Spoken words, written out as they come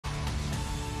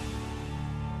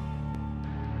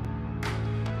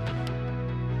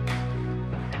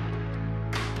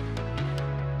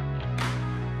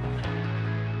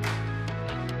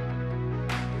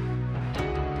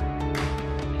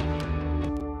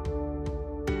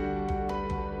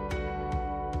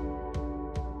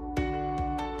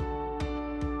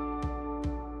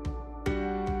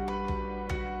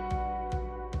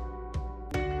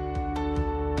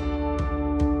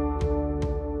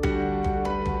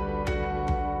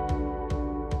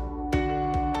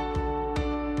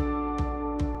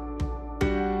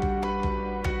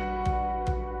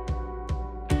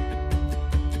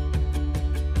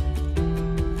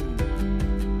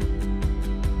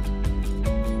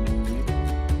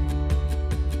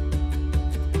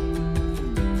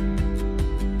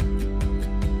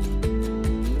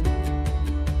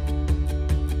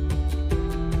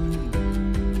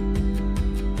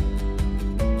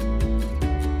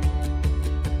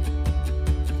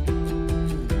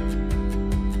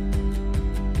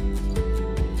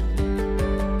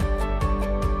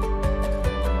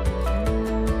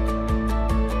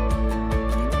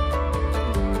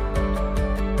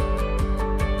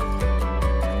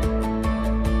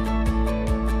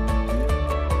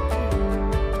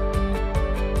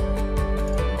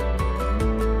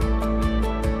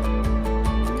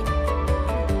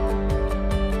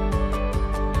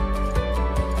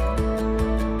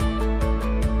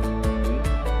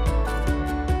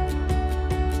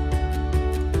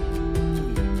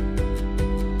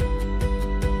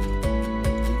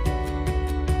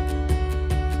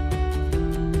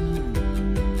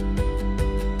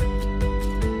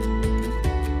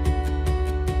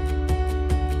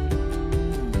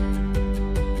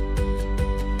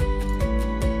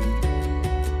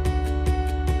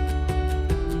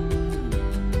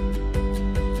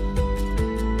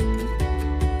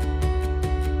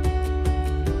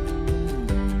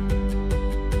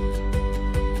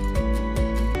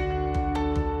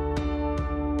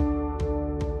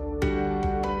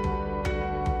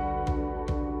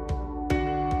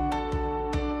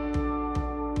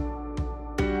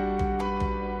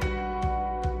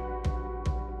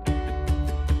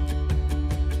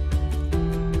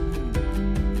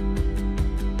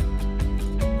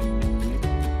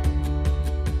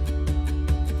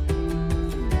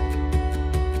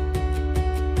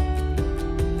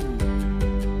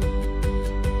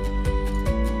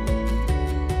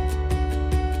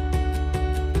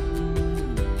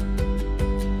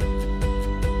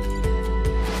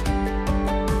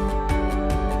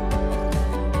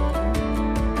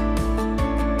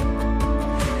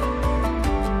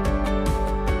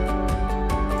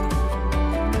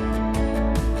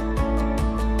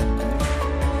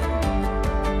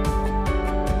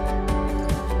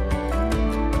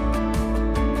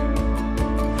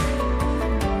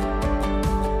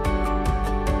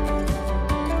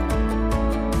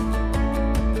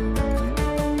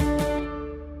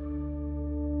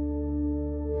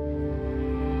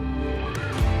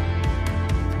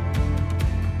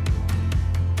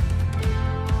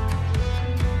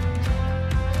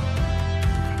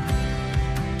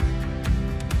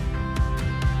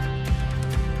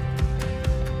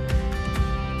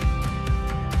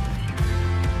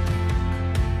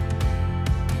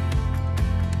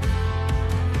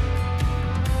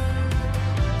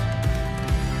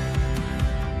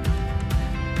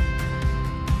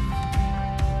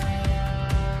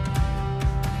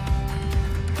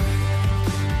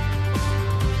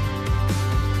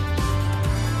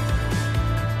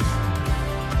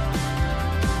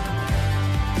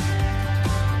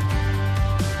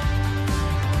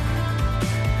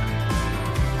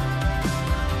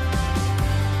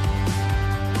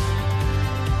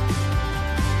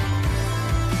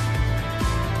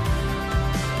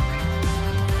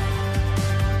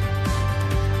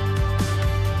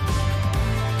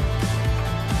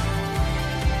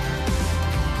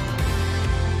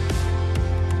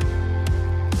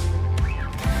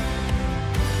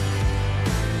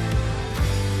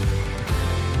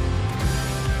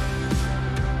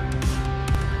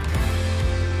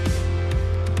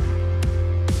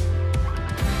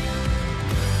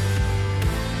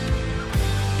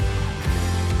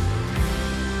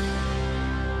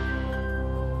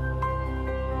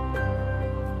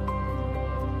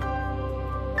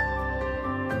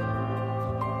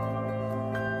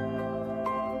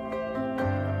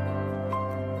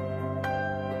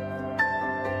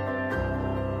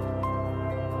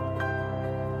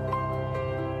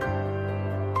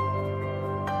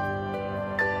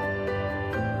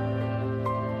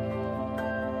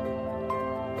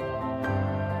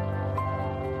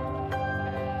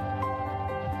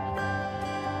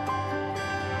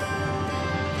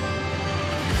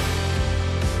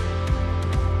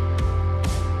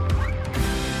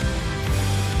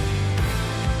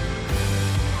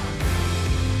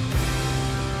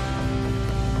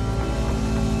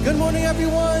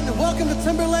everyone. Welcome to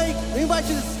Timberlake. We invite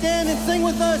you to stand and sing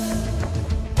with us.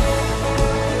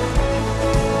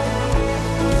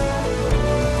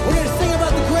 We're going to sing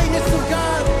about the greatness of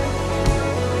God.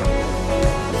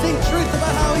 Sing truth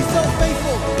about how He's so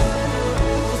faithful.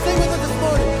 So sing with us this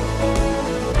morning.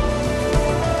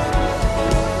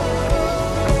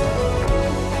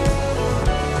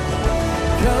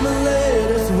 Come and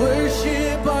let us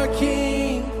worship our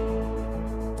King.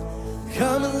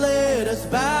 Come and let us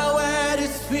bow at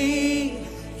His feet.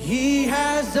 He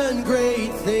has done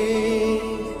great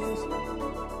things.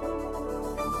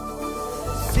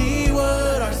 See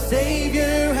what our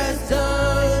Savior has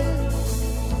done.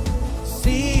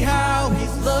 See how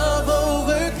His love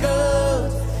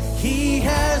overcomes. He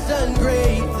has done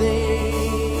great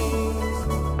things.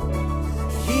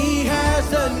 He has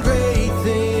done great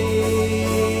things.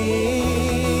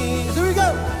 Here we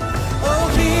go. Oh,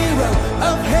 hero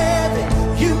of heaven,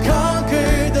 you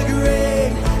conquered the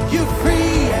grave. You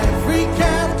free every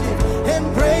captive and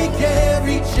break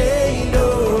every chain.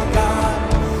 Oh God,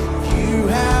 you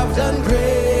have done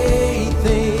great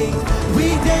things.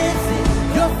 We dance in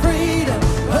your freedom,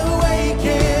 awake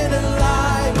and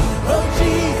alive. Oh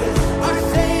Jesus, our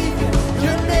Savior,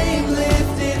 your name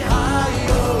lifted high.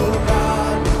 Oh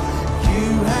God, you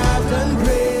have done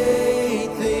great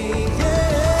things.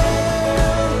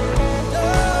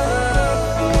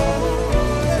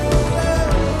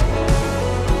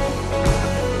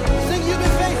 Sing, you've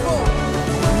been faithful.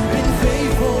 You've been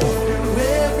faithful through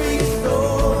every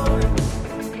storm.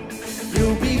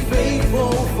 You'll be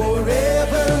faithful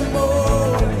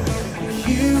forevermore.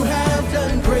 You have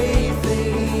done great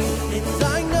things.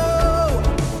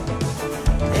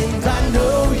 And I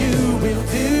know you will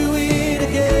do it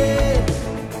again.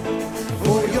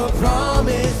 For your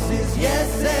promise is yes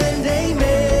and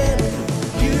amen.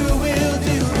 You will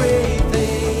do great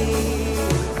things.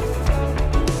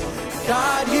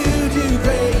 God, you do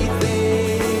great things.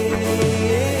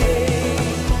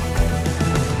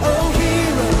 Oh,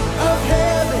 hero of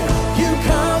heaven, you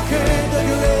conquered the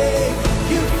grave.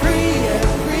 You free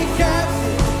every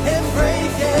captive and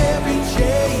break every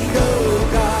chain. Oh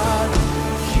God,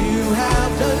 you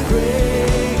have done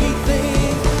great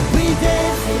things. We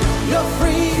dance in your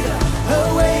freedom,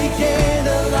 awake and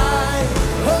alive.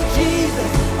 Oh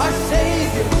Jesus, our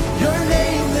Savior, your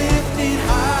name lifted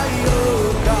high. Oh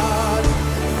God,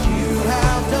 you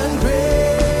have done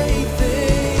great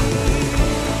things.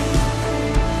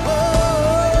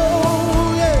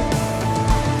 Oh yeah.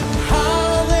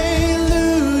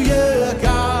 Hallelujah,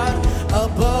 God,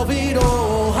 above it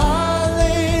all.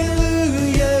 Hallelujah,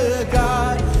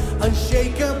 God,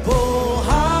 unshakable.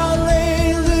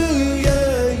 Hallelujah,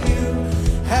 you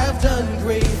have done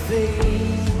great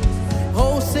things.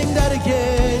 Oh, sing that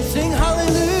again. Sing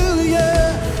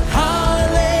hallelujah.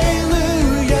 Hallelujah,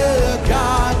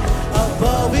 God,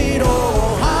 above it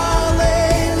all.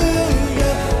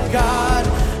 Hallelujah, God,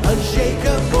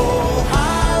 unshakable.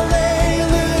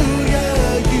 Hallelujah,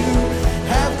 you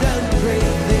have done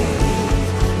great things.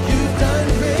 You've done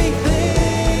great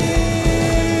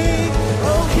things.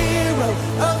 Oh, hero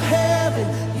of heaven,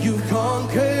 you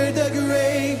conquered the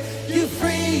grave. You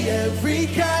free every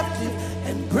captive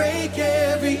and break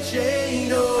every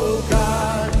chain. Oh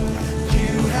God,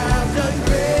 you have done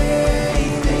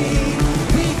great things.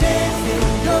 We dance in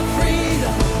your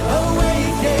freedom,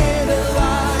 awake and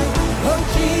alive. Oh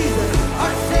Jesus,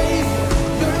 our Savior,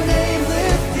 your name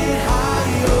lifted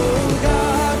high. Oh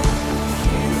God,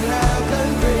 you have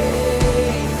done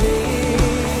great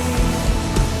things.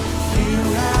 You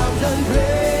have done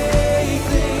great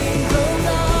things.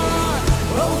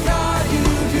 Oh God, you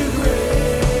do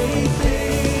great things.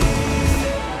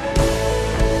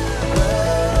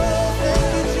 Oh, thank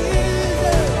you,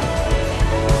 Jesus.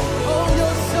 Oh,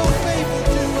 you're so faithful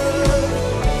to us.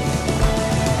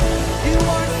 You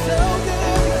are so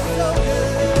good, so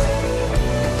good.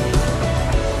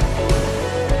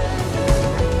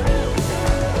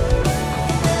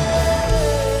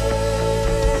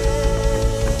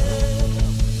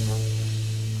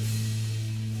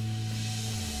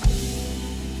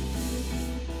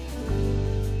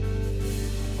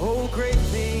 Oh, great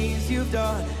things you've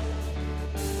done.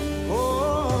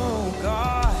 Oh,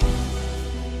 God,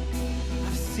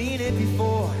 I've seen it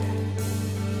before.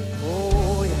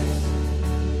 Oh, yes,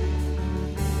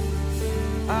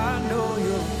 I know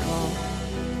you'll come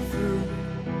through.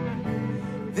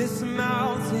 This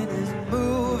mountain is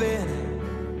moving.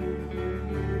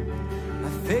 I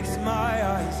fix my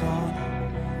eyes on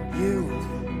you.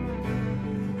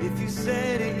 If you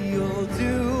said it, you'll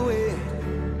do it.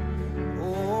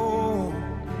 Oh,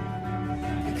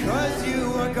 because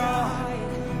you are God,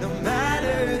 no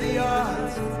matter the odds.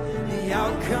 the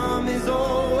outcome is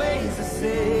always the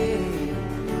same.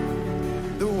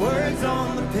 The words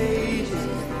on the pages,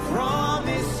 the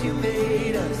promise you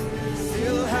made us,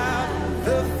 still have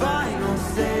the final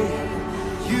say.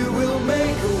 You will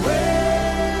make a way.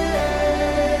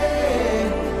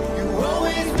 You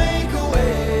always make a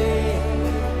way.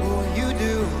 Oh, you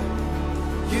do.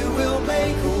 You will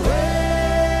make a way.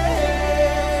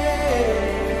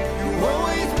 You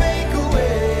always make a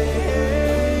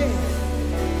way.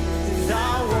 And I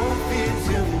won't fear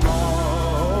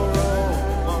tomorrow.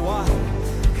 Why?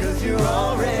 'Cause you're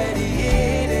already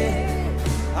in it.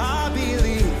 I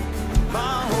believe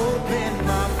my hope and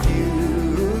my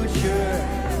future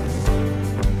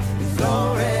is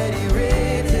already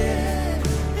written.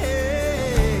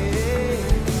 Hey,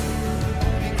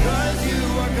 because you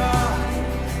are God,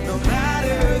 no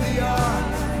matter the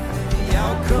odds, the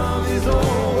outcome is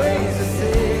always the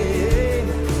same.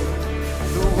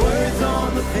 The words on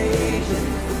the pages,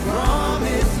 the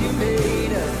promise you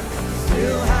made us,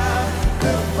 still have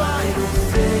the final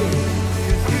say.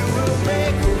 'Cause you will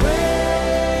make a way.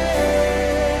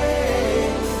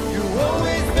 You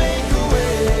always make a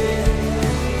way.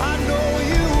 I know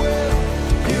you will.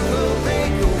 You will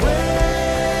make a way.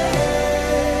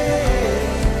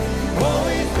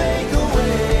 Always make a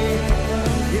way.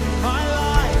 In my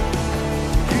life,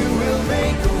 you will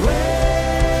make a way.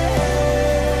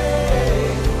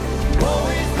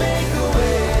 Always make a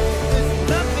way. There's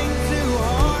nothing too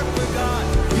hard for God.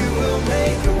 You will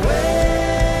make a way.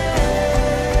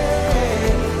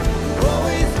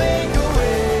 Always make a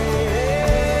way.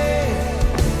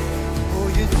 Oh,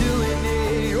 you're doing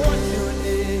it. You're doing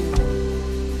it.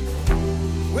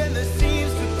 When there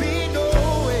seems to be no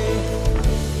way,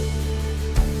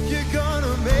 you're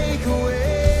gonna make a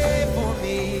way for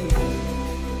me.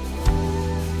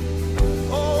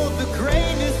 Oh, the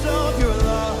greatness of your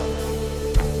love,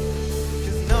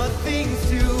 'cause nothing's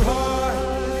too hard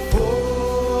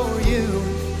for you.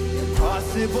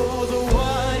 Impossible to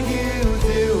what you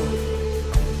do.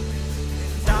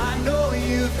 And I know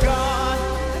you've got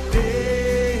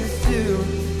this too.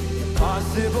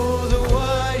 Impossible to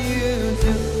what you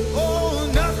do. Oh,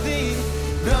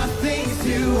 nothing's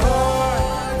too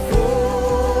hard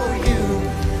for you.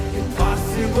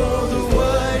 Impossible to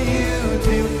what you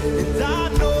do. And I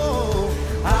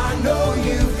know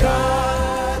you've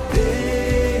got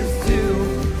this too.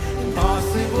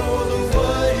 Impossible to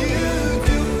what you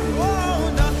do. Oh,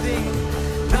 nothing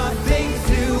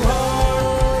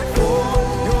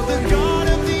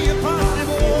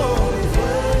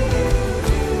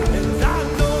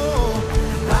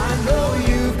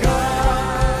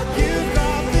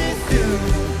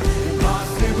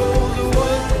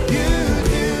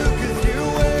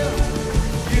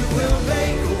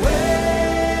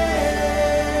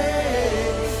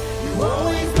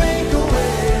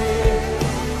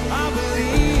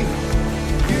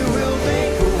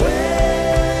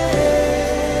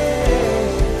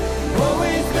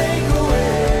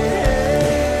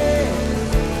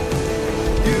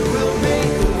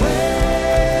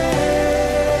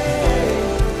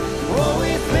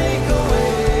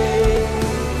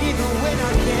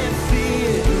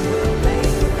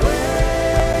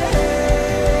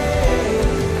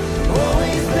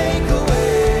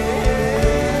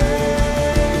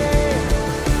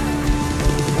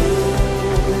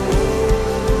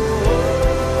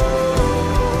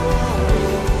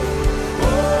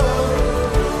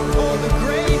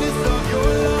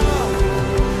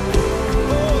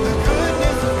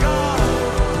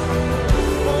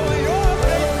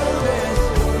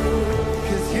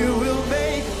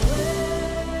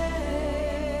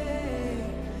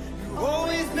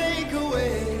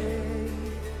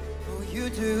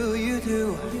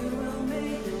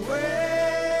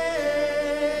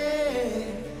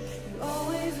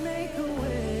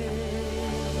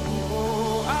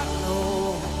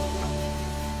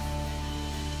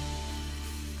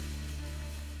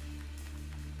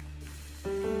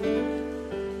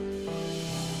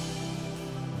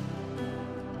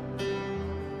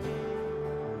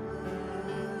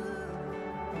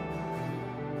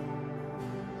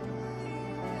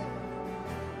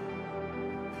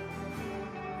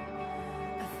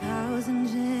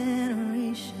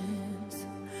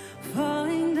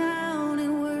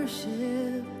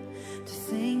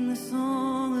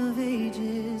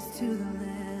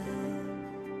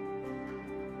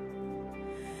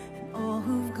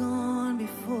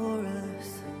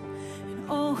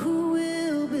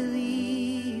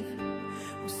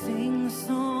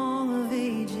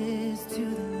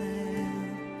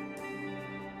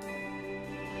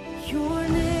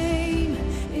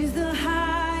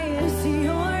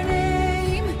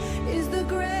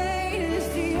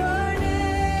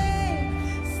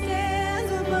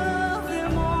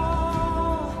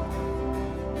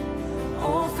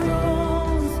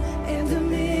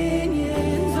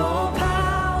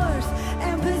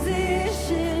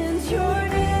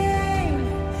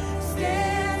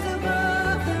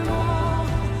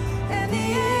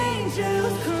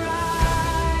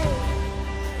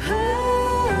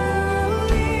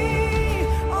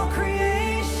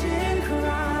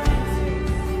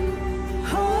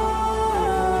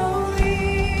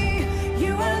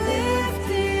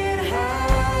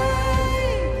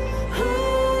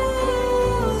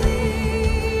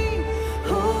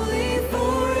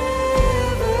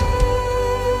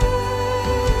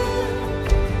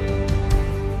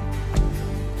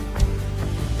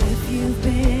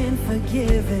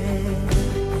forgiven,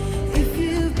 if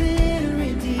you've been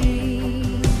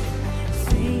redeemed,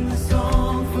 sing the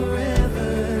song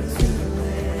forever to the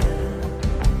Lamb.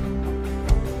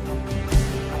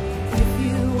 If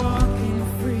you walk in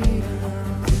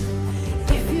freedom,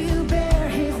 if you bear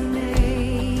His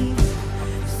name,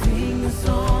 sing the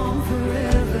song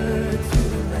forever to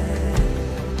the Lamb.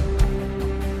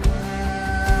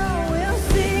 Oh, we'll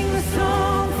sing the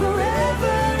song forever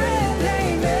and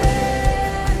amen.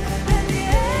 And the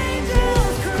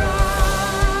angels cry,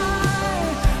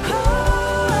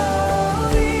 holy.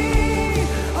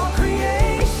 All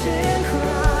creation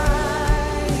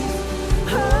cries,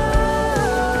 holy.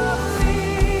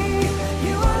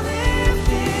 You are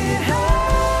lifted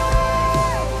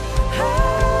high,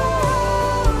 holy,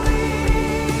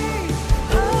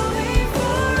 holy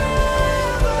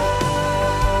forever.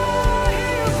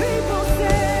 Hear your people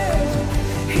sing,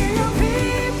 hear your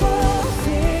people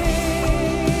sing,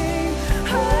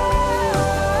 holy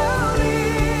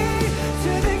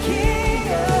to the King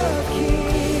of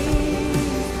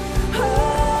Kings, holy.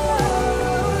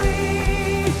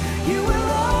 You will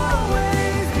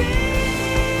always be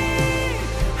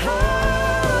holy,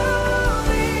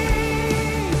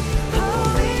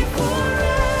 holy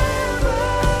forever.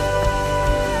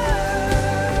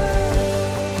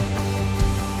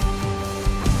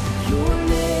 Your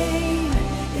name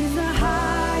is the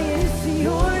highest,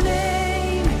 your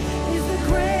name is the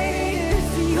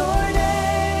greatest, your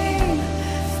name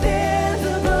stands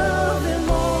above them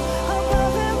all,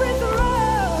 above every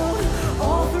throne,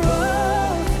 all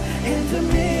thrones and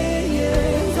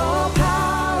dominions, all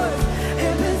powers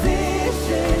and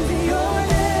positions. Your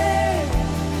name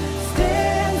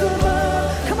stands above.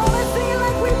 Come on, let's sing it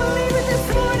like we believe it this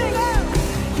morning.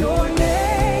 Your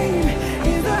name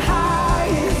is the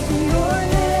highest, your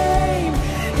name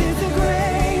is the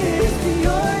greatest,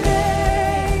 your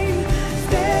name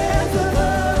stands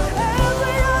above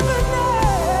every other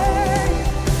name.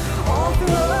 All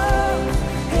thrones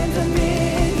and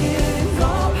dominions,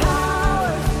 all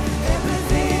powers and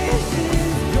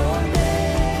positions, your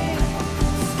name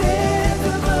stands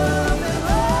above them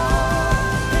all.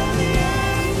 And the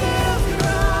angels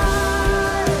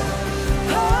cry,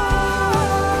 holy.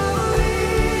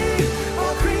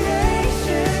 All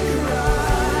creation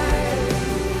cries,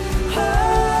 holy.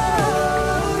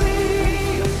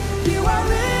 You are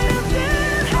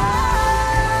lifted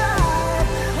high,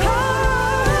 holy,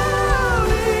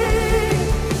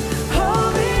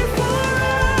 holy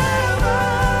forever.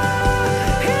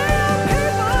 Hear your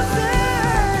people sing,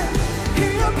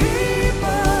 hear your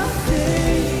people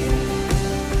sing,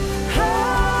 holy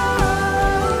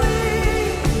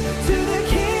to the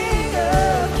King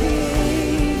of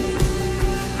Kings,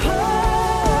 holy.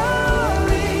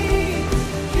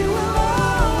 You will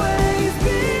always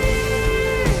be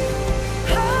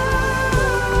holy,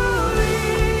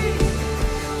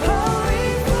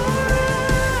 holy forever.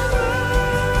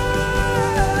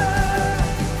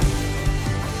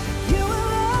 You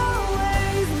will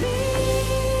always be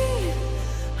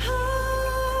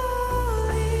holy,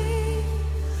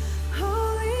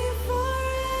 holy forever.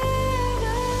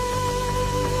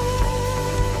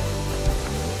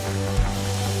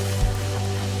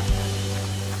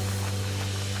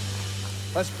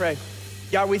 Let's pray.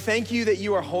 God, we thank you that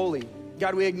you are holy.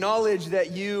 God, we acknowledge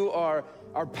that you are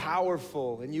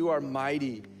powerful and you are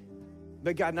mighty.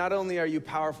 But God, not only are you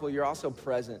powerful, you're also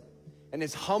present. And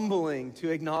it's humbling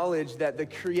to acknowledge that the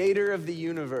creator of the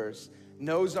universe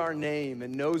knows our name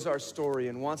and knows our story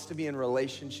and wants to be in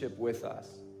relationship with us.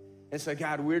 And so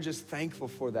God, we're just thankful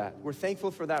for that. We're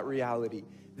thankful for that reality,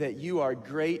 that you are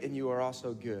great and you are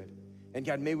also good. And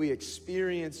God, may we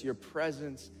experience your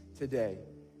presence today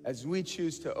as we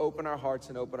choose to open our hearts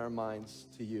and open our minds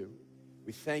to you.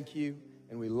 We thank you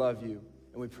and we love you,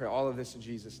 and we pray all of this in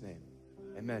Jesus' name.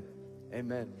 Amen.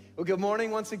 Amen. Well, good morning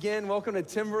once again. Welcome to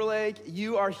Timberlake.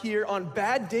 You are here on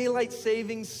Bad Daylight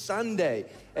Savings Sunday.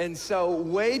 And so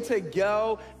way to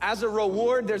go. As a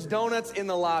reward, there's donuts in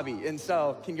the lobby. And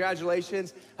so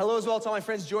congratulations. Hello as well to all my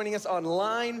friends joining us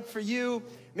online. For you,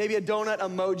 maybe a donut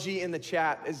emoji in the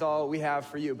chat is all we have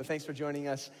for you. But thanks for joining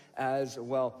us as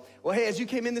well. Well, hey, as you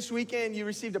came in this weekend, you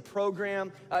received a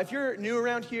program. If you're new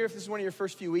around here, if this is one of your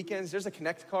first few weekends, there's a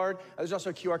Connect card. There's also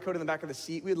a QR code in the back of the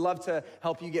seat. We'd love to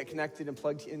help you get connected and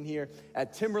plugged in here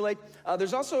at Timberlake.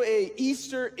 There's also a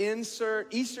Easter insert.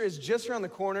 Easter is just around the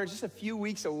corner, just a few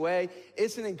weeks away.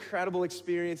 It's an incredible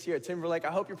experience here at Timberlake.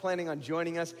 I hope you're planning on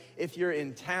joining us if you're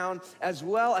in town. As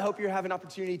well, I hope you have an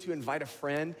opportunity to invite a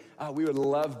friend. We would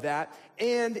love love that.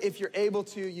 And if you're able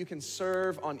to, you can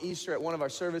serve on Easter at one of our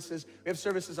services. We have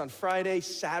services on Friday,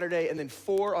 Saturday, and then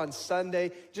 4 on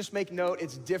Sunday. Just make note,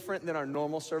 it's different than our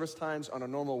normal service times on a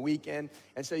normal weekend.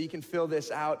 And so you can fill this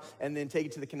out and then take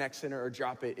it to the Connect Center or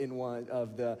drop it in one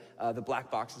of the black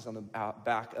boxes on the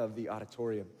back of the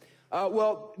auditorium.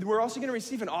 Well, we're also going to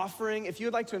receive an offering. If you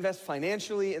would like to invest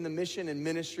financially in the mission and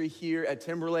ministry here at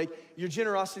Timberlake, your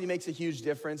generosity makes a huge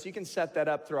difference. You can set that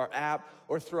up through our app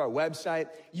or through our website.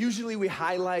 Usually we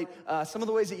highlight some of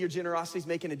the ways that your generosity is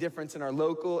making a difference in our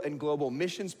local and global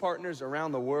missions partners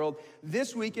around the world.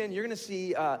 This weekend, you're going to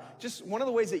see just one of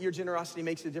the ways that your generosity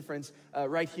makes a difference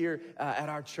right here at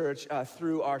our church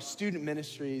through our student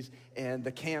ministries and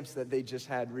the camps that they just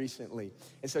had recently.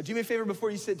 And so do me a favor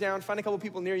before you sit down, find a couple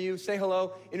people near you, say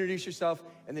hello, introduce yourself,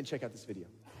 and then check out this video.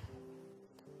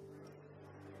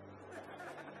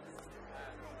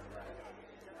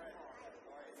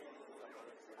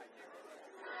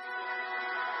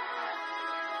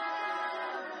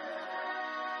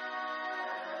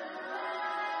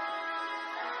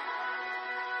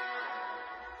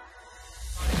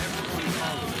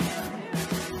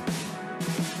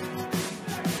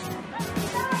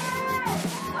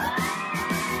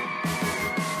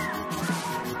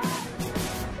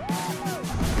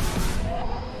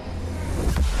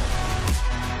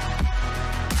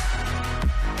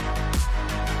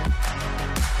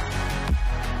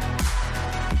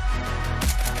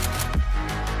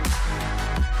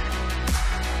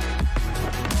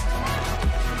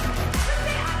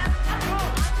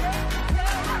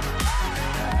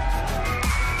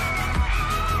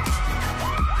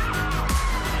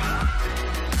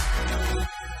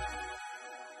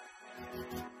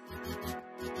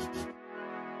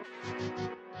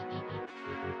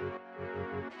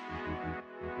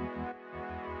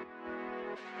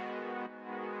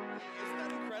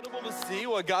 To see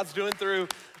what God's doing through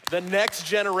the next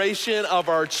generation of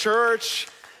our church.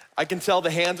 I can tell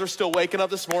the hands are still waking up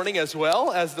this morning as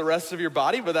well as the rest of your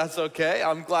body, but that's okay.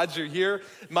 I'm glad you're here.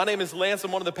 My name is Lance.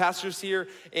 I'm one of the pastors here,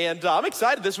 and I'm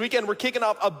excited. This weekend, we're kicking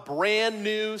off a brand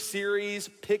new series,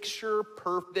 Picture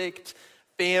Perfect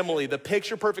Family. The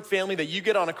Picture Perfect Family that you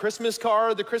get on a Christmas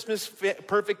card, the Christmas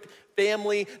Perfect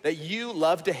Family that you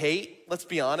love to hate. Let's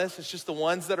be honest, it's just the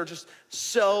ones that are just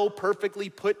so perfectly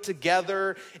put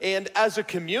together. And as a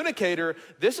communicator,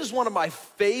 this is one of my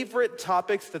favorite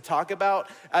topics to talk about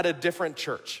at a different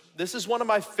church. This is one of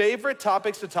my favorite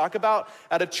topics to talk about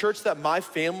at a church that my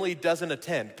family doesn't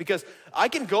attend. Because I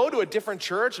can go to a different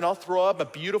church and I'll throw up a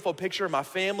beautiful picture of my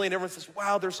family and everyone says,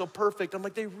 wow, they're so perfect. I'm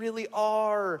like, they really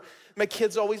are. My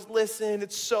kids always listen,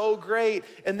 it's so great.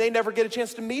 And they never get a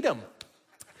chance to meet them.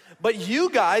 But you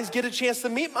guys get a chance to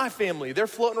meet my family. They're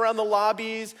floating around the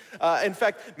lobbies. In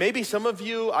fact, maybe some of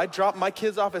you, I drop my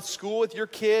kids off at school with your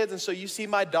kids, and so you see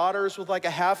my daughters with like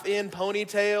a half-in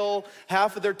ponytail,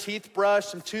 half of their teeth brushed,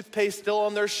 some toothpaste still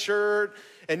on their shirt,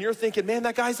 and you're thinking, man,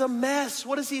 that guy's a mess.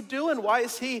 What is he doing? Why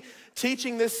is he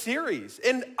teaching this series?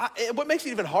 And what makes it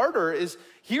even harder is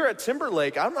here at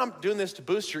Timberlake, I'm not doing this to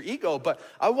boost your ego, but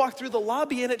I walk through the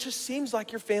lobby and it just seems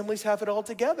like your families have it all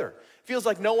together. Feels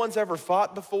like no one's ever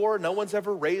fought before, no one's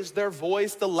ever raised their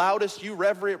voice. The loudest you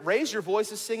ever raise your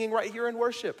voice is singing right here in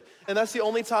worship. And that's the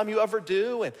only time you ever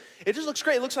do. And it just looks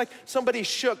great. It looks like somebody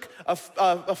shook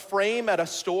a frame at a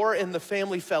store and the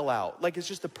family fell out. Like it's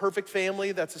just a perfect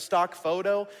family that's a stock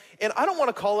photo. And I don't want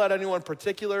to call out anyone in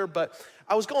particular, but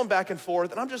I was going back and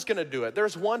forth, and I'm just gonna do it.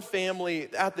 There's one family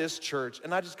at this church,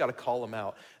 and I just gotta call them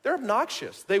out. They're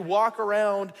obnoxious. They walk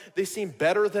around, they seem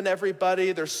better than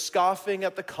everybody. They're scoffing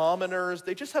at the commoners.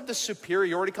 They just have this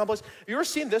superiority complex. Have you ever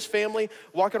seen this family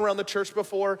walking around the church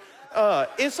before?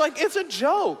 It's like, it's a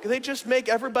joke. They just make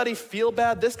everybody feel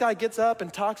bad. This guy gets up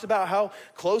and talks about how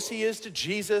close he is to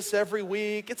Jesus every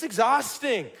week. It's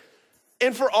exhausting.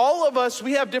 And for all of us,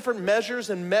 we have different measures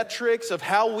and metrics of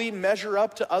how we measure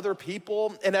up to other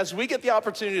people. And as we get the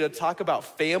opportunity to talk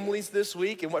about families this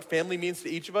week and what family means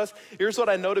to each of us, here's what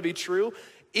I know to be true.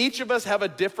 Each of us have a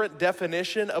different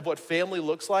definition of what family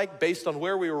looks like based on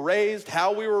where we were raised,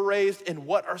 how we were raised, and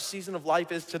what our season of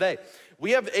life is today.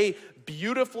 We have a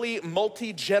beautifully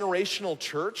multi-generational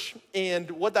church, and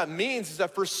what that means is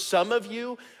that for some of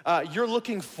you, you're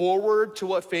looking forward to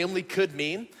what family could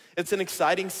mean. It's an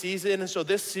exciting season, and so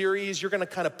this series, you're gonna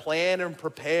kind of plan and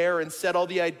prepare and set all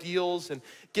the ideals and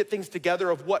get things together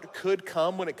of what could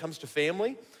come when it comes to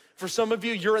family. For some of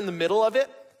you, you're in the middle of it.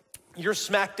 you're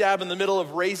smack dab in the middle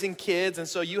of raising kids, and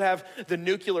so you have the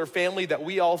nuclear family that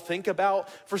we all think about.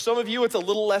 For some of you, it's a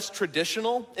little less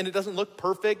traditional, and it doesn't look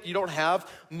perfect. You don't have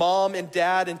mom and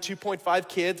dad and 2.5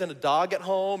 kids and a dog at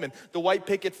home and the white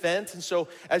picket fence. And so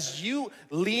as you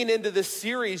lean into this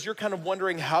series, you're kind of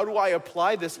wondering, how do I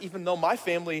apply this, even though my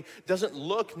family doesn't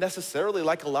look necessarily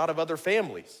like a lot of other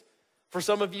families? For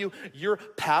some of you, you're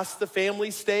past the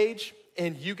family stage,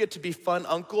 and you get to be fun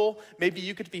uncle, maybe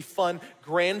you get to be fun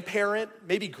grandparent,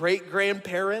 maybe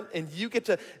great-grandparent, and you get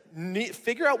to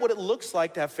figure out what it looks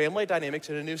like to have family dynamics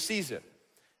in a new season.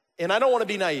 And I don't want to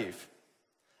be naive.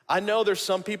 I know there's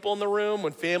some people in the room,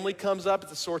 when family comes up,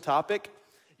 it's a sore topic.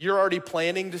 You're already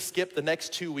planning to skip the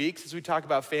next 2 weeks as we talk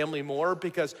about family more,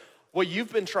 because what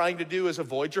you've been trying to do is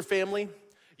avoid your family.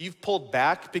 You've pulled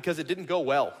back because it didn't go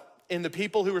well. And the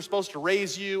people who were supposed to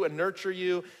raise you and nurture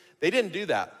you, they didn't do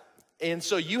that. And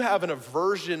so you have an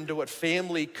aversion to what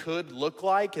family could look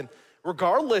like. And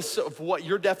regardless of what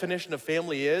your definition of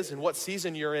family is and what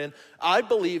season you're in, I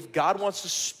believe God wants to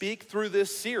speak through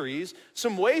this series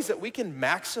some ways that we can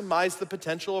maximize the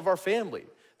potential of our family.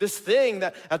 This thing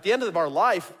that at the end of our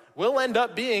life will end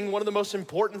up being one of the most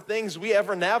important things we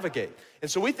ever navigate.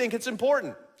 And so we think it's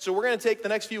important. So we're gonna take the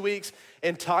next few weeks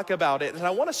and talk about it. And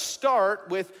I wanna start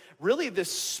with really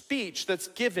this speech that's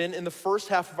given in the first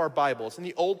half of our Bible. It's in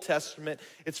the Old Testament.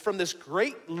 It's from this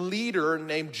great leader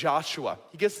named Joshua.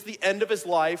 He gets to the end of his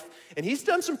life, and he's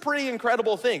done some pretty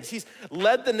incredible things. He's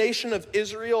led the nation of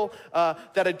Israel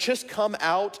that had just come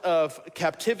out of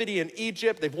captivity in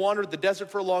Egypt. They've wandered the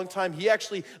desert for a long time. He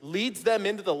actually leads them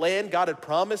into the land God had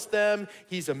promised them.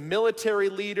 He's a military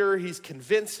leader. He's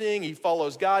convincing. He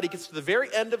follows God. He gets to the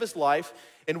very end of his life,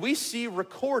 and we see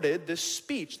recorded this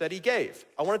speech that he gave.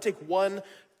 I want to take one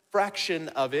fraction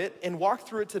of it and walk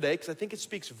through it today because I think it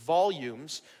speaks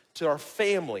volumes to our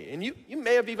family. And you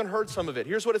may have even heard some of it.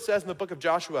 Here's what it says in the book of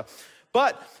Joshua.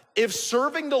 But if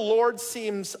serving the Lord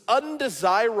seems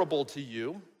undesirable to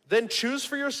you, then choose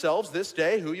for yourselves this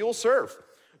day who you will serve.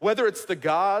 Whether it's the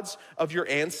gods of your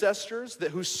ancestors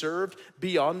who served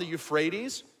beyond the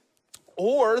Euphrates,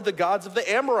 or the gods of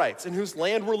the Amorites in whose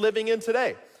land we're living in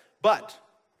today. But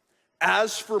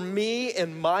as for me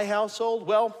and my household,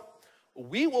 well,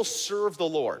 we will serve the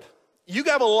Lord. You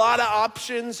have a lot of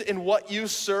options in what you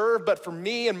serve, but for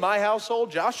me and my household,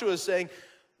 Joshua is saying,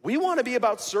 we want to be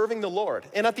about serving the Lord.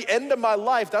 And at the end of my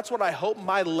life, that's what I hope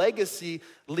my legacy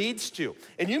leads to.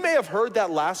 And you may have heard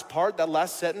that last part, that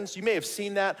last sentence. You may have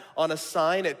seen that on a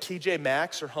sign at TJ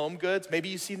Maxx or Home Goods. Maybe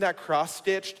you've seen that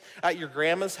cross-stitched at your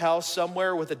grandma's house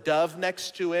somewhere with a dove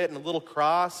next to it and a little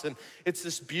cross. And it's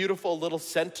this beautiful little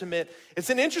sentiment. It's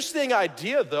an interesting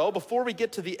idea, though, before we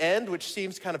get to the end, which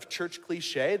seems kind of church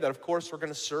cliche, that of course we're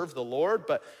going to serve the Lord.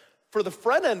 But for the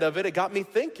front end of it, it got me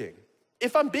thinking.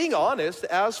 If I'm being honest,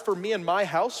 as for me and my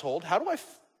household, how do I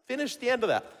finish the end of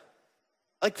that?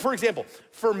 Like, for example,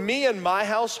 for me and my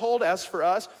household, as for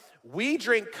us, we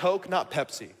drink Coke, not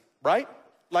Pepsi, right?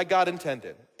 Like God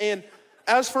intended. And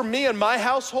as for me and my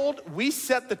household, we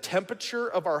set the temperature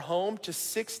of our home to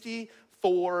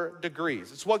 64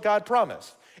 degrees. It's what God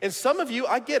promised. And some of you,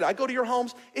 I get it. I go to your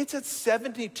homes, it's at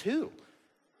 72.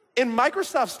 And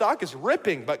Microsoft stock is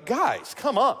ripping, but guys,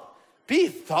 come on. Be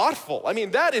thoughtful. I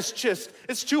mean, that is just,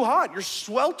 it's too hot. You're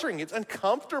sweltering. It's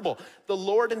uncomfortable. The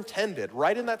Lord intended,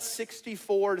 right in that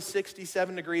 64 to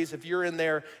 67 degrees, if you're in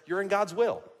there, you're in God's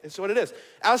will. It's what it is.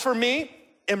 As for me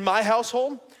and my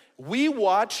household, we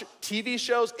watch TV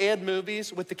shows and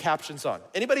movies with the captions on.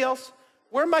 Anybody else?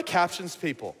 Where are my captions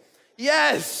people?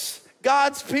 Yes,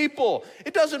 God's people.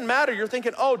 It doesn't matter. You're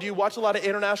thinking, oh, do you watch a lot of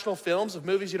international films of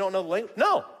movies you don't know the language?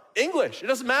 No. English, it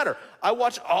doesn't matter. I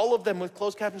watch all of them with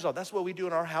closed captions on. That's what we do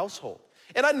in our household.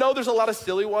 And I know there's a lot of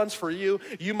silly ones for you.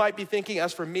 You might be thinking,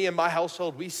 as for me and my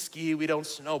household, we ski, we don't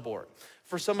snowboard.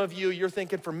 For some of you, you're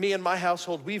thinking, for me and my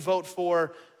household, we vote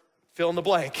for fill in the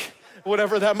blank,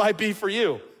 whatever that might be for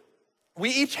you. We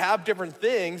each have different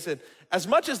things, and as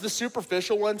much as the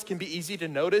superficial ones can be easy to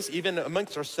notice, even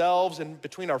amongst ourselves and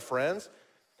between our friends,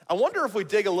 I wonder if we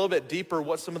dig a little bit deeper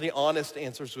what some of the honest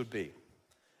answers would be.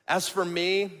 As for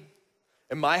me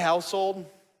and my household,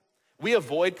 we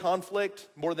avoid conflict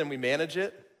more than we manage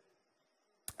it.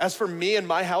 As for me and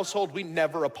my household, we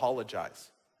never apologize.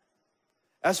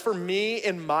 As for me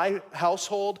and my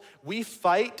household, we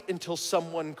fight until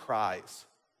someone cries.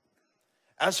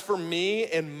 As for me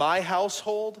and my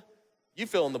household, you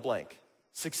fill in the blank.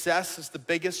 Success is the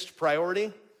biggest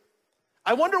priority.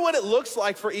 I wonder what it looks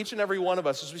like for each and every one of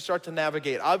us as we start to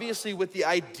navigate. Obviously, with the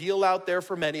ideal out there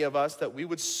for many of us that we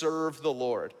would serve the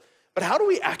Lord. But how do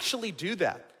we actually do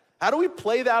that? How do we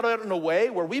play that out in a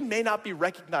way where we may not be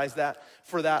recognized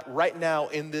for that right now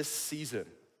in this season?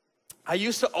 I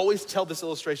used to always tell this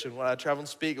illustration when I travel and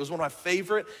speak. It was one of my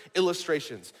favorite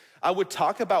illustrations. I would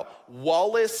talk about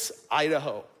Wallace,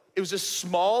 Idaho. It was a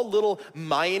small little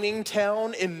mining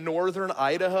town in northern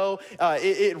Idaho.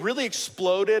 It really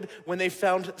exploded when they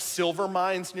found silver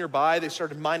mines nearby. They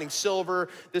started mining silver.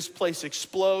 This place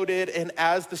exploded, and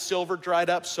as the silver dried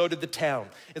up, so did the town.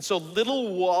 And so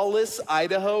little Wallace,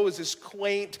 Idaho is this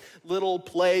quaint little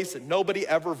place that nobody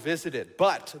ever visited.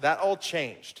 But that all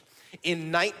changed.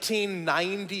 In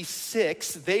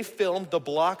 1996, they filmed the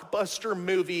blockbuster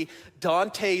movie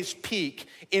Dante's Peak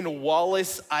in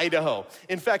Wallace, Idaho.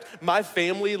 In fact, my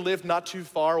family lived not too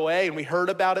far away, and we heard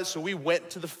about it, so we went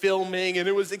to the filming, and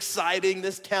it was exciting.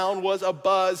 This town was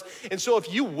abuzz. And so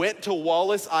if you went to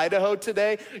Wallace, Idaho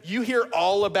today, you hear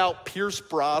all about Pierce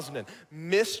Brosnan,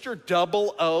 Mr.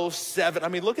 007. I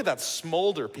mean, look at that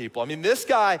smolder, people. I mean, this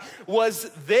guy was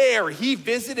there. He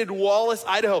visited Wallace,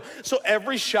 Idaho. So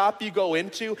every shop you go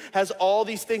into has all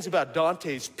these things about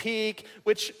Dante's Peak,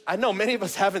 which I know many of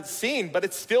us haven't seen, but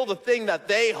it's still the thing that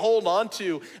they hold on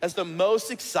to as the most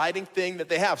exciting thing that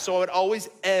they have. So I would always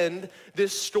end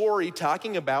this story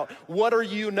talking about, what are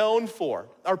you known for?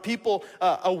 Are people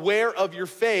aware of your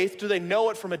faith? Do they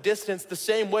know it from a distance the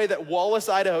same way that Wallace,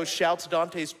 Idaho shouts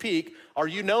Dante's Peak? Are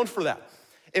you known for that?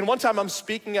 And one time I'm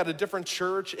speaking at a different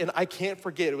church, and I can't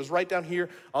forget, it was right down here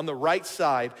on the right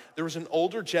side. There was an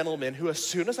older gentleman who, as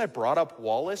soon as I brought up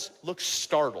Wallace, looked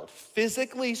startled,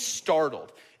 physically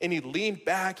startled. And he leaned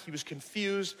back, he was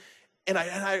confused. And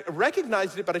I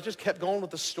recognized it, but I just kept going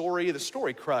with the story. The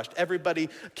story crushed. Everybody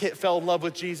fell in love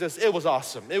with Jesus. It was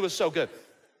awesome. It was so good.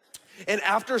 And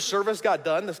after service got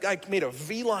done, this guy made a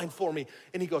V-line for me,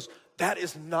 and he goes, "That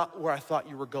is not where I thought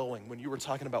you were going when you were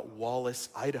talking about Wallace,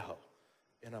 Idaho."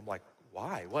 And I'm like,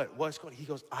 "Why? What's going on?" He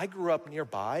goes, "I grew up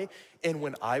nearby, and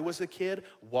when I was a kid,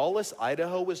 Wallace,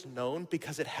 Idaho was known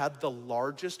because it had the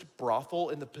largest brothel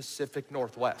in the Pacific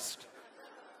Northwest."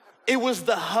 It was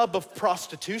the hub of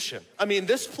prostitution. I mean,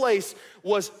 this place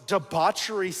was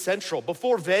debauchery central.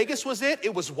 Before Vegas was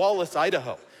it was Wallace,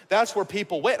 Idaho. That's where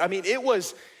people went. I mean, it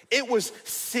was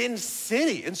Sin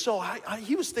City. And so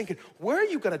he was thinking, where are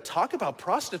you gonna talk about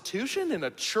prostitution in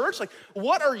a church? Like,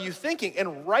 what are you thinking?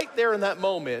 And right there in that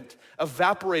moment,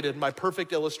 evaporated my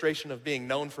perfect illustration of being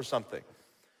known for something.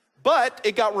 But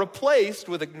it got replaced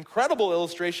with an incredible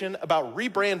illustration about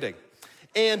rebranding.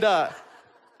 And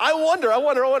I wonder,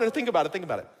 think about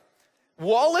it.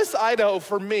 Wallace, Idaho,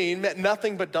 for me, meant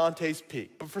nothing but Dante's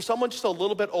Peak. But for someone just a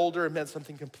little bit older, it meant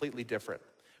something completely different,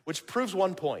 which proves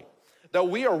one point, that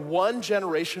we are one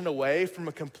generation away from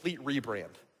a complete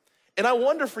rebrand. And I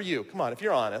wonder for you, come on, if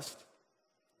you're honest,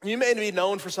 you may be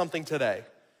known for something today.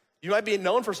 You might be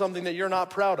known for something that you're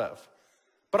not proud of.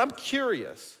 But I'm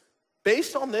curious,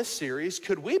 based on this series,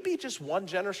 could we be just one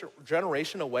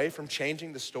generation away from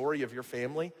changing the story of your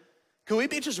family? Could we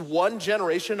be just one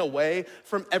generation away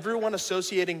from everyone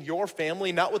associating your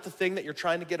family, not with the thing that you're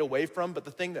trying to get away from, but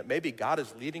the thing that maybe God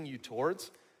is leading you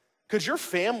towards? Could your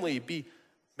family be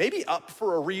maybe up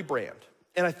for a rebrand?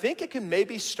 And I think it can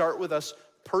maybe start with us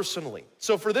personally.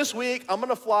 So for this week, I'm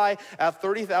gonna fly at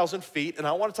 30,000 feet, and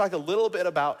I wanna talk a little bit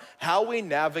about how we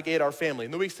navigate our family.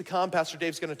 In the weeks to come, Pastor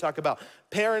Dave's gonna talk about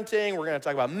parenting, we're gonna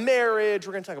talk about marriage,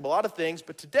 we're gonna talk about a lot of things,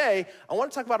 but today, I wanna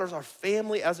talk about our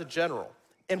family as a general,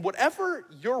 and whatever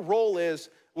your role is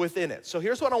within it. So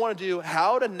here's what I wanna do,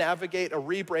 how to navigate a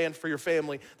rebrand for your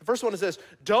family. The first one is this: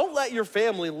 don't let your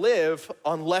family live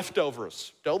on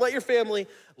leftovers. Don't let your family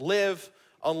live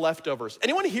on leftovers.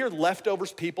 Anyone here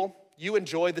leftovers people? You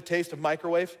enjoy the taste of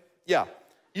microwave? Yeah,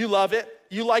 you love it.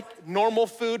 You like normal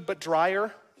food but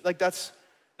drier? Like that's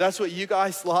what you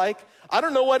guys like? I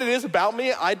don't know what it is about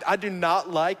me. I do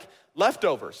not like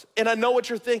leftovers. And I know what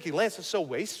you're thinking. Lance, that's so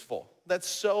wasteful. That's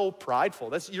so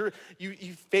prideful.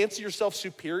 You fancy yourself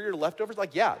superior to leftovers?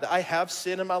 Like, yeah, I have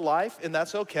sin in my life, and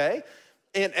that's okay.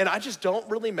 And I just don't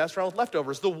really mess around with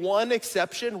leftovers. The one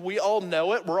exception, we all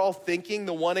know it. We're all thinking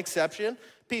the one exception,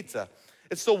 pizza.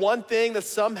 It's the one thing that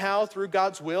somehow, through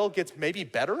God's will, gets maybe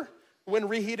better when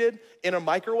reheated in a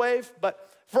microwave. But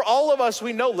for all of us,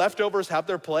 we know leftovers have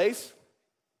their place.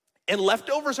 And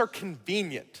leftovers are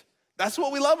convenient. That's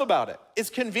what we love about it. It's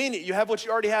convenient. You have what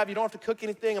you already have. You don't have to cook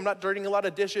anything. I'm not dirtying a lot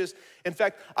of dishes. In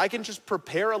fact, I can just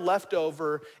prepare a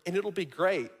leftover and it'll be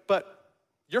great. But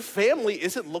your family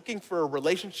isn't looking for a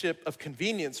relationship of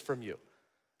convenience from you.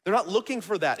 They're not looking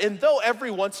for that. And though every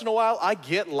once in a while, I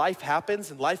get life happens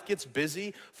and life gets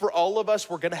busy, for all of us,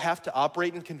 we're gonna have to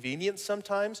operate in convenience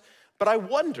sometimes. But I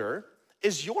wonder,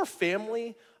 is your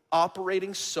family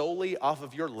operating solely off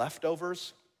of your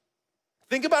leftovers?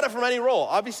 Think about it from any role.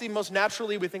 Obviously, most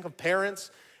naturally, we think of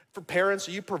parents. For parents,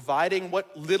 are you providing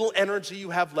what little energy you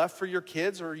have left for your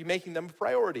kids, or are you making them a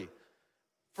priority?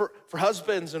 For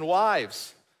husbands and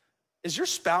wives, is your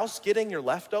spouse getting your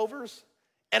leftovers?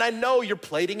 And I know you're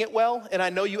plating it well, and I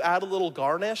know you add a little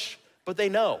garnish, but they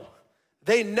know.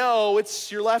 They know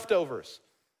it's your leftovers.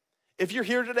 If you're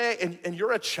here today and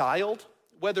you're a child,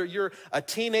 whether you're a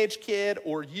teenage kid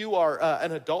or you are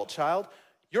an adult child,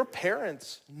 your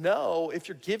parents know if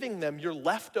you're giving them your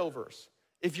leftovers,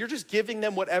 if you're just giving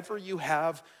them whatever you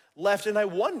have left. And I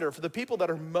wonder, for the people that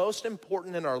are most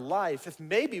important in our life, if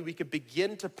maybe we could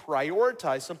begin to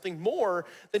prioritize something more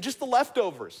than just the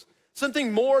leftovers,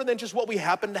 something more than just what we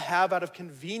happen to have out of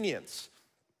convenience.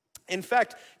 In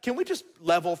fact, can we just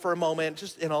level for a moment,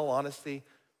 just in all honesty?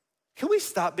 Can we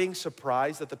stop being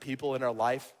surprised that the people in our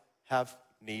life have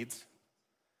needs?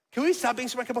 Can we stop being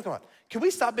surprised? Come on. Can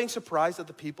we stop being surprised that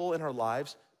the people in our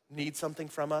lives need something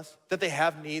from us? That they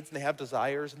have needs and they have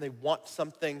desires and they want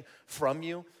something from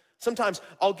you? Sometimes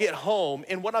I'll get home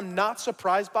and what I'm not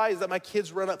surprised by is that my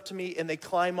kids run up to me and they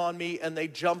climb on me and they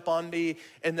jump on me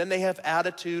and then they have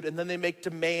attitude and then they make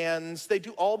demands. They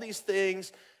do all these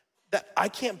things that I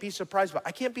can't be surprised by.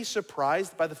 I can't be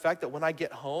surprised by the fact that when I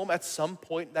get home at some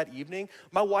point that evening,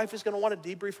 my wife is gonna wanna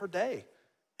debrief her day.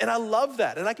 And I love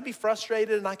that. And I can be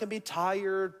frustrated and I can be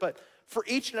tired, but for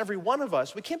each and every one of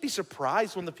us, we can't be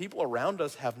surprised when the people around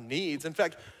us have needs. In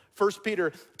fact, 1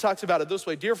 Peter talks about it this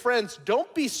way: dear friends,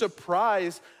 don't be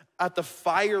surprised at the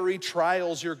fiery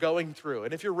trials you're going through.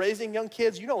 And if you're raising young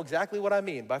kids, you know exactly what I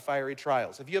mean by fiery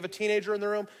trials. If you have a teenager in the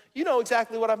room, you know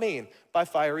exactly what I mean by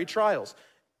fiery trials.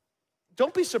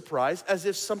 Don't be surprised as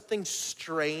if something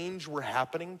strange were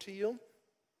happening to you.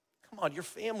 Come on, your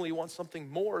family wants something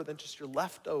more than just your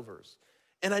leftovers.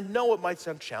 And I know it might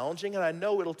sound challenging, and I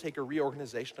know it'll take a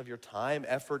reorganization of your time,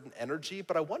 effort, and energy,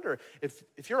 but I wonder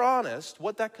if you're honest,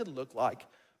 what that could look like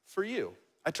for you.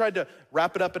 I tried to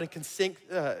wrap it up in a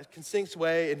concise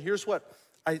way, and here's what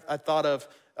I thought of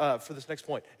for this next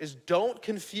point, is don't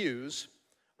confuse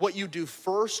what you do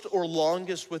first or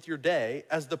longest with your day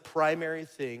as the primary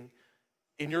thing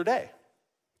in your day.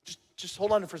 Just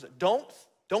hold on for a second.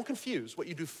 Don't confuse what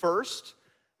you do first,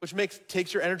 which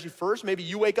takes your energy first. Maybe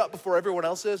you wake up before everyone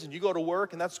else is and you go to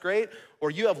work and that's great,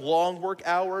 or you have long work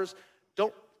hours.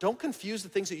 Don't confuse the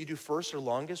things that you do first or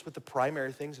longest with the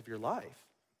primary things of your life.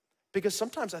 Because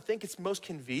sometimes I think it's most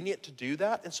convenient to do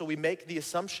that, and so we make the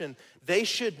assumption, they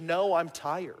should know I'm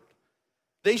tired.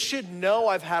 They should know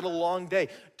I've had a long day.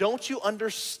 Don't you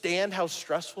understand how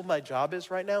stressful my job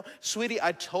is right now? Sweetie,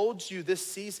 I told you this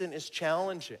season is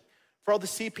challenging. For all the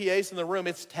CPAs in the room,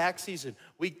 it's tax season.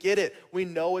 We get it. We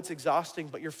know it's exhausting,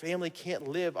 but your family can't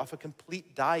live off a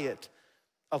complete diet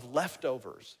of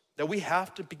leftovers. That we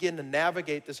have to begin to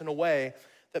navigate this in a way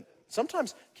that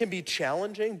sometimes can be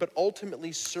challenging, but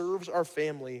ultimately serves our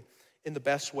family in the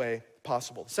best way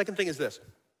possible. The second thing is this: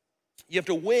 you have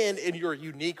to win in your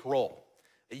unique role.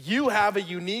 You have a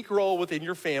unique role within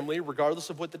your family,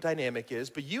 regardless of what the dynamic is,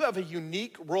 but you have a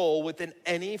unique role within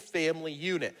any family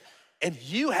unit. And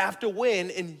you have to win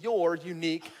in your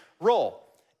unique role.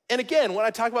 And again, when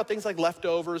I talk about things like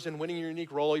leftovers and winning your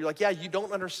unique role, you're like, yeah, you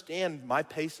don't understand my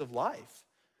pace of life.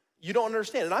 You don't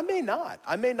understand, and I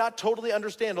may not totally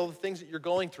understand all the things that you're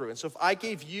going through. And so if I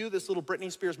gave you this little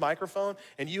Britney Spears microphone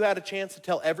and you had a chance to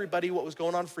tell everybody what was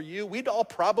going on for you, we'd all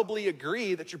probably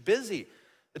agree that you're busy,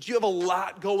 that you have a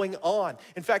lot going on.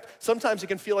 In fact, sometimes it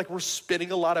can feel like we're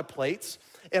spinning a lot of plates.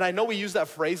 And I know we use that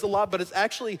phrase a lot, but it's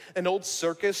actually an old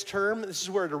circus term. This is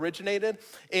where it originated.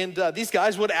 And these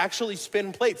guys would actually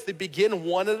spin plates. They'd begin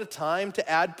one at a time to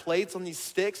add plates on these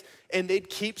sticks, and they'd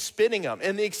keep spinning them.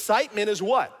 And the excitement is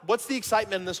what? What's the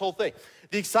excitement in this whole thing?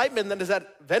 The excitement then is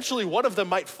that eventually one of them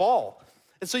might fall.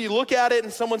 And so you look at it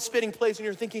and someone's spinning plates and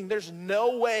you're thinking, there's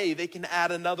no way they can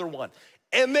add another one.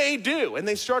 And they do, and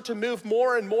they start to move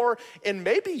more and more, and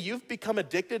maybe you've become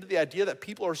addicted to the idea that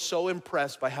people are so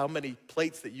impressed by how many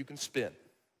plates that you can spin.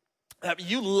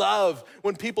 You love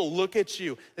when people look at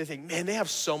you, they think, man, they have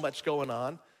so much going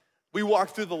on. We walk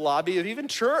through the lobby of even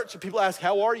church, and people ask,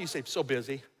 how are you? You say, so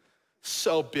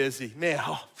busy, man,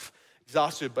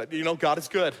 exhausted, but God is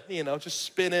good, just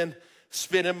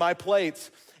spinning my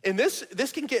plates. And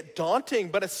this can get daunting,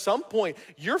 but at some point,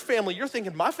 your family, you're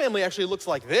thinking, my family actually looks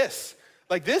like this.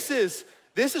 Like this is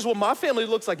what my family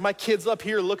looks like. My kids up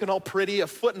here looking all pretty, a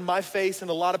foot in my face and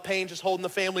a lot of pain just holding the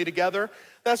family together.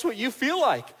 That's what you feel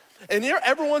like. And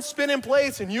everyone's spinning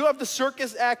plates and you have the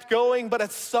circus act going, but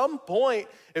at some point,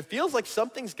 it feels like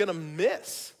something's gonna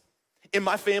miss. In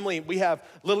my family, we have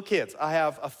little kids. I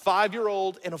have a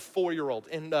 5-year-old and a 4-year-old.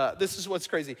 And this is what's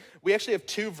crazy. We actually have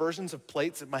 2 versions of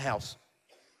plates at my house.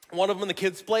 One of them in the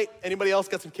kids' plate. Anybody else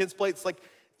got some kids' plates? Like,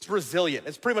 it's resilient.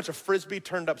 It's pretty much a Frisbee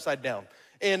turned upside down.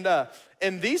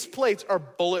 And these plates are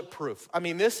bulletproof. I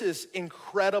mean, this is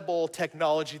incredible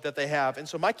technology that they have. And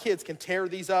so my kids can tear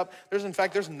these up. In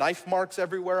fact, there's knife marks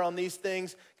everywhere on these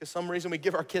things. Because some reason we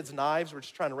give our kids knives. We're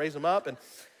just trying to raise them up.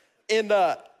 And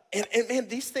man,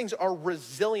 these things are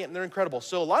resilient and they're incredible.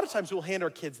 So a lot of times we'll hand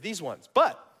our kids these ones.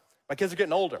 But my kids are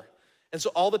getting older. And so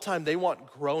all the time they want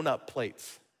grown-up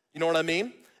plates. You know what I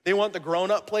mean? They want the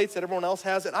grown-up plates that everyone else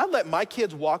has. And I let my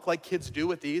kids walk like kids do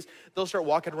with these. They'll start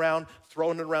walking around,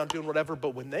 throwing it around, doing whatever.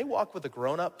 But when they walk with a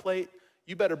grown-up plate,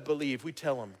 you better believe we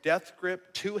tell them, death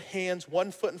grip, 2 hands,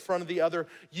 1 foot in front of the other.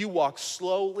 You walk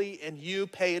slowly and you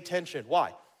pay attention.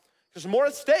 Why? There's more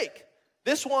at stake.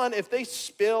 This one, if they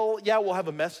spill, yeah, we'll have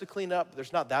a mess to clean up.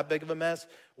 There's not that big of a mess.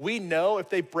 We know if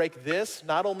they break this,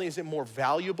 not only is it more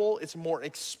valuable, it's more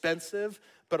expensive,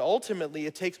 but ultimately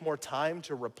it takes more time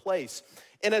to replace.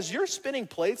 And as you're spinning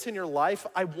plates in your life,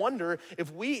 I wonder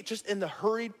if we, just in the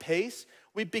hurried pace,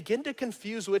 we begin to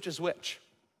confuse which is which.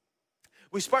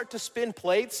 We start to spin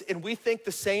plates and we think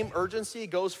the same urgency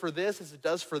goes for this as it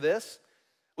does for this.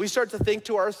 We start to think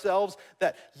to ourselves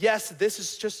that, yes, this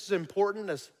is just as important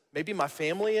as maybe my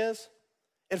family is.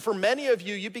 And for many of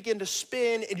you, you begin to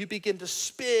spin and you begin to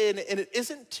spin, and it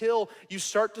isn't till you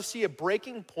start to see a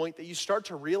breaking point that you start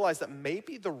to realize that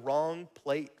maybe the wrong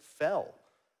plate fell.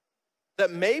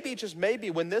 That maybe, just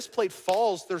maybe, when this plate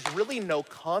falls, there's really no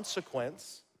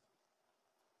consequence.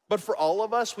 But for all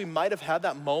of us, we might have had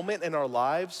that moment in our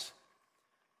lives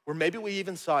where maybe we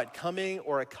even saw it coming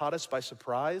or it caught us by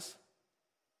surprise.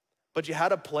 But you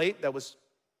had a plate that was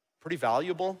pretty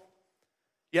valuable.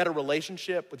 You had a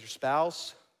relationship with your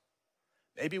spouse,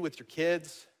 maybe with your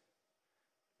kids,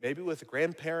 maybe with a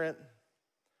grandparent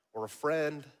or a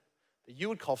friend that you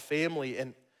would call family,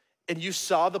 and you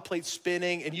saw the plate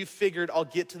spinning and you figured, I'll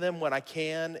get to them when I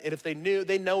can. And if they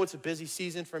know it's a busy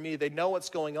season for me, they know what's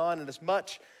going on, and as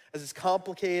much as it's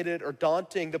complicated or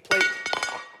daunting, the plate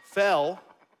fell,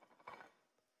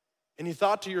 and you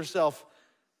thought to yourself,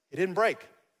 it didn't break.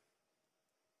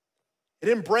 It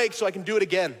didn't break so I can do it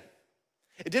again.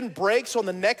 It didn't break, so on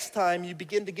the next time you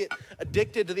begin to get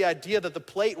addicted to the idea that the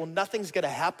plate, well, nothing's gonna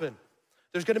happen.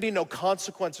 There's gonna be no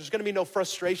consequence. There's gonna be no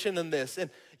frustration in this. And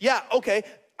yeah, okay,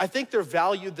 I think they're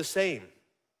valued the same.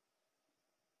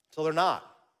 So they're not.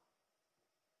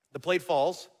 The plate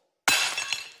falls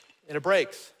and it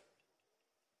breaks.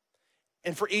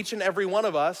 And for each and every one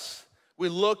of us, we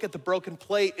look at the broken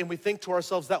plate and we think to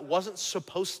ourselves, that wasn't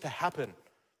supposed to happen.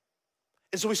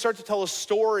 And so we start to tell a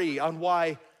story on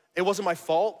why it wasn't my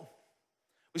fault.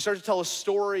 We start to tell a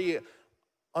story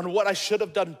on what I should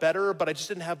have done better, but I just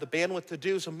didn't have the bandwidth to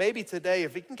do. So maybe today,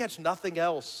 if we can catch nothing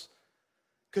else,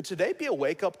 could today be a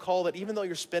wake-up call that even though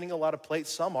you're spinning a lot of plates,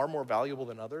 some are more valuable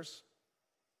than others?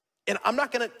 And I'm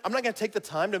not gonna take the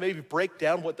time to maybe break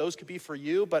down what those could be for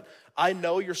you, but I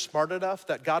know you're smart enough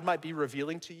that God might be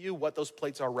revealing to you what those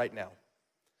plates are right now.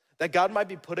 That God might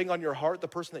be putting on your heart the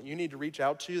person that you need to reach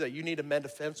out to, that you need to mend a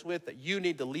fence with, that you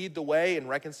need to lead the way in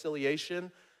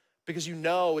reconciliation, because you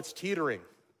know it's teetering.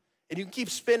 And you can keep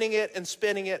spinning it and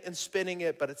spinning it and spinning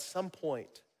it, but at some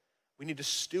point, we need to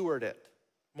steward it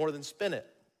more than spin it.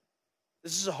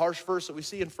 This is a harsh verse that we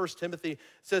see in 1 Timothy. It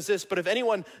says this, but if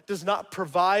anyone does not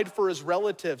provide for his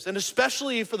relatives, and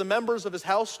especially for the members of his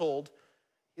household,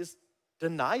 he has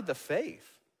denied the faith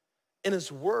and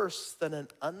is worse than an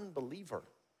unbeliever.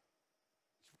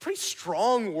 Pretty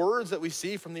strong words that we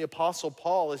see from the Apostle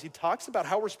Paul as he talks about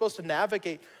how we're supposed to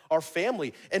navigate our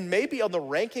family and maybe on the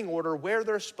ranking order where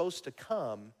they're supposed to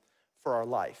come for our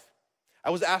life.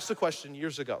 I was asked a question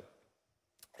years ago,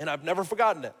 and I've never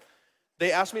forgotten it.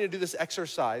 They asked me to do this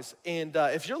exercise, and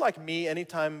if you're like me,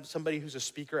 anytime somebody who's a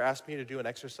speaker asks me to do an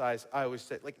exercise, I always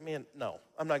say, like, man, no,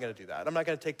 I'm not gonna do that. I'm not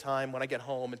gonna take time when I get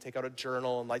home and take out a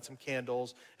journal and light some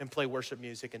candles and play worship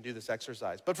music and do this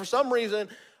exercise. But for some reason,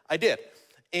 I did.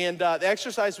 And the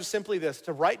exercise was simply this,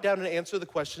 to write down and answer the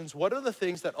questions, what are the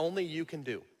things that only you can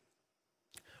do?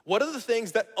 What are the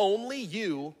things that only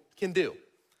you can do?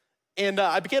 And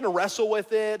I began to wrestle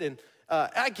with it, and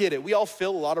I get it. We all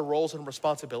fill a lot of roles and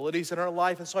responsibilities in our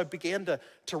life, and so I began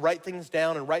to write things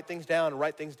down and write things down and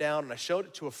write things down, and I showed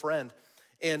it to a friend.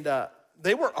 And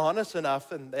they were honest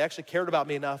enough, and they actually cared about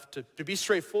me enough to be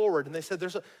straightforward, and they said,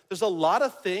 there's a lot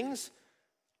of things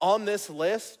on this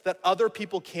list that other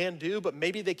people can do, but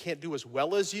maybe they can't do as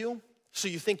well as you, so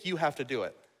you think you have to do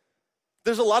it.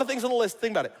 There's a lot of things on the list,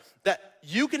 think about it, that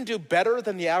you can do better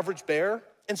than the average bear,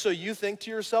 and so you think to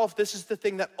yourself, this is the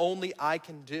thing that only I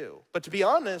can do. But to be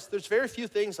honest, there's very few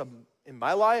things in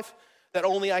my life that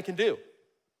only I can do.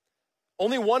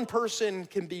 Only one person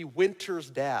can be Winter's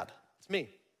dad. It's me.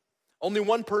 Only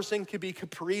one person can be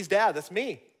Capri's dad. That's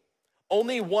me.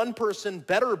 Only one person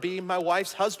better be my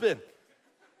wife's husband.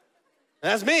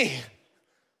 That's me.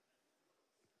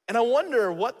 And I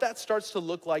wonder what that starts to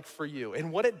look like for you.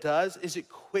 And what it does is it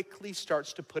quickly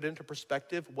starts to put into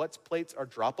perspective what plates are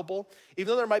droppable. Even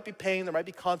though there might be pain, there might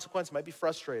be consequence, it might be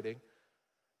frustrating,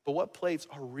 but what plates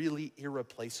are really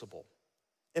irreplaceable.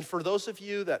 And for those of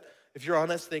you that, if you're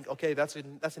honest, think, okay, that's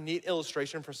a neat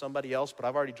illustration for somebody else, but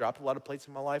I've already dropped a lot of plates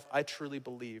in my life. I truly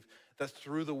believe that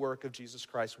through the work of Jesus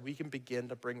Christ, we can begin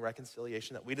to bring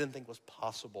reconciliation that we didn't think was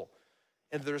possible.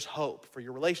 And there's hope for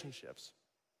your relationships.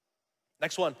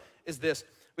 Next one is this.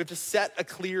 We have to set a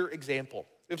clear example.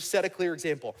 We have to set a clear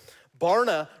example.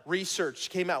 Barna Research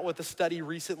came out with a study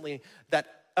recently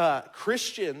that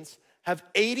Christians have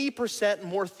 80%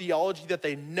 more theology that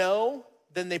they know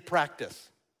than they practice.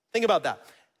 Think about that.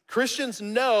 Christians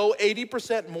know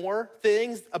 80% more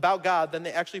things about God than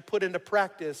they actually put into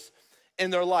practice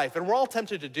in their life. And we're all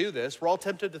tempted to do this. We're all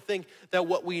tempted to think that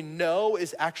what we know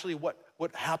is actually what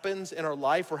happens in our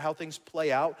life or how things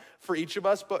play out for each of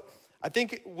us. But I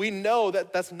think we know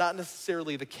that that's not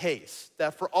necessarily the case.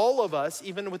 That for all of us,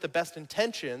 even with the best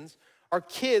intentions, our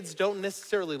kids don't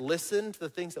necessarily listen to the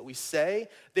things that we say.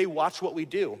 They watch what we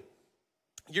do.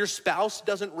 Your spouse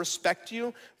doesn't respect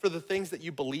you for the things that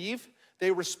you believe. They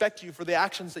respect you for the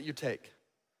actions that you take.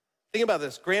 Think about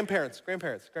this. Grandparents.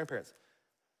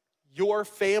 Your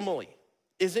family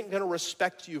isn't going to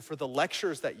respect you for the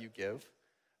lectures that you give.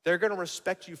 They're going to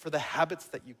respect you for the habits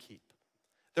that you keep.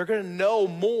 They're going to know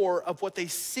more of what they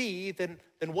see than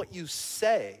what you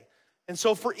say. And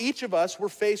so for each of us, we're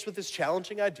faced with this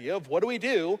challenging idea of what do we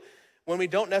do when we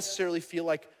don't necessarily feel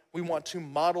like we want to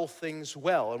model things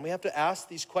well. And we have to ask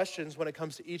these questions when it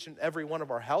comes to each and every one of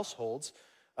our households.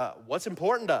 What's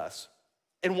important to us?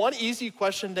 And one easy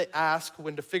question to ask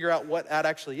when to figure out what that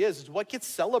actually is what gets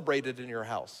celebrated in your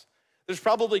house? There's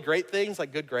probably great things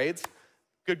like good grades,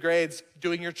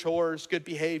 doing your chores, good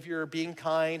behavior, being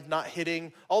kind, not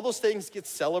hitting. All those things get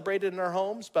celebrated in our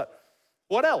homes, but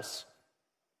what else?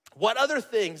 What other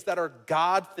things that are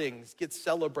God things get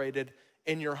celebrated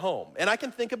in your home? And I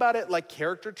can think about it like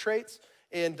character traits,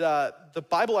 and the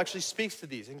Bible actually speaks to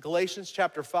these. In Galatians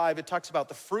chapter 5, it talks about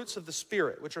the fruits of the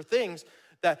Spirit, which are things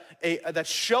that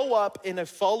show up in a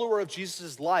follower of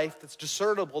Jesus' life that's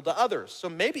discernible to others. So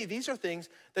maybe these are things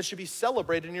that should be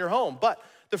celebrated in your home. But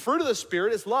the fruit of the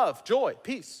Spirit is love, joy,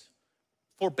 peace,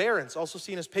 forbearance, also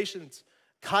seen as patience,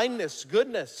 kindness,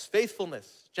 goodness,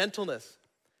 faithfulness, gentleness,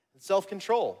 and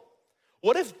self-control.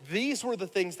 What if these were the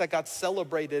things that got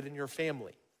celebrated in your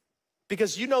family?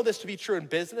 Because you know this to be true in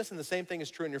business, and the same thing is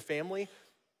true in your family,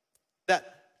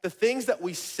 that the things that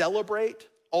we celebrate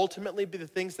ultimately be the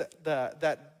things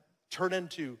that turn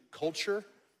into culture.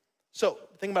 So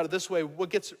think about it this way. What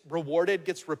gets rewarded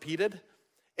gets repeated,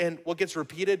 and what gets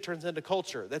repeated turns into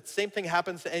culture. That same thing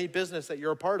happens to any business that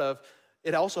you're a part of.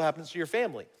 It also happens to your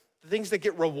family. The things that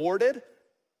get rewarded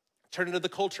turn into the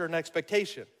culture and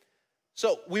expectation.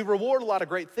 So we reward a lot of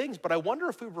great things, but I wonder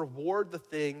if we reward the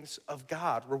things of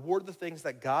God, reward the things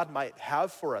that God might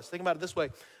have for us. Think about it this way.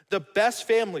 The best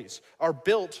families are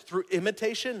built through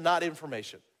imitation, not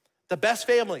information. The best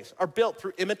families are built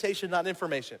through imitation, not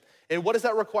information. And what does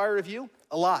that require of you?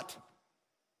 A lot.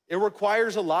 It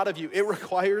requires a lot of you. It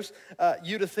requires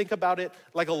you to think about it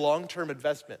like a long-term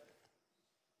investment.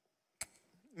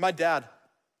 My dad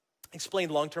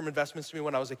explained long-term investments to me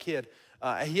when I was a kid.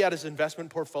 He had his investment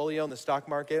portfolio in the stock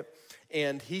market,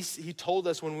 and he told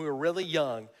us when we were really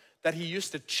young that he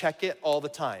used to check it all the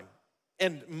time.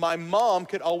 And my mom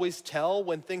could always tell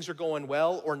when things are going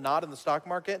well or not in the stock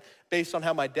market based on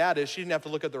how my dad is. She didn't have to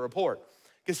look at the report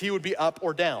because he would be up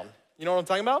or down. You know what I'm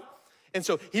talking about? And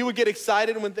so he would get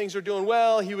excited when things are doing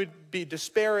well. He would be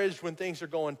disparaged when things are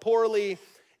going poorly.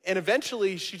 And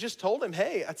eventually she just told him,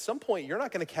 hey, at some point you're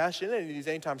not going to cash in any of these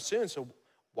anytime soon, so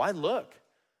why look?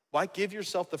 Why give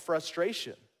yourself the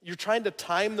frustration? You're trying to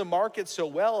time the market so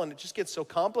well, and it just gets so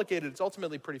complicated. It's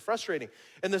ultimately pretty frustrating.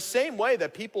 In the same way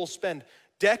that people spend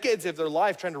decades of their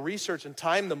life trying to research and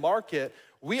time the market,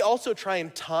 we also try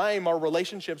and time our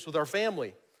relationships with our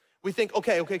family. We think,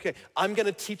 okay, I'm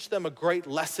gonna teach them a great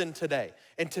lesson today.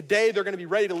 And today they're gonna be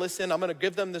ready to listen. I'm gonna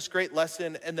give them this great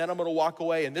lesson, and then I'm gonna walk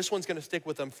away, and this one's gonna stick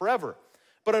with them forever.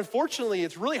 But unfortunately,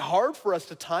 it's really hard for us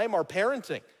to time our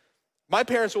parenting. My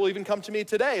parents will even come to me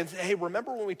today and say, hey,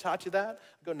 remember when we taught you that?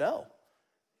 I go, no.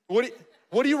 What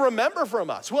do you remember from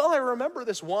us? Well, I remember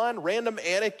this one random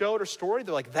anecdote or story.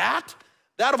 They're like, that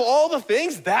of all the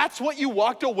things, that's what you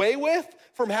walked away with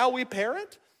from how we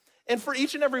parent? And for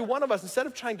each and every one of us, instead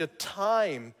of trying to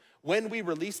time when we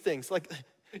release things. Like,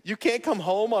 you can't come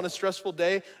home on a stressful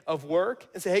day of work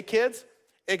and say, hey kids,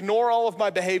 ignore all of my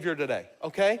behavior today,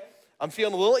 okay? I'm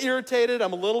feeling a little irritated,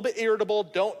 I'm a little bit irritable,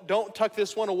 don't tuck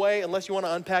this one away unless you want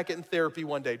to unpack it in therapy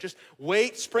one day. Just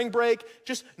wait, spring break,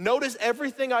 just notice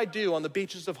everything I do on the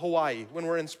beaches of Hawaii when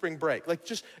we're in spring break. Like,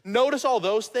 just notice all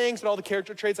those things and all the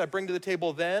character traits I bring to the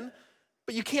table then,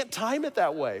 but you can't time it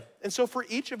that way. And so for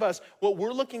each of us, what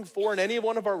we're looking for in any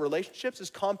one of our relationships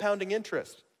is compounding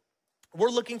interest. We're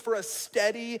looking for a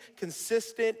steady,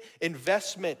 consistent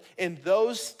investment, and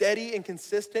those steady and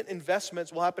consistent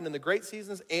investments will happen in the great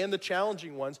seasons and the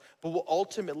challenging ones, but will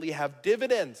ultimately have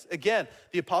dividends. Again,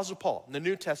 the Apostle Paul in the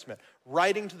New Testament,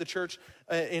 writing to the church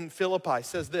in Philippi,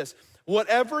 says this: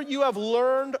 whatever you have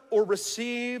learned or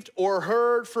received or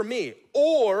heard from me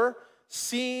or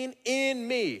seen in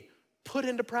me, put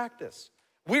into practice.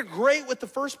 We're great with the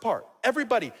first part.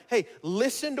 Everybody, hey,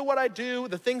 listen to what I do,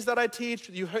 the things that I teach,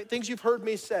 things you've heard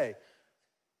me say.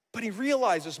 But he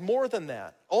realizes more than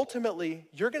that. Ultimately,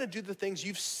 you're gonna do the things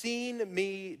you've seen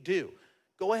me do.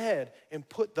 Go ahead and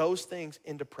put those things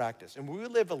into practice. And we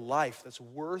live a life that's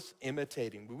worth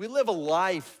imitating. We live a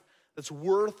life that's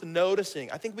worth noticing.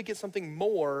 I think we get something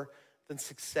more than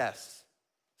success.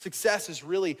 Success is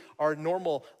really our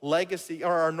normal legacy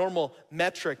or our normal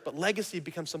metric, but legacy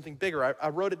becomes something bigger. I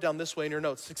wrote it down this way in your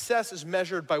notes. Success is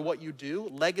measured by what you do.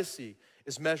 Legacy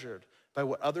is measured by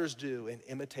what others do in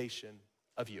imitation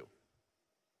of you.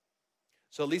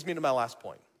 So it leads me to my last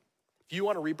point. If you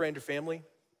want to rebrand your family,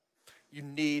 you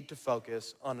need to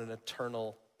focus on an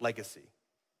eternal legacy.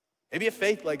 Maybe a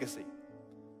faith legacy,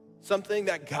 something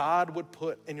that God would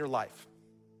put in your life.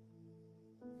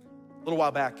 A little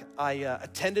while back, I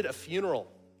attended a funeral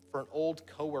for an old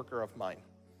coworker of mine.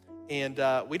 And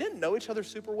we didn't know each other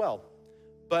super well.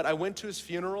 But I went to his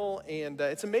funeral, and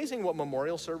it's amazing what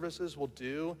memorial services will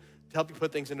do to help you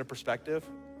put things into perspective.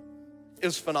 It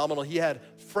was phenomenal. He had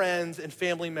friends and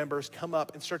family members come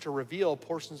up and start to reveal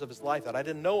portions of his life that I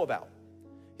didn't know about.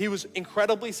 He was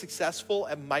incredibly successful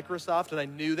at Microsoft, and I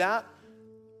knew that.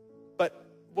 But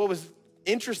what was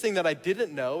interesting that I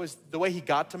didn't know is the way he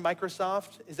got to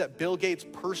Microsoft is that Bill Gates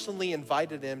personally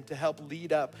invited him to help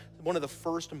lead up one of the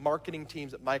first marketing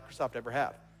teams that Microsoft ever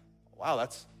had. Wow,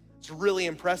 it's really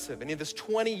impressive. And he had this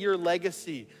 20-year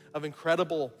legacy of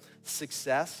incredible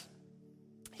success.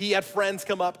 He had friends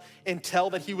come up and tell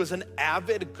that he was an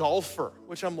avid golfer,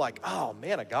 which I'm like, oh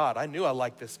man of God, I knew I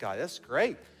liked this guy. That's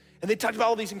great. And they talked about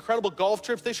all these incredible golf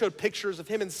trips. They showed pictures of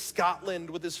him in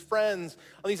Scotland with his friends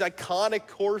on these iconic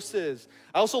courses.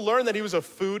 I also learned that he was a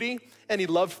foodie and he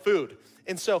loved food.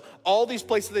 And so all these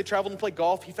places they traveled and played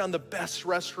golf, he found the best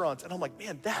restaurants. And I'm like,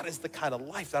 man, that is the kind of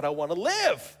life that I want to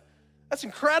live. That's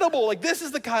incredible. Like, this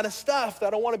is the kind of stuff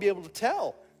that I want to be able to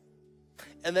tell.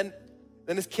 And then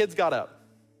his kids got up.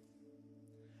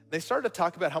 They started to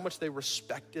talk about how much they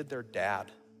respected their dad,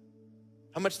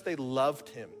 how much they loved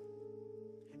him.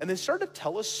 And they started to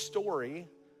tell a story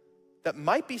that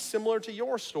might be similar to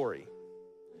your story.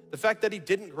 The fact that he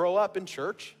didn't grow up in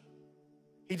church.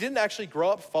 He didn't actually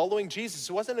grow up following Jesus.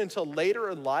 It wasn't until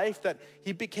later in life that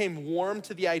he became warm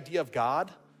to the idea of God.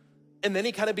 And then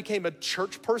he kind of became a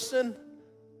church person.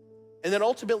 And then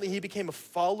ultimately he became a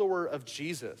follower of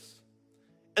Jesus.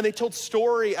 And they told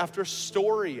story after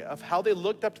story of how they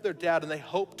looked up to their dad and they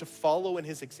hoped to follow in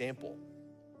his example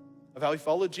of how he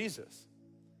followed Jesus.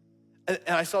 And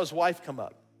I saw his wife come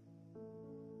up,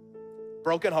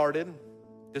 brokenhearted,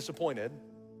 disappointed,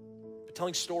 but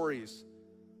telling stories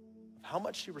of how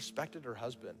much she respected her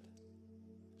husband.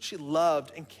 She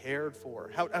loved and cared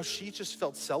for, how she just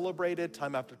felt celebrated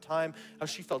time after time, how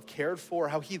she felt cared for,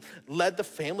 how he led the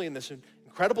family in this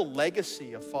incredible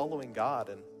legacy of following God.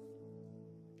 And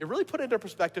it really put into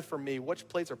perspective for me which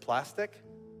plates are plastic,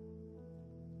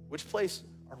 which plates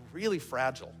are really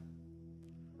fragile.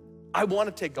 I want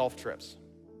to take golf trips.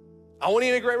 I want to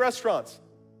eat at great restaurants.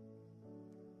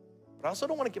 But I also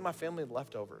don't want to give my family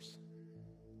leftovers.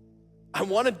 I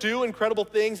want to do incredible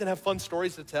things and have fun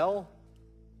stories to tell.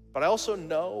 But I also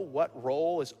know what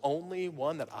role is only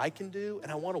one that I can do, and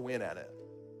I want to win at it.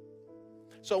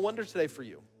 So I wonder today for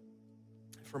you,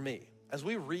 for me, as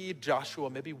we read Joshua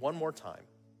maybe one more time,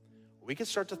 we can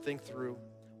start to think through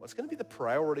what's going to be the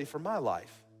priority for my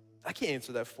life. I can't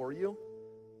answer that for you.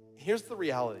 Here's the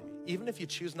reality. Even if you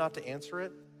choose not to answer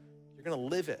it, you're going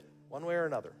to live it one way or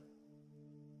another.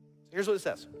 So here's what it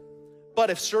says.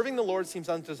 But if serving the Lord seems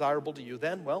undesirable to you,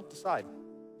 then, well, decide.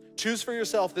 Choose for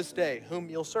yourself this day whom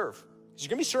you'll serve. Because you're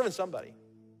going to be serving somebody.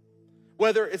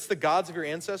 Whether it's the gods of your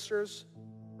ancestors,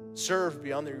 served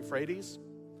beyond the Euphrates,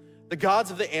 the gods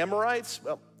of the Amorites,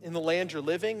 well, in the land you're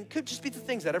living, could just be the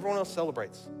things that everyone else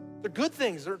celebrates. They're good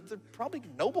things. They're probably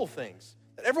noble things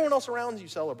that everyone else around you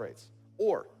celebrates.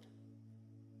 Or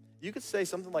you could say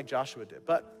something like Joshua did,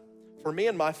 but for me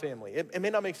and my family, it may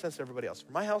not make sense to everybody else.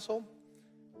 For my household,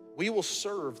 we will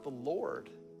serve the Lord.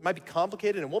 It might be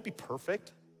complicated and won't be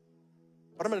perfect,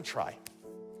 but I'm gonna try.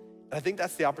 And I think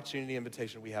that's the opportunity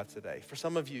invitation we have today. For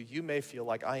some of you, you may feel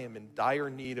like I am in dire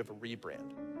need of a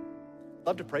rebrand. I'd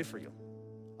love to pray for you.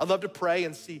 I'd love to pray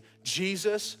and see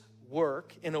Jesus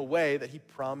work in a way that he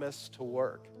promised to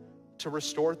work, to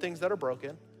restore things that are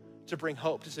broken, to bring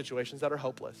hope to situations that are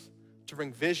hopeless, to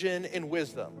bring vision and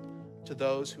wisdom to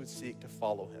those who would seek to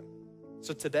follow him.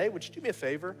 So today, would you do me a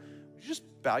favor? Would you just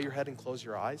bow your head and close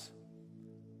your eyes?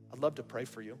 I'd love to pray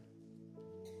for you.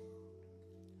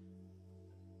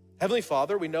 Heavenly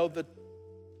Father, we know that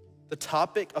the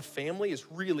topic of family is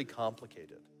really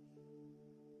complicated.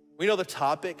 We know the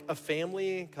topic of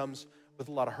family comes with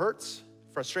a lot of hurts,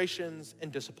 frustrations,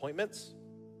 and disappointments.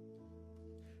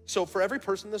 So for every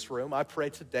person in this room, I pray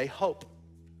today hope.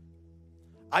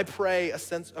 I pray a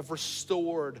sense of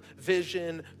restored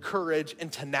vision, courage,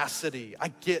 and tenacity. I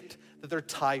get that they're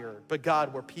tired, but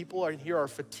God, where people are here are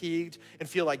fatigued and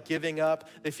feel like giving up,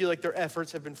 they feel like their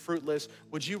efforts have been fruitless,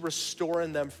 would you restore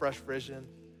in them fresh vision?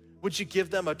 Would you give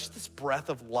them just this breath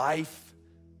of life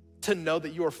to know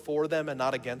that you are for them and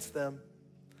not against them?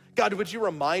 God, would you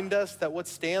remind us that what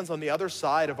stands on the other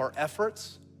side of our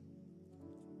efforts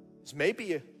is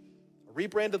maybe a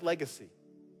rebranded legacy,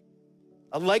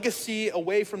 a legacy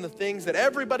away from the things that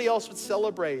everybody else would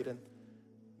celebrate. And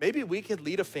maybe we could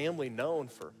lead a family known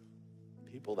for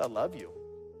people that love you,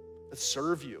 that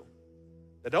serve you,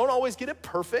 that don't always get it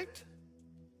perfect,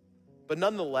 but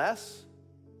nonetheless,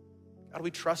 God,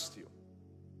 we trust you.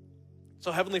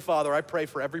 So Heavenly Father, I pray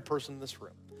for every person in this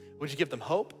room. Would you give them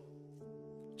hope?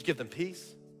 Would you give them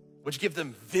peace? Would you give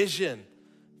them vision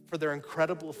for their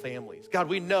incredible families? God,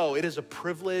 we know it is a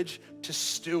privilege to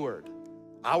steward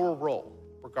our role,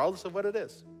 regardless of what it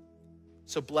is.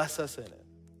 So bless us in it.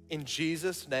 In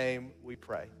Jesus' name we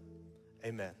pray.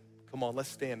 Amen. Come on, let's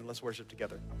stand and let's worship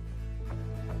together.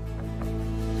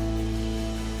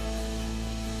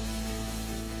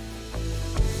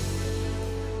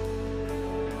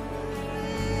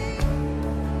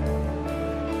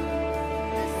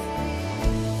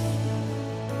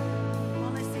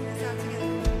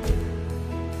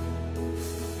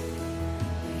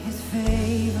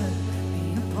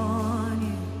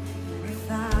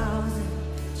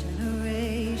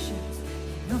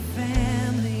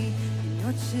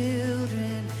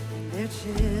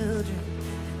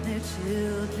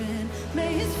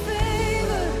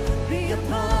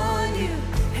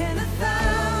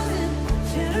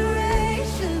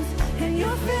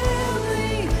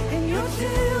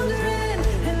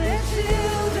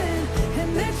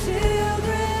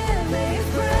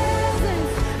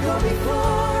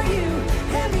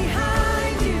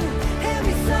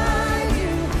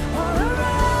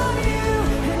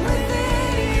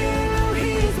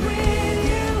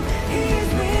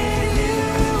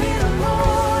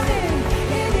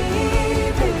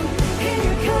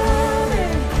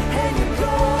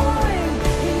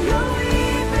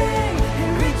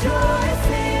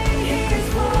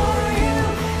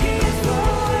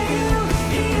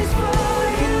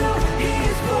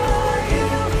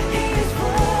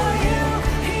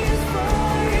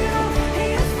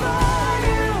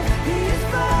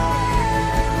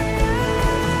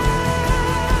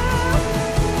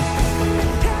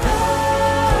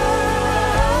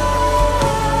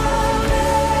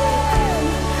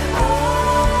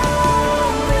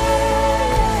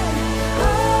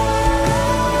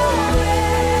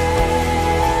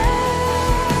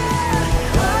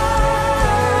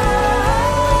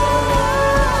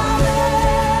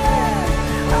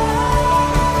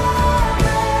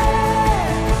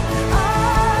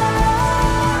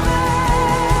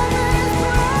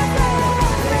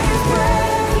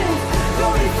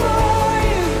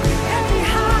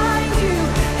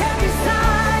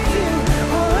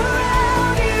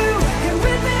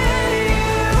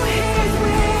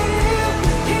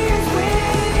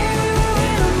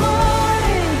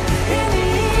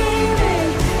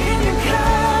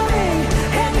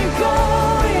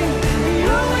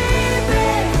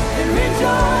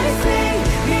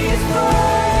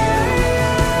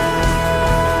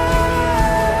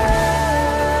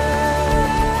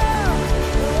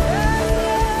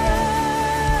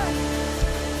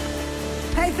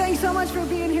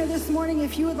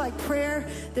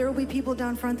 There will be people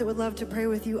down front that would love to pray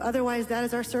with you. Otherwise, that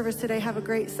is our service today. Have a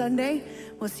great Sunday.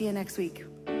 We'll see you next week.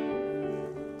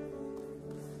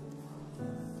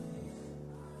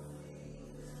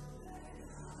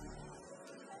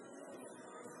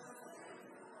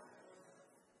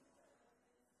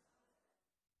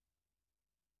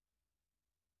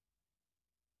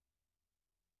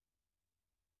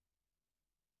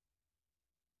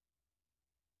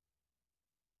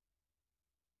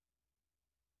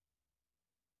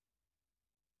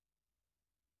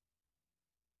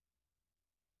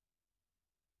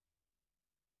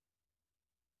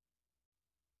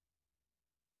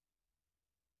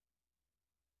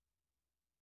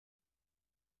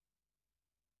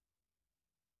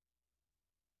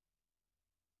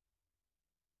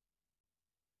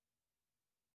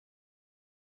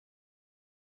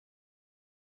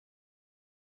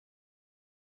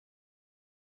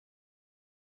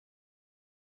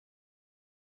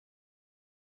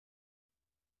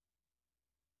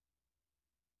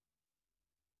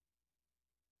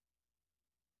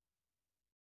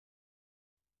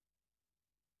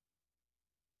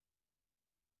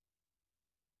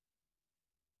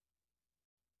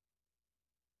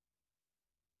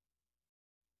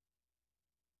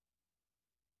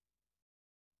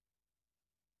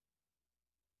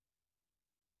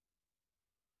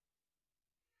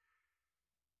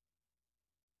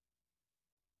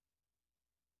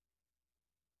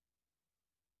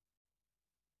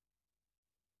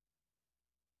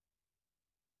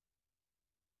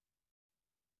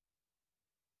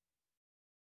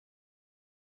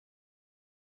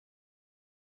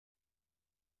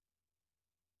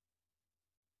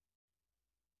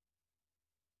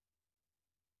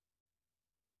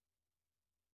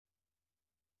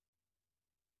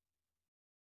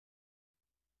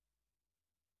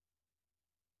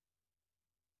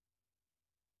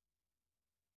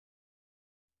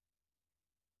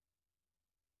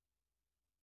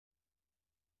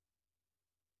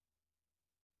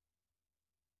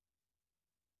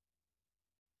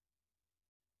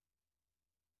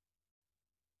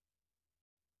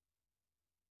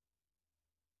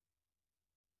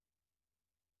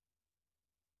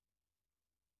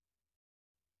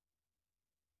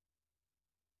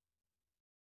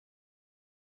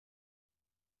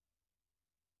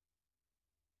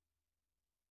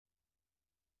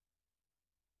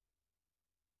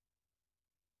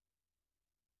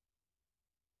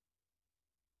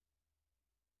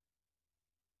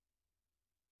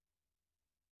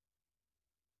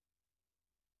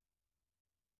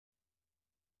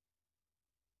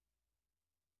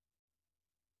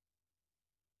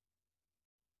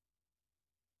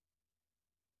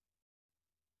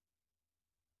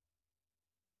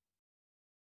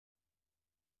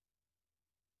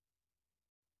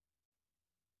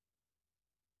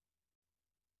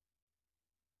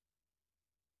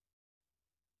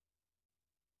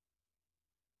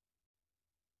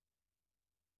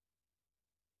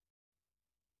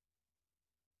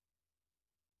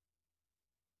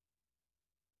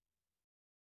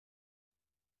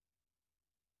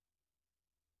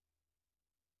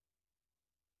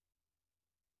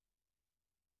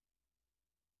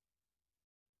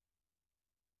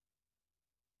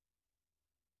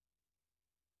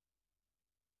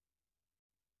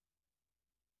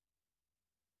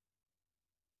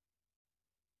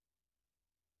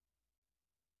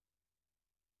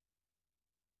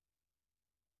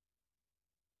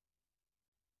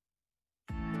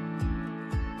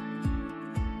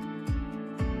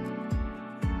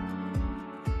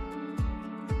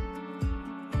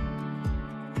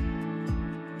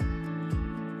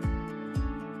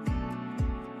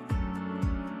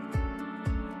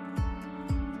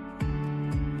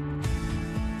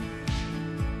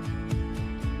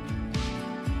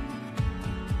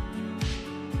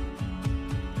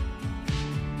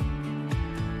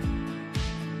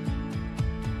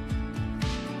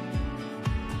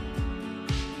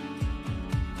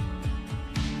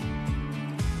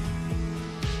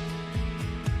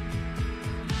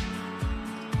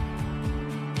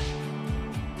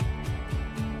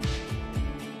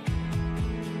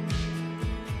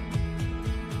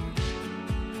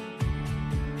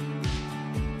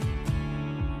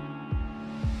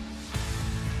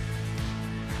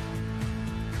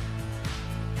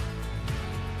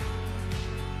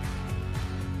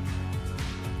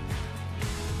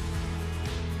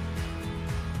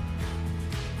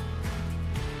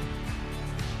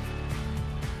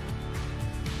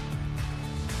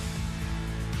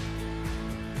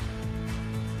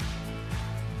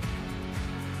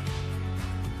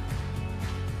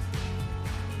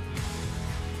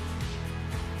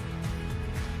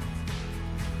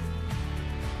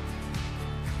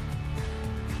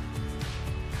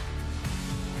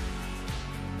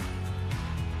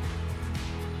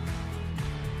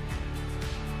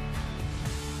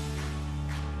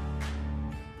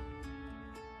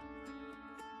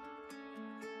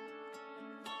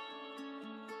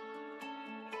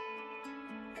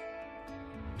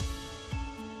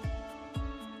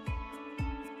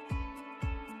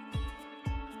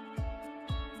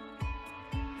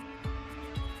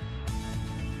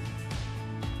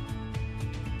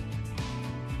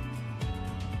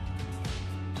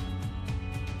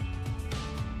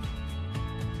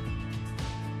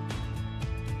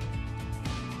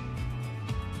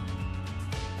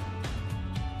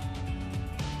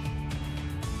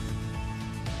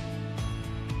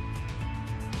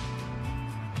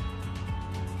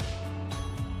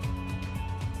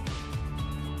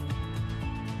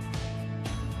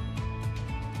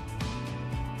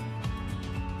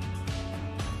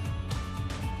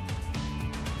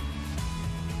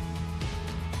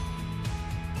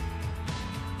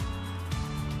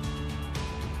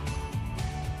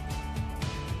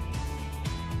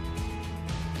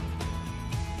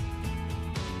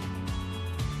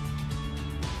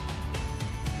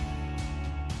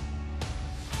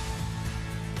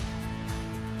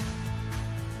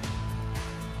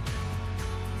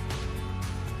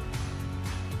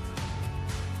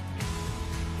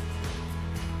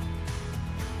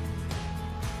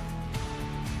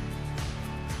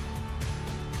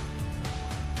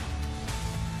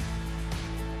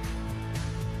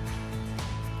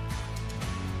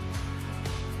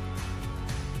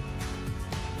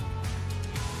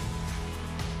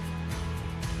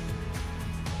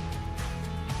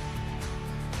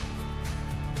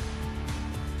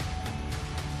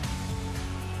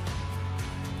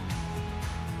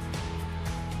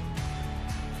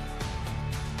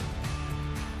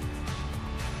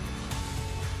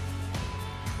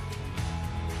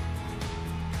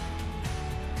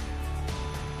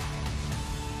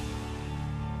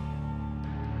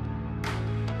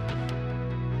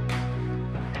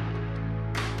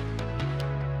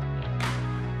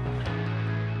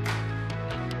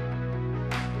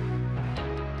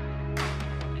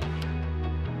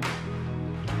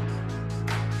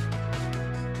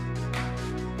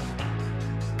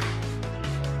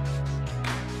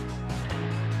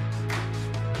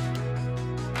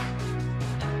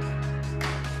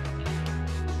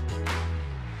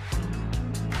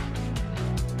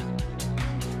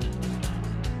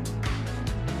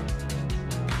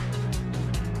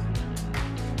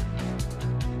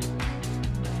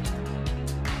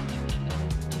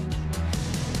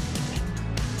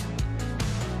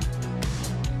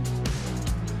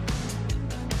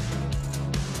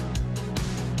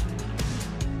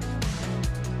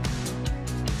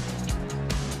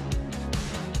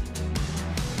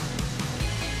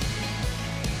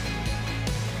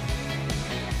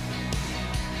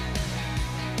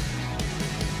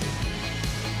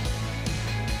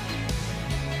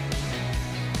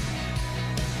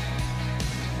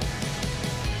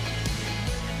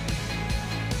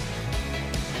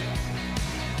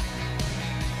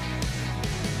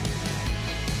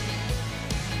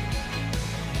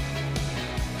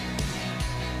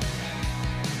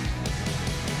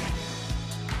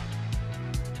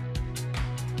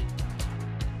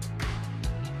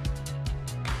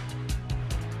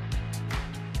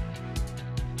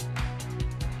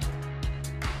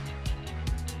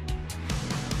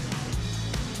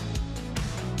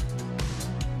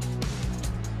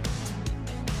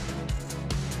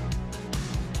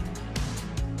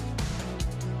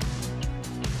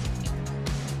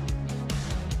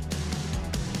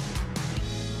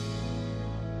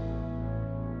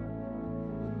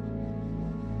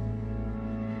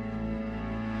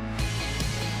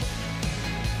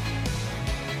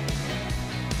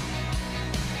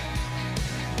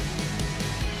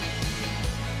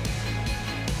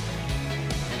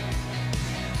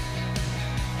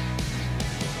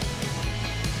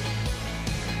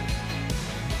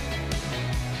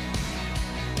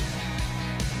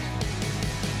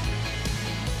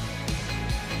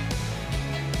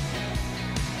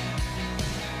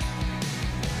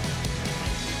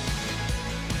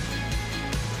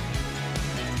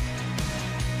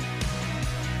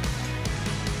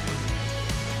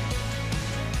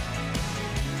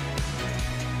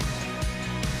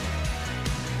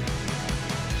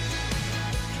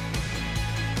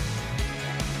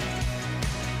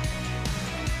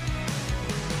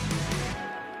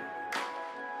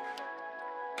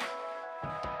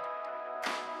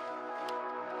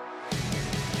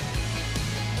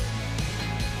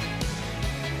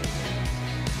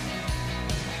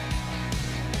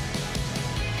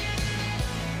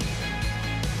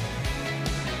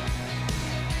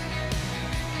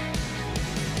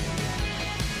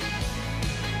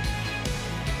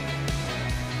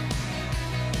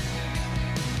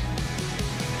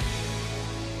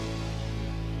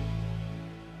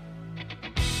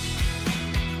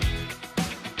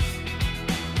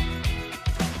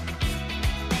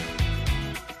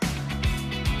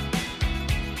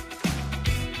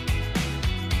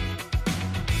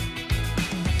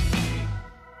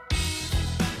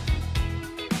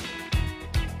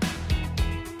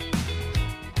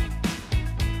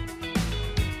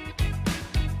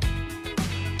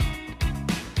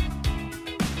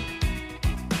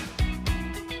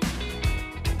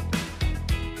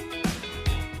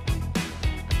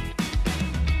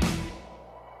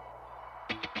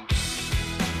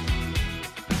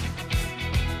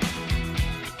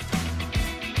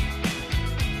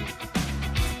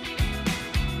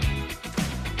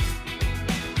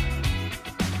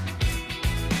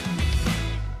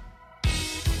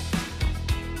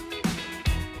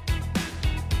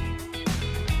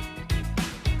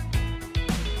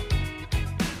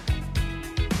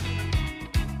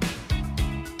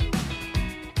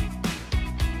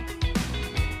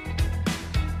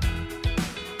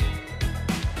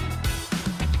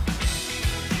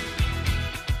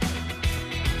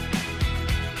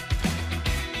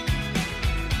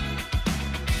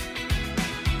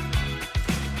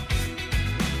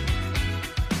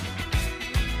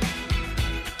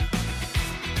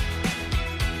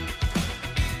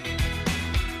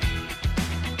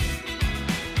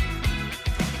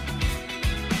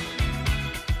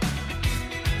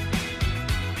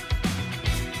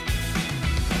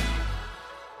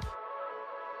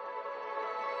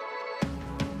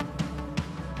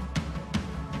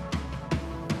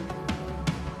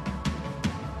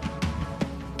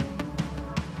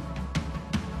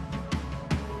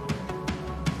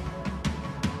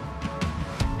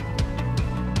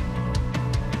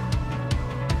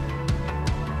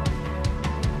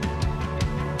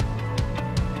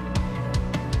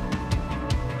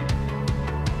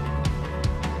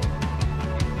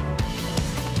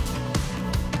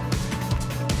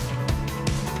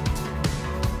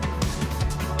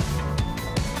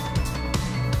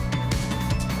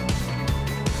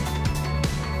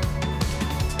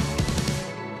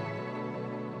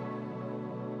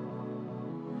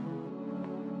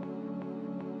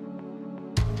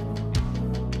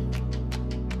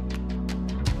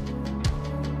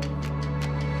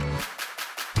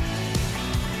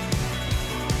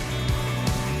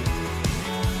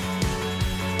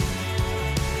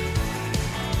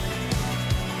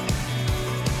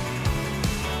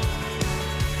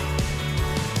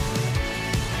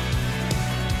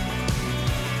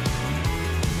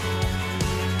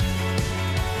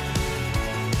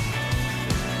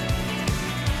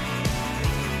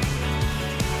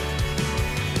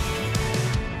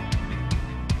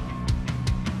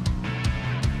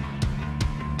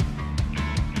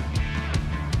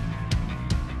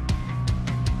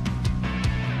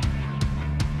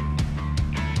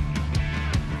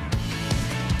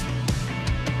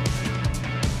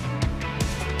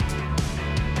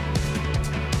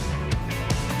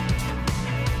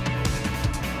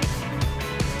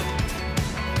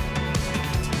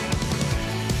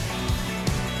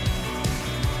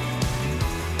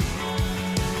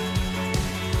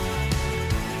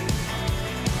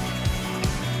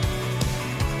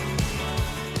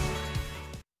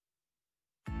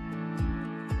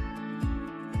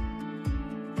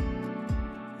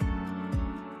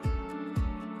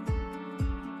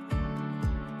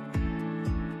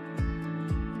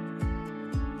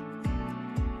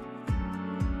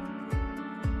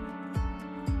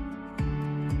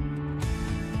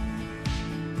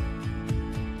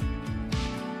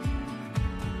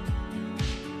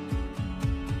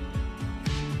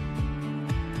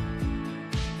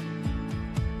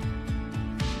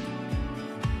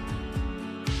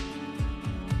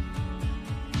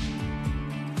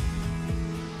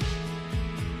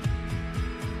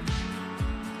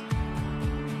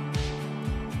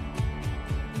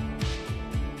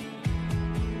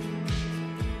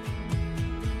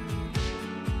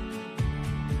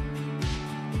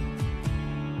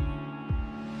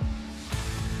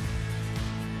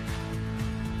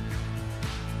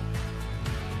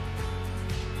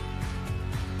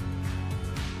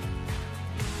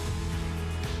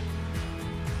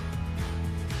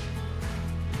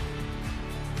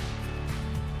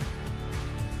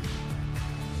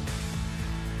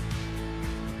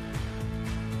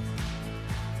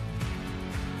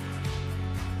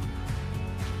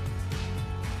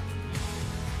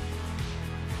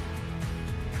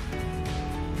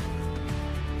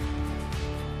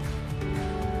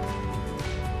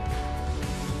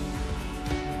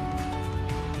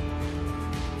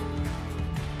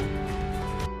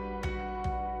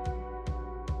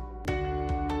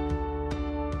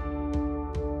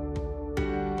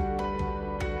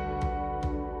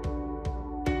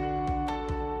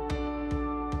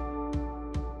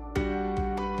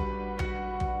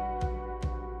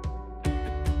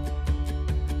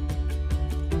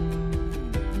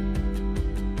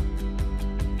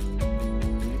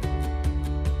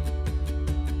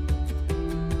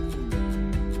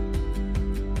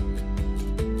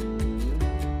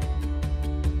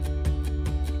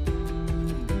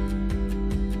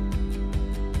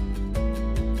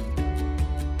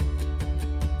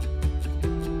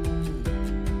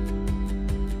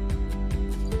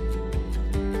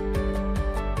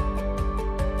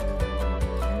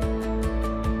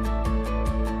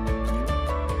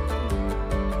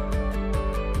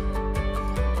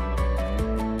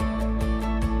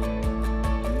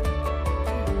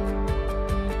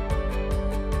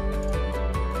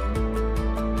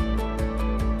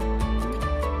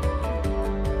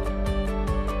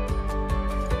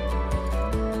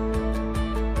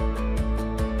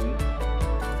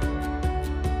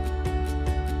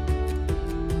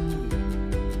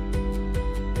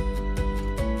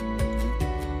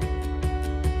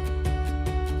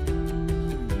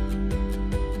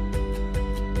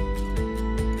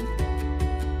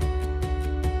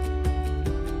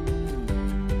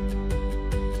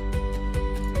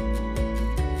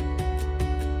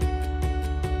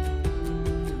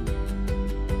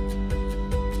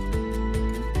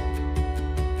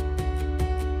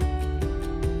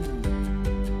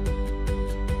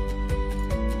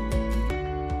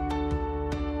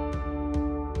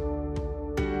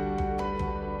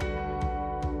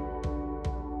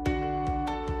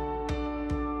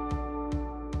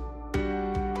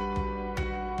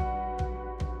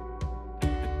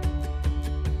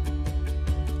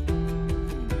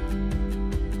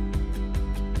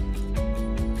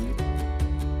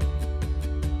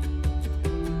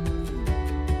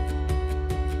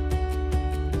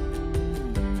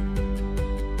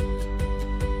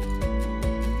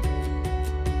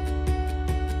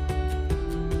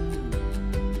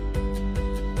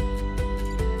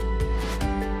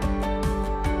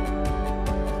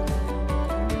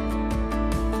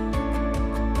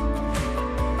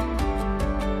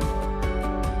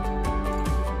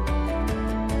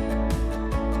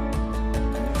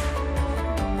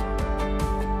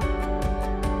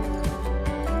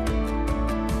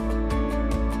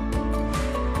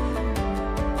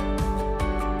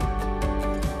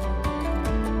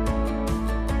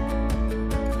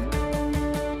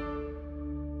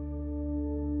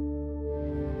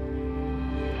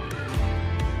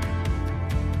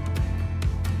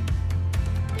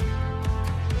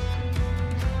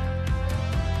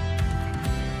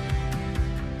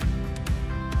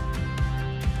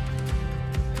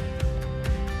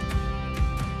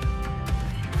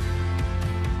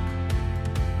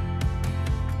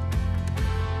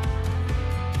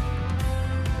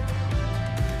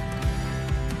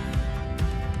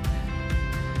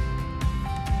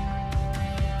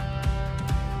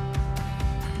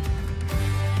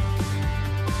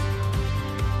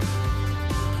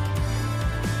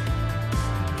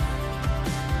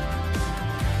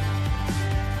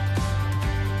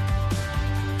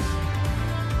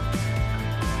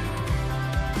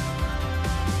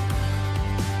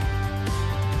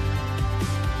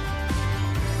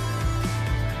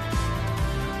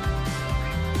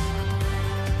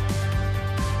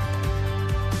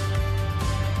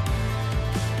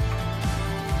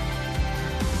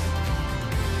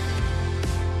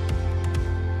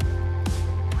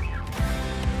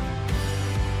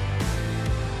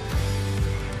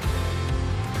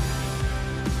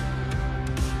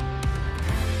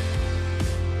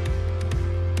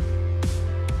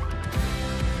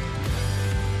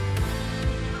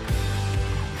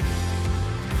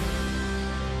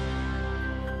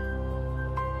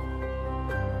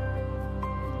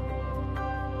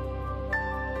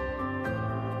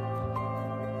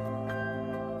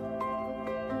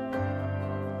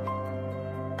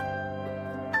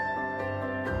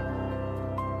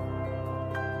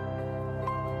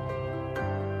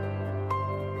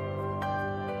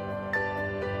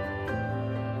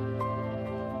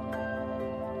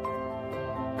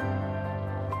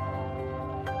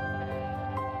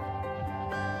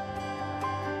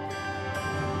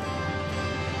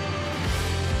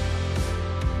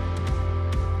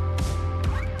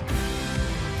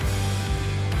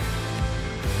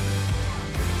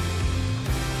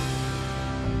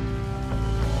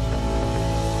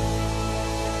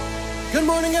 Good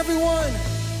morning, everyone.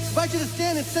 I invite you to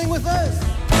stand and sing with us.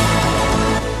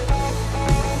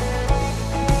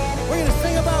 We're going to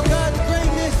sing about God's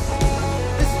greatness,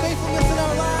 His faithfulness in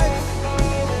our lives.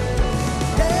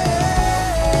 Yeah.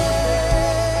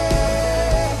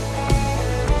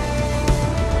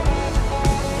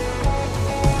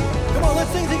 Come on, let's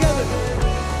sing together.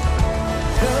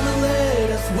 Come and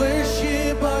let us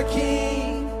worship our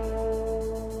King.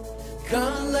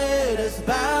 Come, let us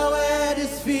bow at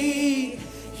His feet.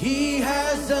 He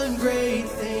has done great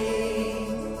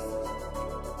things.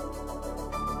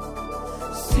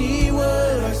 See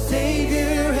what our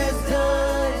Savior has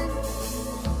done.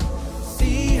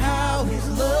 See how His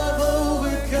love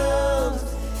overcomes.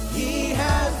 He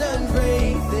has done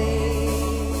great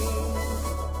things.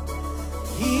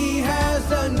 He has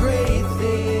done great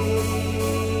things.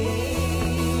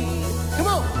 Come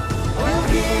on. Oh,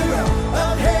 hero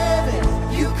of heaven,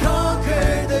 you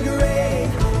conquered the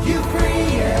grave. You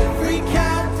free every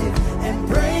captive and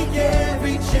break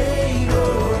every chain,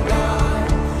 oh God.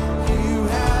 You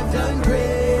have done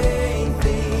great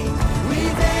things. We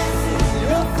dance in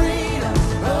your freedom,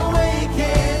 awake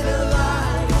and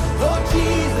alive. Oh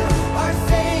Jesus, our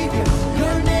Savior,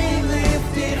 your name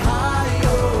lifted high,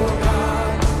 oh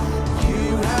God. You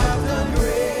have done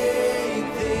great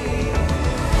things.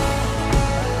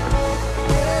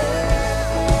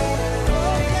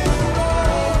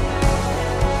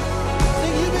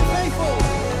 Sing, you've been faithful.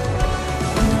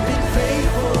 You've been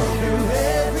faithful through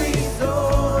every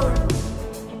storm.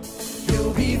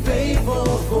 You'll be faithful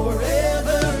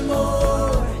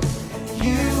forevermore.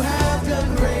 You have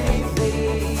done great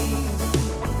things.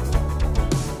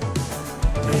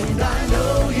 And I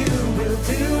know you will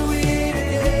do it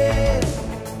again.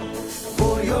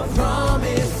 For your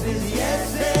promise is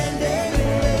yes and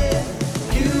amen.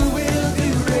 You will do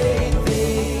great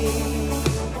things.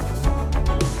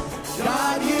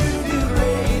 God, you do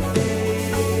great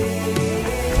things.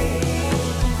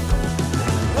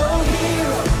 Oh,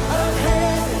 hero of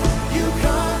heaven, you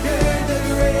conquered the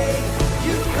grave.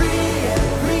 You free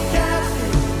every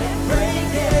captive and break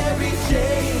every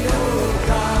chain, oh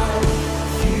God.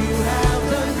 You have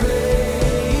done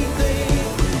great things.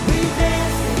 We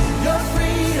dance in your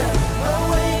freedom,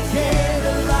 awake and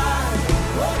alive.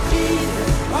 Oh Jesus,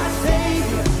 our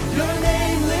Savior, your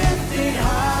name lifted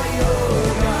high, oh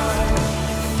God.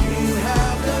 You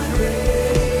have done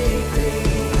great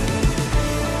things.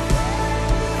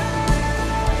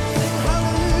 Sing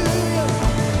hallelujah,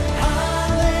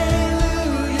 hallelujah,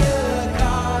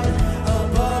 God,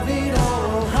 above it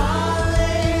all.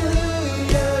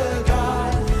 Hallelujah,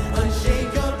 God,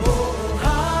 unshakable.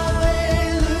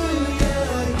 Hallelujah,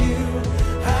 you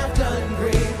have done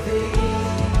great things.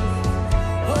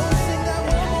 Oh, sing that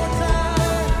one more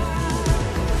time.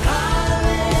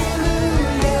 Hallelujah,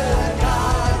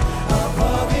 God,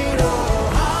 above it all.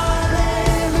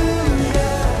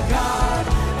 Hallelujah, God,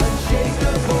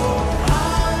 unshakable.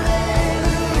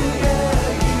 Hallelujah,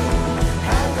 you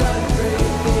have done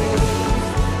great things.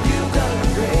 You've done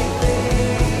great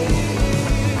things.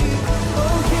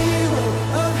 Oh, hero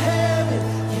of heaven,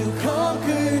 you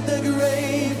conquered the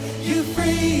grave. You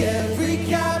free every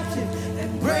captive and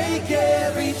break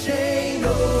every chain,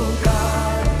 oh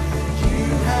God. You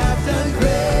have done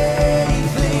great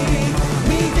things.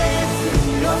 We dance in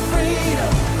your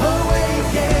freedom,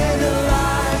 awake and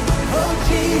alive. Oh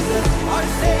Jesus, our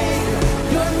Savior,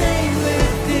 your name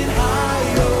lifted high,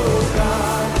 oh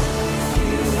God.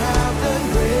 You have done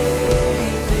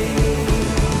great things.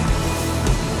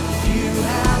 You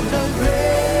have done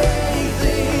great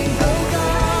things, oh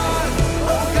God.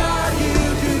 Oh God, you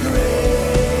do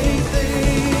great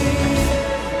things.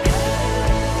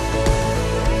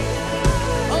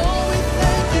 Oh, we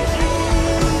thank you,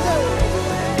 Jesus.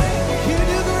 You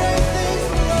do great things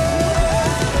for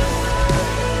us.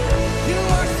 You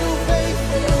are so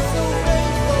faithful, so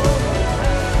faithful.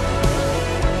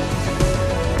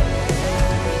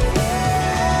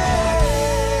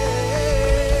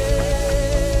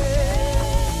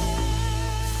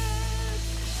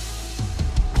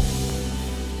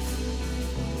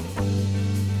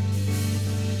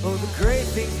 Oh, the great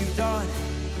things you've done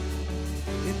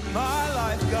in my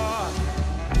life, God.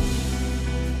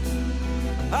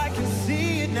 I can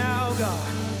see it now,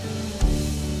 God.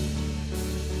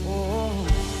 Oh,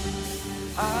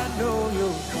 I know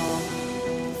you'll come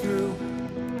through.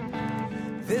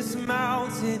 This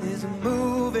mountain is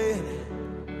moving.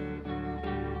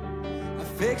 I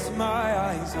fix my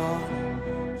eyes on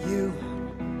you.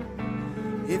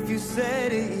 If you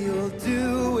said it, you'll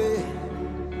do it.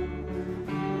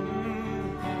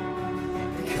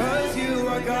 Because you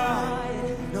are God,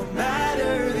 no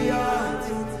matter the odds,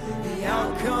 the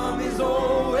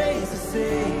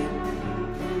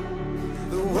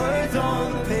words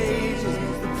on the pages,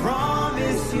 the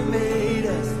promise you made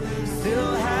us,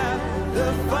 still have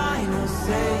the final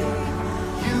say.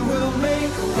 You will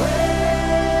make a way.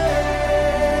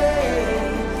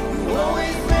 You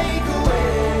always make a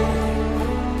way.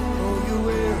 Oh, you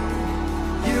will.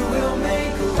 You will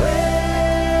make a way.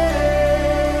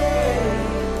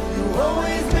 You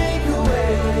always make a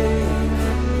way.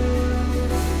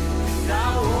 'Cause I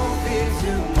won't fear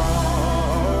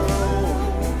tomorrow,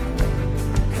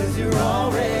 'cause you're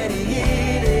already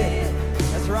in it.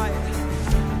 That's right.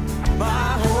 My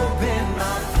hope and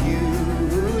my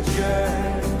future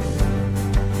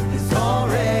is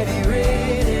already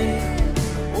written.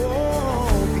 Oh,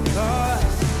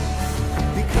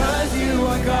 because you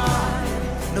are God,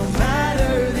 no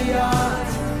matter the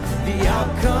odds, the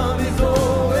outcome is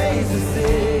always the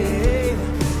same.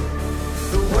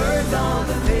 The words on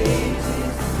the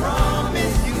pages, the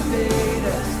promise you made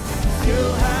us,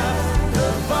 still have the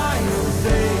final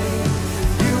say.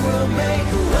 You will make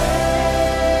a way.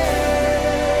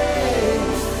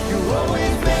 You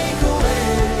always make a way.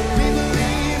 We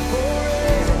believe for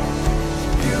it.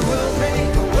 You will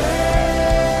make a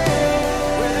way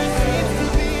where there seems to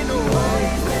be no way.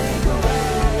 Make a way.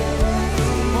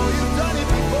 Oh, you've done it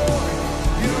before.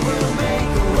 You will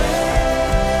make a way.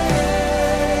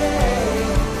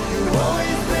 You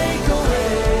always make a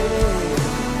way.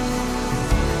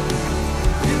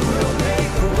 You will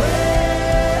make a way.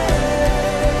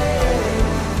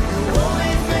 You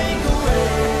always make a way.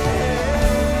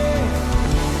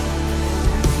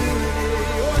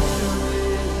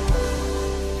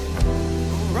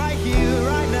 Right here,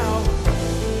 right now,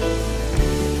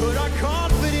 put our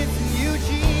confidence in you,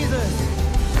 Jesus.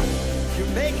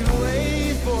 You're making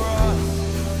ways for us.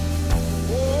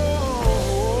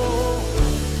 Whoa.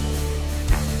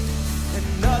 And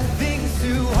nothing's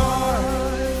too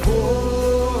hard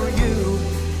for you.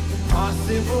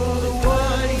 Impossible to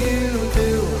what you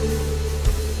do.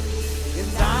 And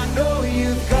I know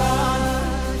you've got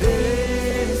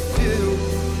this too.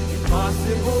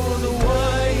 Impossible to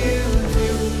what you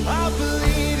do. I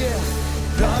believe it.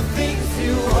 Nothing's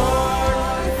too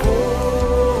hard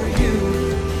for you.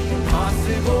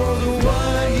 Impossible to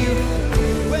what you do.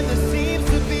 When there seems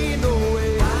to be no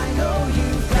way, I know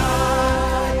you've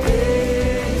got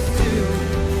this too.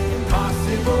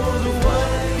 Impossible to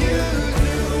what you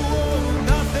do.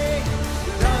 Nothing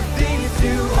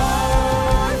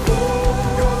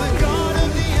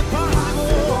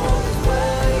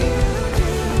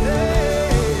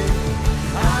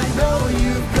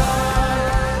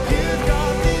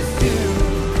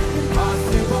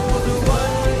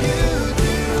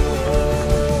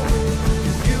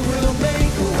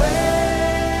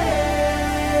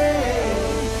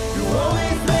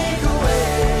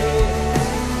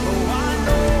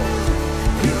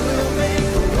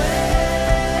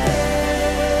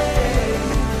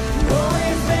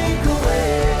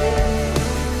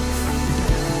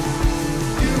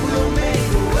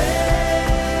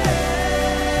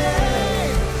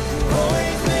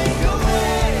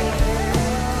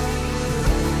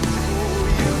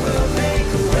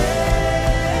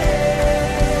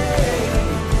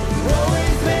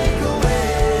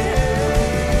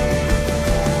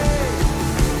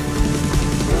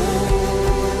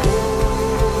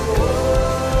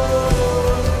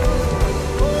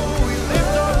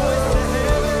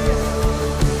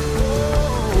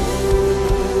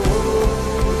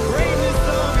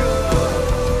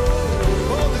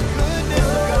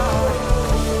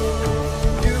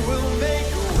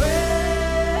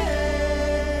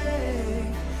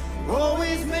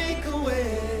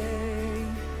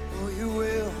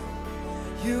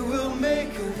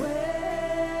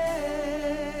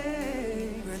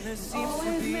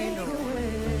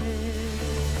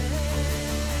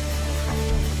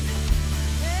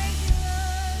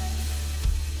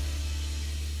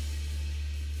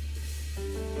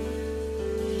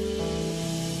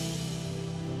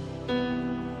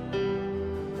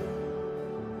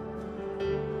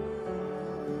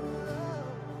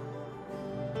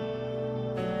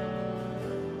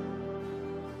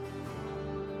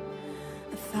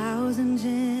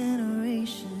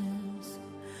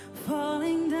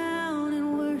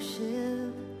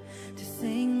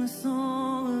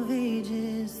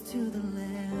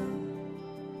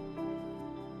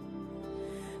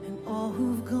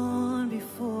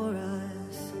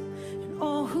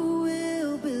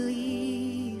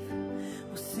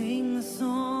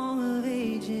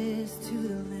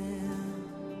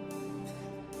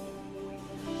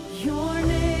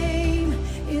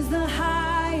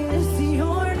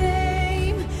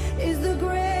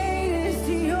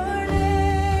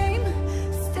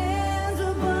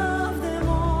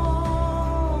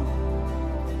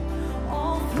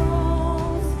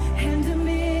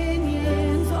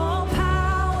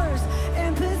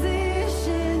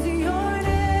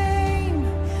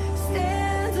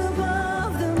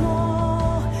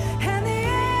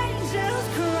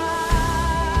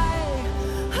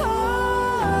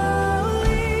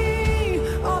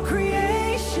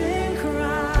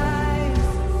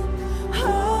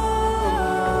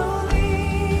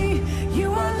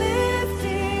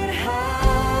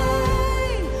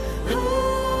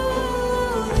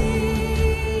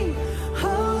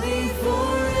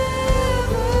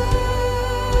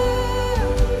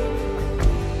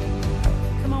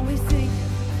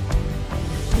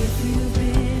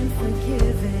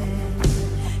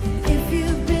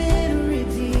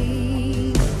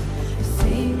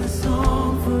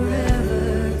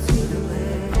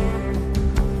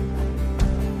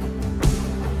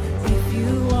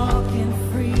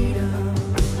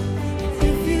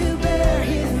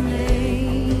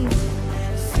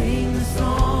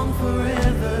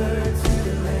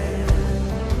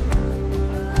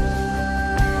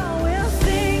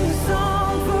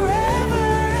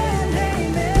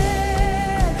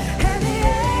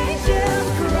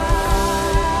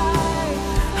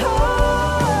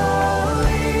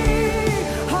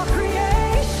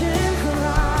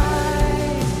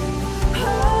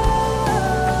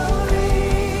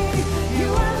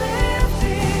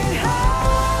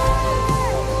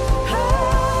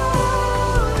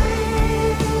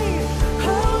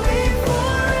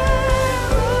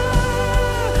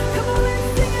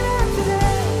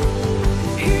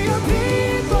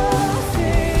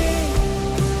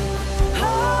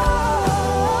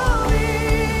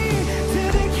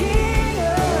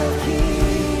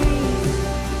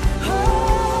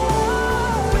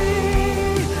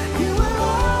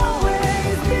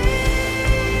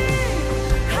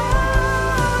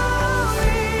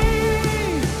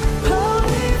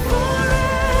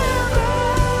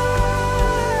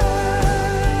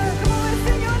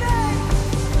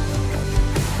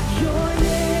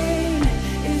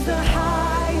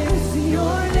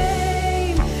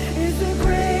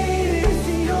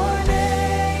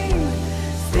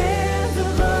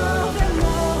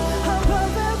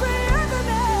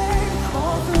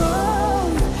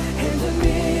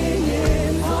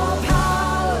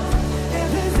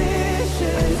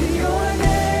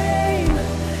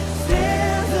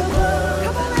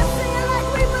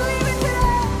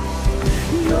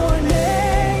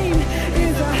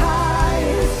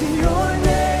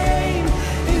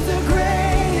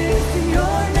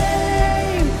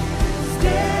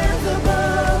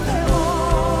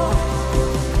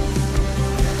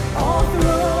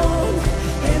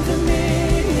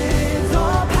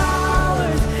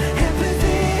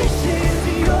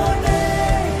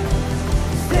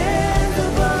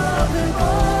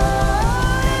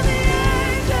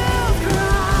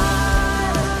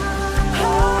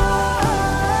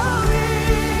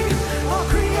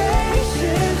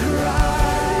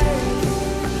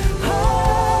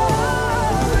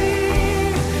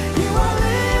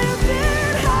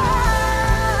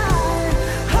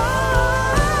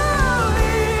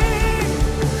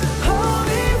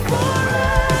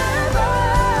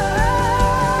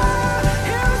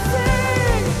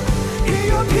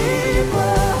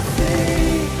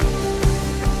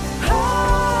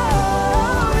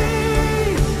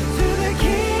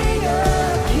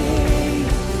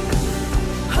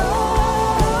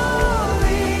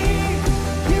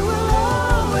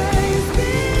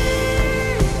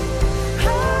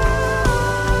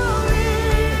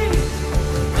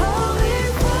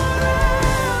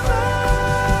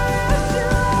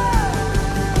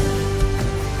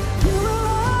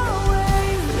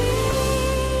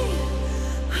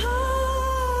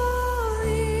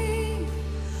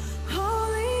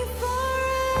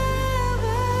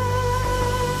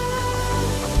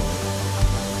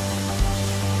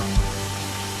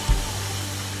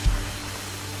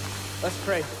Let's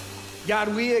pray.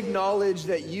 God, we acknowledge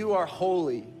that you are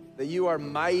holy, that you are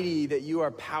mighty, that you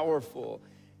are powerful,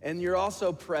 and you're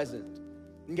also present.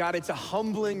 And God, it's a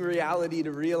humbling reality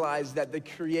to realize that the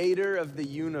creator of the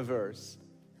universe,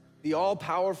 the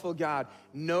all-powerful God,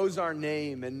 knows our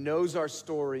name and knows our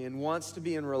story and wants to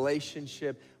be in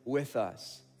relationship with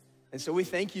us. And so we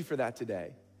thank you for that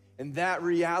today. And that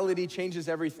reality changes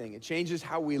everything. It changes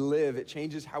how we live. It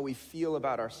changes how we feel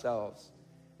about ourselves.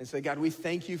 And so, God, we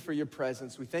thank you for your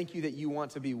presence. We thank you that you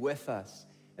want to be with us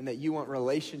and that you want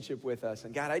relationship with us.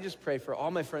 And God, I just pray for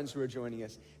all my friends who are joining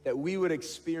us that we would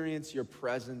experience your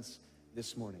presence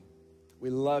this morning. We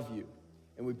love you,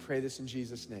 and we pray this in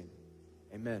Jesus' name.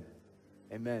 Amen.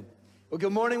 Amen. Well,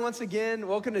 good morning once again.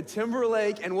 Welcome to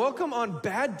Timberlake, and welcome on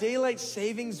Bad Daylight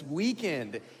Savings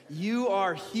Weekend. You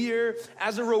are here.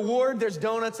 As a reward, there's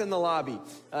donuts in the lobby,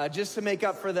 just to make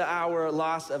up for the hour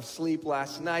loss of sleep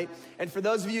last night. And for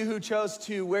those of you who chose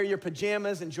to wear your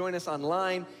pajamas and join us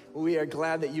online, we are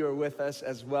glad that you are with us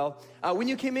as well. When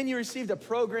you came in, you received a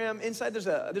program. Inside, there's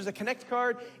a Connect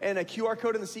card and a QR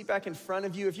code in the seat back in front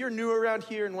of you. If you're new around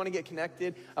here and want to get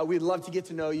connected, we'd love to get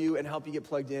to know you and help you get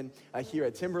plugged in here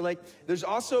at Timberlake. There's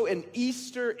also an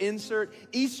Easter insert.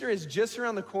 Easter is just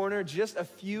around the corner, just a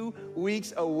few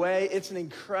weeks away. It's an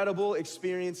incredible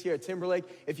experience here at Timberlake.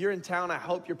 If you're in town, I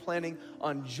hope you're planning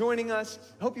on joining us.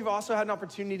 I hope you've also had an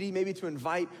opportunity maybe to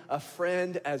invite a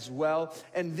friend as well.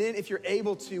 And then if you're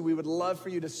able to, we would love for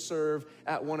you to serve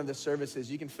at one of the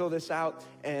services. You can fill this out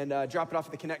and drop it off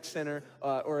at the Connect Center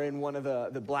or in one of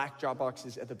the black drop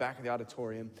boxes at the back of the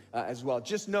auditorium as well.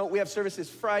 Just note, we have services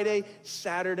Friday,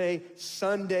 Saturday,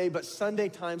 Sunday, but Sunday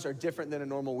times are different than a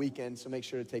normal weekend, so make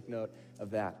sure to take note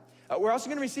of that. We're also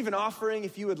going to receive an offering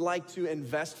if you would like to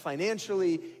invest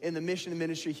financially in the mission and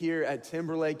ministry here at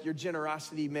Timberlake. Your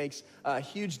generosity makes a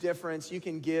huge difference. You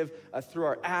can give through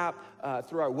our app,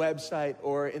 through our website,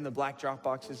 or in the black drop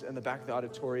boxes in the back of the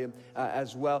auditorium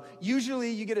as well. Usually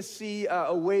you get to see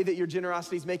a way that your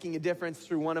generosity is making a difference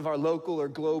through one of our local or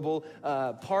global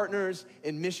partners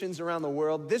in missions around the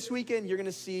world. This weekend, you're going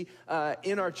to see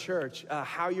in our church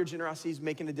how your generosity is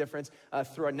making a difference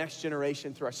through our next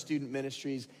generation, through our student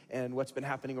ministries, and what's been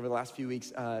happening over the last few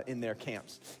weeks in their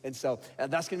camps. And so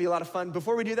that's gonna be a lot of fun.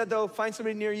 Before we do that though, find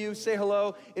somebody near you, say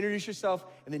hello, introduce yourself,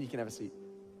 and then you can have a seat.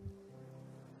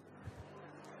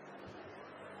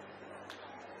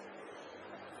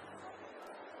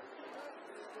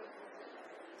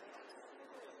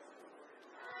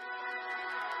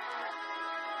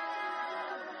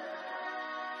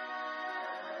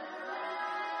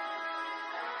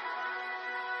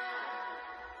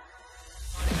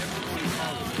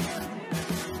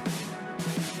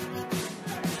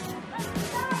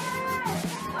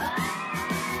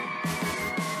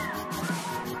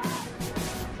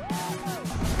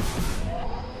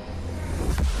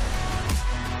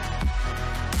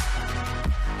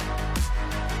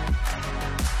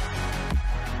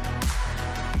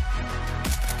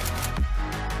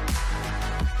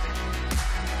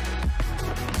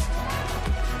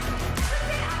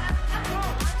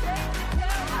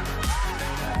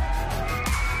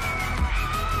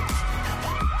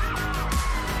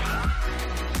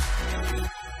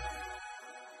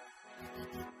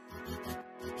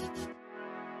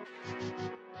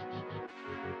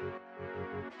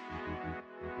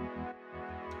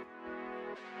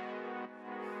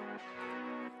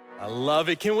 I love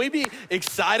it. Can we be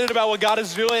excited about what God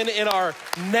is doing in our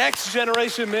next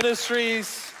generation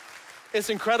ministries? It's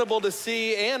incredible to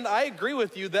see, and I agree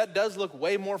with you, that does look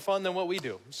way more fun than what we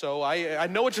do. So I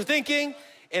know what you're thinking,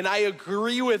 and I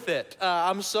agree with it.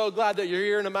 I'm so glad that you're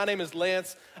here, and my name is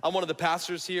Lance. I'm one of the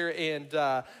pastors here,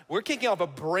 and we're kicking off a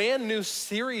brand new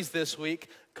series this week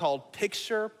called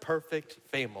Picture Perfect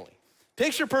Family.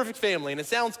 Picture perfect family, and it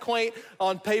sounds quaint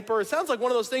on paper. It sounds like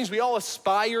one of those things we all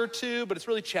aspire to, but it's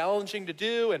really challenging to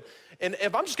do. And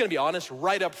if I'm just gonna be honest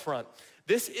right up front,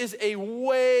 this is a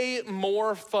way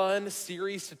more fun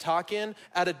series to talk in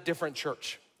at a different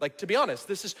church. Like, to be honest,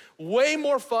 this is way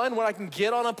more fun when I can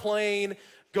get on a plane,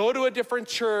 go to a different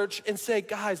church and say,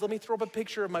 guys, let me throw up a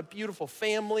picture of my beautiful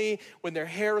family when their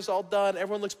hair is all done,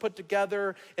 everyone looks put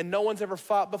together, and no one's ever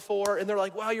fought before, and they're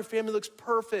like, wow, your family looks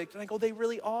perfect. And I go, they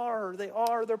really are,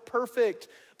 they're perfect.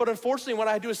 But unfortunately, when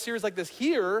I do a series like this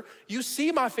here, you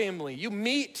see my family, you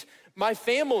meet my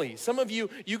family. Some of you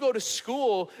go to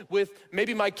school with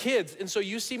maybe my kids, and so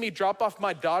you see me drop off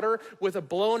my daughter with a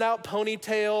blown out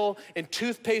ponytail and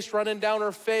toothpaste running down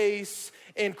her face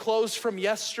and clothes from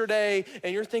yesterday,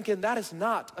 and you're thinking, that is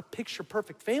not a picture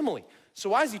perfect family.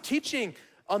 So why is he teaching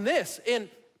on this? And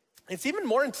it's even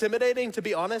more intimidating, to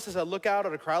be honest, as I look out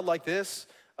at a crowd like this.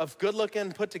 of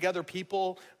good-looking, put-together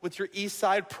people with your East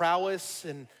Side prowess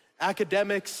and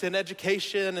academics and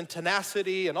education and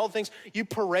tenacity and all the things. You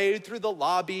parade through the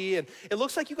lobby, and it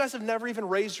looks like you guys have never even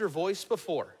raised your voice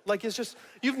before. Like, it's just,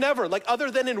 you've never, like,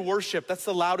 other than in worship, that's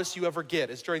the loudest you ever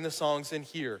get is during the songs in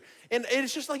here. And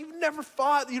it's just like, you've never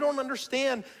thought, you don't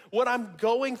understand what I'm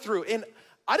going through. And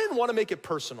I didn't want to make it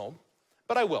personal,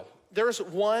 but I will. There's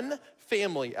one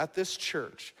family at this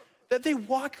church that they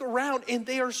walk around and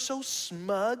they are so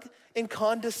smug and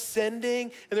condescending,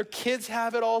 and their kids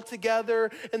have it all together,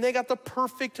 and they got the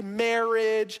perfect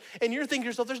marriage, and you're thinking to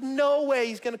yourself, there's no way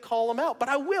he's gonna call them out, but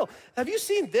I will. Have you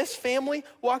seen this family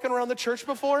walking around the church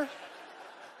before?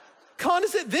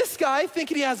 This guy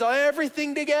thinking he has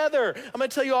everything together. I'm gonna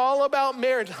tell you all about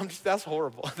marriage. That's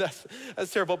horrible, that's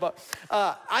terrible, but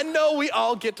I know we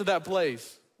all get to that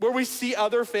place where we see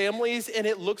other families and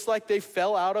it looks like they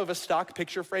fell out of a stock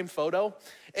picture frame photo,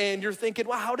 and you're thinking,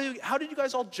 wow, how did you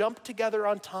guys all jump together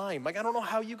on time? Like, I don't know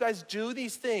how you guys do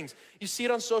these things. You see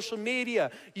it on social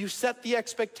media, you set the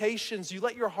expectations, you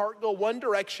let your heart go one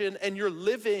direction and you're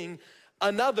living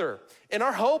another. And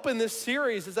our hope in this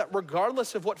series is that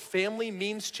regardless of what family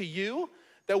means to you,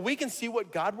 that we can see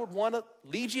what God would wanna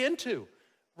lead you into.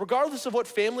 Regardless of what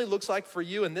family looks like for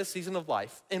you in this season of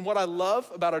life. And what I love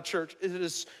about our church is it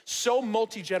is so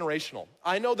multi-generational.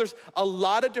 I know there's a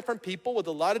lot of different people with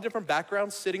a lot of different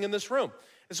backgrounds sitting in this room.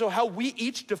 And so how we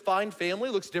each define family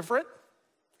looks different.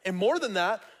 And more than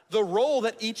that, the role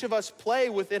that each of us play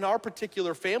within our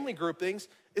particular family groupings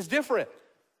is different.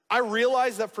 I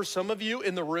realize that for some of you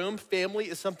in the room, family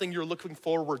is something you're looking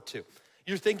forward to.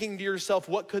 You're thinking to yourself,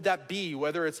 what could that be?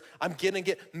 Whether it's, I'm gonna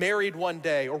get married one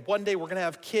day, or one day we're gonna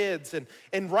have kids.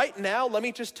 And right now, let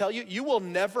me just tell you, you will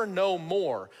never know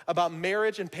more about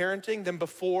marriage and parenting than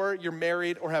before you're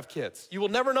married or have kids. You will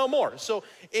never know more. So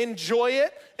enjoy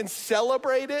it and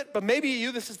celebrate it, but maybe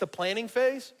this is the planning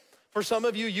phase. For some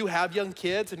of you, you have young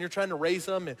kids and you're trying to raise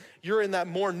them, and you're in that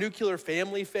more nuclear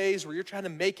family phase where you're trying to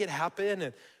make it happen,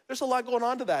 and there's a lot going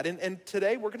on to that. And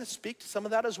today, we're gonna speak to some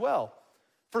of that as well.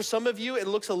 For some of you, it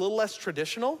looks a little less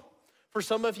traditional. For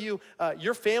some of you,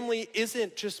 your family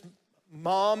isn't just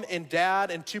mom and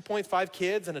dad and 2.5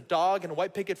 kids and a dog and a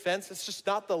white picket fence. It's just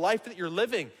not the life that you're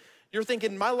living. You're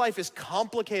thinking, my life is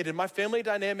complicated. My family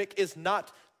dynamic is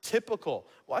not typical.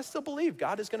 Well, I still believe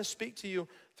God is gonna speak to you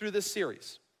through this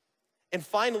series. And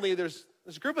finally, there's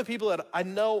a group of people that I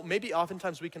know maybe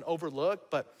oftentimes we can overlook,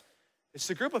 but it's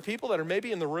a group of people that are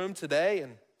maybe in the room today,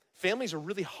 and family's a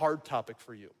really hard topic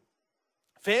for you.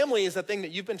 Family is that thing that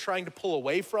you've been trying to pull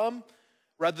away from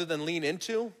rather than lean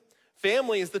into.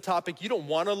 Family is the topic you don't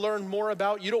want to learn more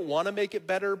about. You don't want to make it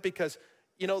better because,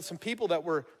 some people that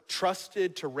were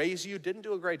trusted to raise you didn't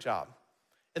do a great job.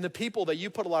 And the people that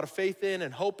you put a lot of faith in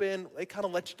and hope in, they kind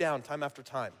of let you down time after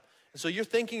time. And so you're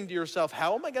thinking to yourself,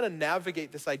 how am I going to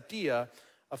navigate this idea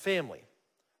of family?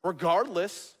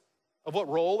 Regardless of what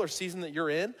role or season that you're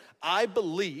in, I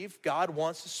believe God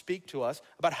wants to speak to us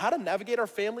about how to navigate our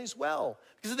families well.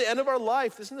 Because at the end of our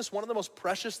life, isn't this one of the most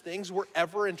precious things we're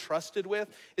ever entrusted with,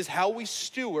 is how we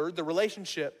steward the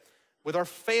relationship with our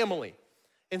family.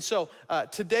 And so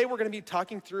today we're gonna be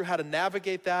talking through how to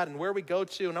navigate that and where we go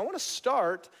to. And I wanna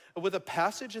start with a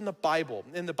passage in the Bible.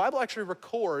 And the Bible actually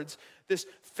records this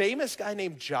famous guy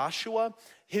named Joshua,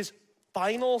 his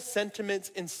final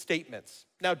sentiments and statements.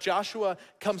 Now, Joshua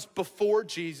comes before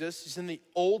Jesus. He's in the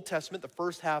Old Testament, the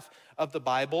first half of the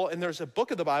Bible, and there's a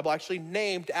book of the Bible actually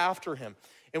named after him.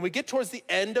 And we get towards the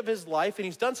end of his life, and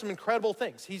he's done some incredible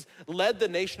things. He's led the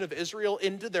nation of Israel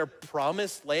into their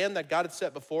promised land that God had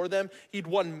set before them. He'd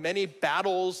won many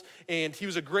battles, and he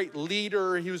was a great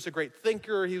leader. He was a great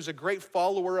thinker. He was a great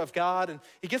follower of God. And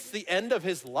he gets to the end of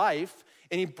his life,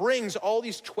 and he brings all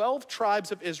these 12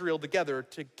 tribes of Israel together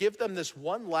to give them this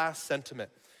one last sentiment.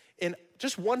 And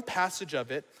just one passage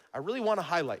of it, I really want to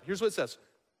highlight. Here's what it says.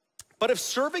 But if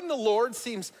serving the Lord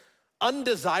seems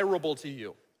undesirable to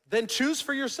you, then choose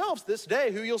for yourselves this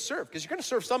day who you'll serve, because you're going to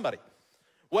serve somebody.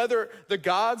 Whether the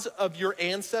gods of your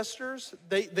ancestors,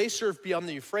 they served beyond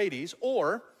the Euphrates,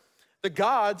 or the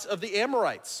gods of the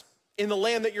Amorites in the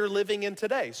land that you're living in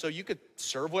today. So you could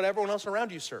serve what everyone else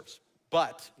around you serves.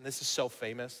 But, and this is so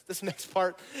famous, this next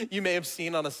part you may have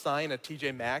seen on a sign at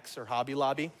TJ Maxx or Hobby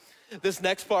Lobby. This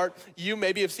next part, you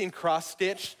maybe have seen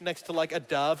cross-stitched next to like a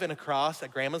dove and a cross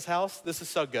at grandma's house. This is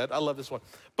so good, I love this one.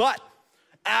 But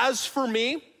as for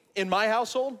me, in my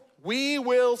household, we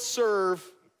will serve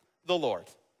the Lord.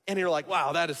 And you're like,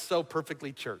 wow, that is so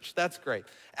perfectly church. That's great.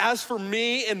 As for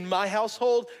me and my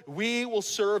household, we will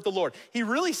serve the Lord. He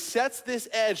really sets this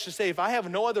edge to say, if I have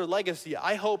no other legacy,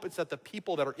 I hope it's that the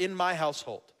people that are in my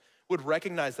household would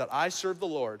recognize that I serve the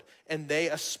Lord and they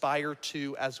aspire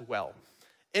to as well.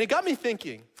 And it got me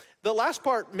thinking. The last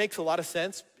part makes a lot of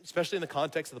sense, especially in the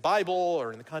context of the Bible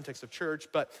or in the context of church,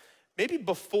 but maybe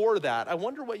before that, I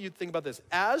wonder what you'd think about this.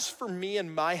 As for me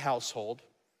and my household,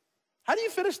 how do you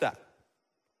finish that?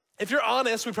 If you're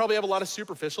honest, we probably have a lot of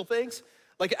superficial things.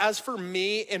 Like, as for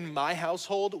me and my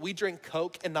household, we drink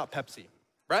Coke and not Pepsi,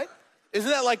 right? Isn't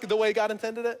that like the way God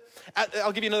intended it?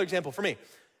 I'll give you another example for me.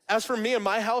 As for me and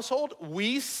my household,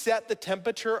 we set the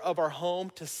temperature of our home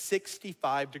to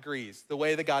 65 degrees, the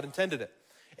way that God intended it.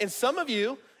 And some of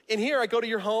you in here, I go to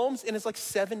your homes and it's like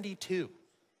 72,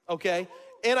 okay?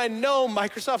 And I know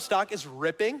Microsoft stock is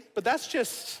ripping, but that's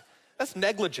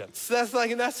negligence.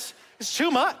 It's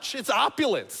too much. It's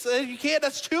opulence. You can't,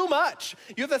 that's too much.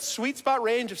 You have that sweet spot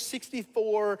range of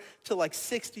 64 to like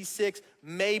 66,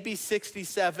 maybe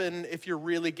 67 if you're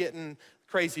really getting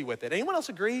crazy with it. Anyone else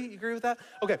agree? You agree with that?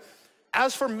 Okay.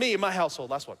 As for me, my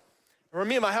household, last one. For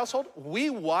me and my household,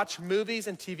 we watch movies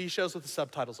and TV shows with the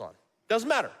subtitles on. Doesn't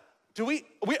matter.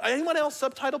 Anyone else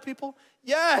subtitle people?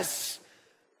 Yes.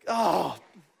 Oh,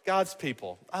 God's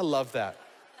people. I love that.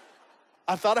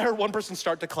 I thought I heard one person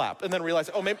start to clap and then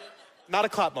realized, oh, maybe not a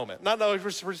clap moment. No, we're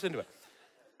just into it.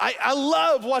 I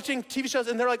love watching TV shows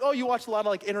and they're like, oh, you watch a lot of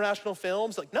like international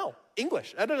films? Like, no,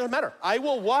 English, that doesn't matter. I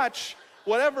will watch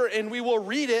whatever and we will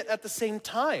read it at the same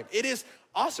time. It is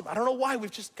awesome. I don't know why,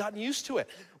 we've just gotten used to it.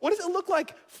 What does it look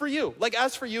like for you? Like,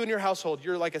 as for you and your household,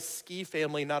 you're like a ski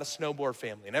family, not a snowboard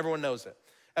family, and everyone knows it.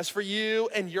 As for you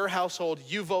and your household,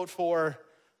 you vote for,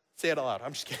 say it aloud,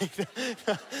 I'm just kidding.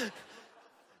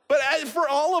 But for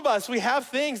all of us, we have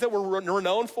things that we're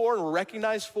known for and we're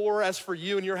recognized for. As for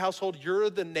you and your household, you're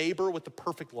the neighbor with the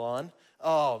perfect lawn.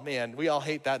 Oh man, we all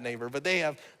hate that neighbor, but they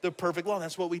have the perfect lawn.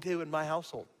 That's what we do in my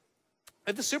household.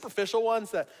 And the superficial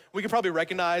ones that we can probably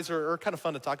recognize are kind of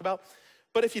fun to talk about.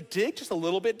 But if you dig just a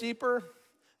little bit deeper,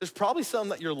 there's probably some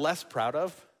that you're less proud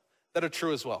of that are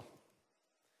true as well.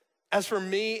 As for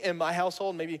me and my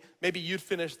household, maybe you'd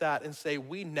finish that and say,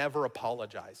 we never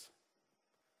apologize.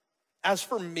 As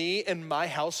for me and my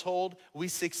household, we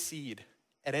succeed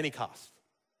at any cost.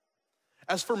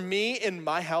 As for me and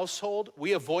my household,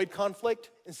 we avoid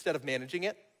conflict instead of managing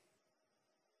it.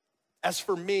 As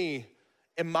for me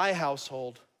and my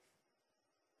household,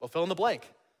 well, fill in the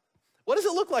blank. What does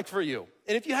it look like for you?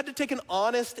 And if you had to take an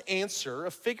honest answer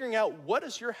of figuring out what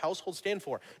does your household stand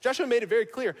for, Joshua made it very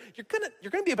clear, you're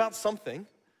gonna be about something,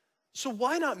 so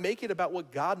why not make it about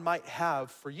what God might have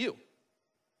for you?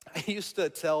 I used to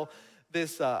tell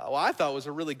this, I thought was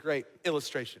a really great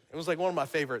illustration. It was like one of my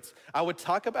favorites. I would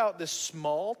talk about this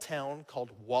small town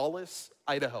called Wallace,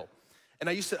 Idaho. And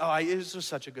I used to, it was just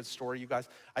such a good story, you guys.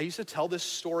 I used to tell this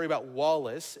story about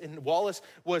Wallace, and Wallace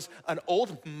was an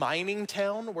old mining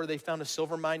town where they found a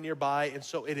silver mine nearby, and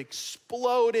so it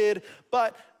exploded,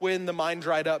 but when the mine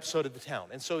dried up, so did the town.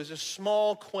 And so it was a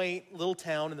small, quaint little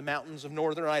town in the mountains of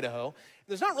northern Idaho.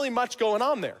 There's not really much going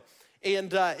on there.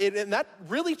 And that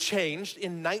really changed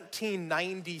in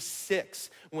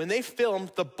 1996 when they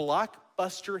filmed the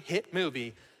blockbuster hit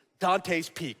movie, Dante's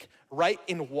Peak, right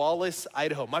in Wallace,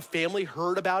 Idaho. My family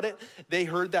heard about it. They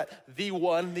heard that the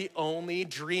one, the only,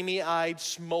 dreamy-eyed,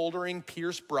 smoldering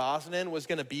Pierce Brosnan was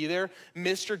gonna be there,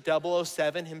 Mr.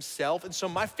 007 himself. And so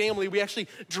my family, we actually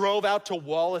drove out to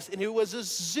Wallace, and it was a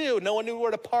zoo. No one knew where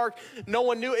to park. No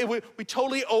one knew. We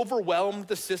totally overwhelmed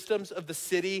the systems of the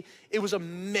city. It was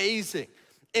amazing.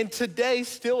 And today,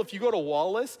 still, if you go to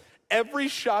Wallace, every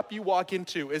shop you walk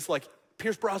into is like,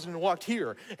 Pierce Brosnan walked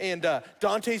here, and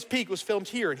Dante's Peak was filmed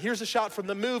here, and here's a shot from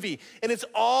the movie. And it's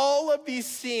all of these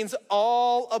scenes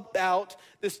all about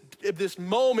this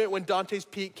moment when Dante's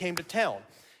Peak came to town.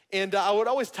 And I would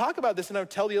always talk about this, and I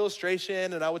would tell the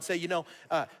illustration, and I would say, the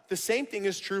same thing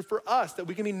is true for us, that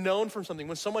we can be known for something.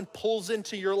 When someone pulls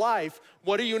into your life,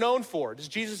 what are you known for? Does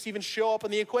Jesus even show up in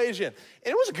the equation? And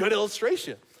it was a good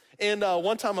illustration. And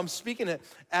one time I'm speaking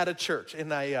at a church,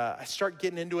 and I start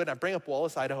getting into it, and I bring up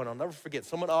Wallace, Idaho, and I'll never forget,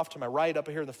 someone off to my right up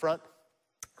here in the front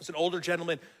was an older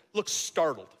gentleman, looks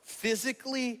startled,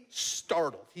 physically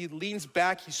startled. He leans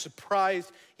back, he's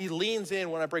surprised, he leans in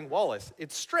when I bring Wallace.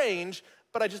 It's strange,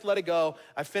 but I just let it go.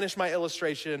 I finish my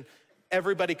illustration.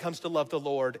 Everybody comes to love the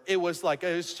Lord. It was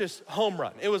just home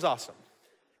run. It was awesome.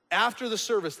 After the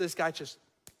service, this guy just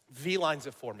V-lines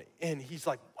it for me. And he's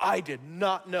like, I did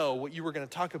not know what you were gonna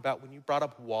talk about when you brought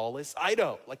up Wallace,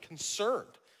 Idaho, like concerned.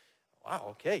 Wow,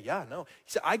 okay, yeah, no.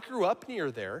 He said, I grew up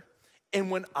near there, and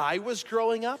when I was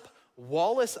growing up,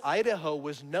 Wallace, Idaho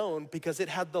was known because it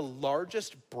had the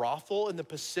largest brothel in the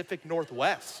Pacific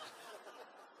Northwest.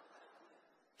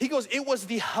 He goes, it was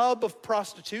the hub of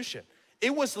prostitution.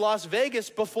 It was Las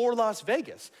Vegas before Las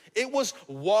Vegas. It was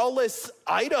Wallace,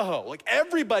 Idaho. Like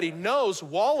everybody knows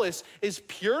Wallace is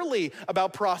purely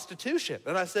about prostitution.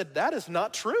 And I said, that is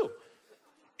not true.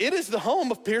 It is the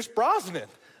home of Pierce Brosnan.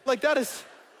 Like that is,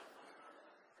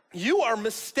 you are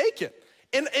mistaken.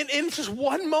 And in just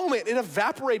one moment, it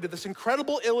evaporated this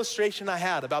incredible illustration I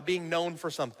had about being known for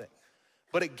something.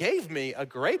 But it gave me a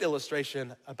great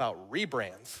illustration about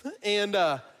rebrands. And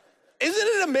isn't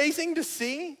it amazing to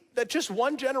see that just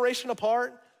one generation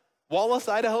apart, Wallace,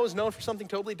 Idaho is known for something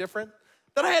totally different?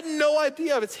 That I had no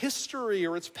idea of its history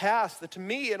or its past, that to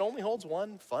me, it only holds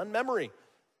one fun memory.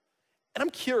 And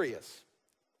I'm curious,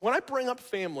 when I bring up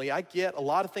family, I get a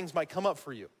lot of things might come up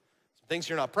for you. Some things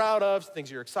you're not proud of, some things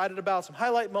you're excited about, some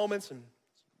highlight moments, and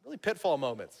some really pitfall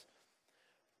moments.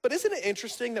 But isn't it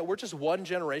interesting that we're just one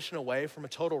generation away from a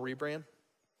total rebrand?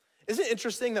 Isn't it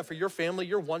interesting that for your family,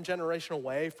 you're one generation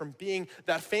away from being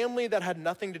that family that had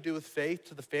nothing to do with faith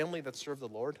to the family that served the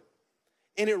Lord?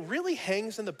 And it really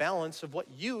hangs in the balance of what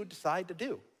you decide to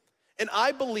do. And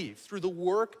I believe through the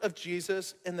work of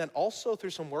Jesus and then also through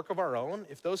some work of our own,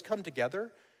 if those come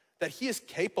together, that he is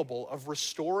capable of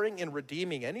restoring and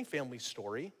redeeming any family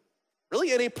story,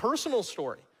 really any personal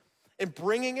story, and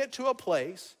bringing it to a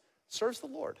place that serves the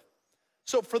Lord.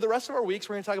 So for the rest of our weeks,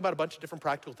 we're gonna talk about a bunch of different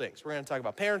practical things. We're gonna talk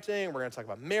about parenting, we're gonna talk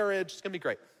about marriage, it's gonna be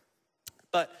great.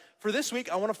 But for this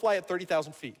week, I wanna fly at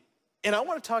 30,000 feet. And I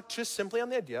wanna talk just simply on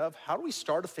the idea of how do we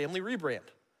start a family rebrand?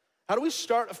 How do we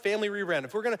start a family rebrand?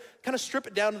 If we're gonna kind of strip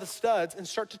it down to the studs and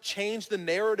start to change the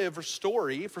narrative or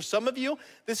story, for some of you,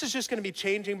 this is just gonna be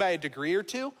changing by a degree or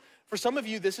two. For some of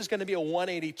you, this is gonna be a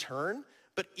 180 turn.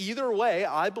 But either way,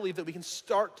 I believe that we can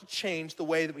start to change the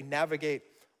way that we navigate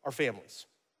our families.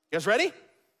 You guys ready?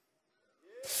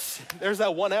 There's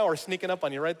that 1 hour sneaking up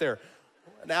on you right there.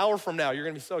 An hour from now, you're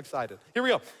gonna be so excited. Here we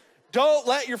go. Don't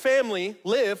let your family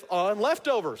live on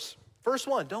leftovers. First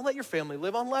one, don't let your family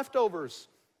live on leftovers.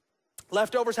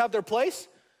 Leftovers have their place.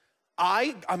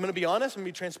 I'm gonna be honest, I'm gonna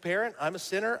be transparent. I'm a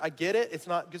sinner, I get it, it's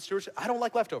not good stewardship. I don't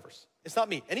like leftovers. It's not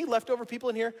me. Any leftover people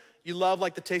in here, you love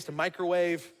like the taste of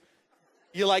microwave.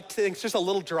 You like things just a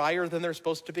little drier than they're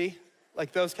supposed to be.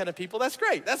 Like those kind of people, that's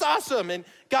great, that's awesome, and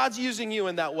God's using you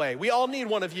in that way. We all need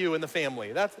one of you in the family.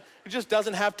 It just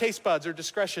doesn't have taste buds or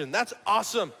discretion. That's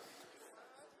awesome.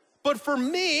 But for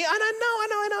me, and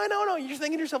I know, you're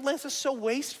thinking to yourself, Lance, this is so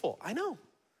wasteful. I know.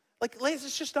 Like, Lance,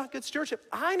 it's just not good stewardship.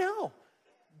 I know.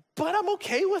 But I'm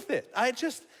okay with it.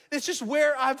 It's just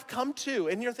where I've come to.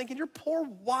 And you're thinking, your poor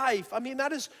wife. I mean,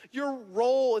 that is your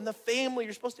role in the family.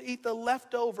 You're supposed to eat the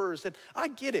leftovers. And I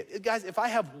get it. Guys, if I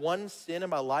have one sin in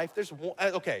my life, there's one,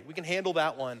 okay, we can handle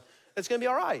that one. It's gonna be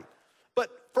all right.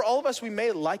 But for all of us, we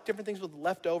may like different things with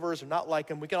leftovers or not like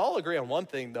them. We can all agree on one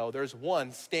thing, though. There's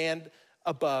one stand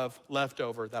above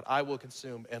leftover that I will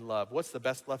consume and love. What's the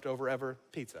best leftover ever?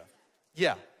 Pizza.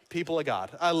 Yeah, people of God.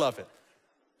 I love it.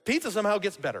 Pizza somehow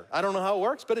gets better. I don't know how it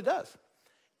works, but it does.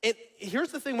 And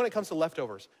here's the thing when it comes to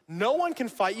leftovers. No one can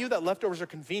fight you that leftovers are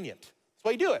convenient. That's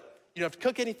why you do it. You don't have to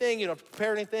cook anything. You don't have to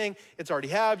prepare anything. It's already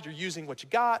have. You're using what you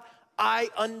got. I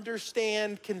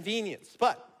understand convenience.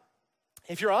 But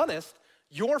if you're honest,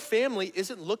 your family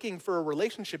isn't looking for a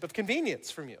relationship of convenience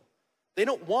from you. They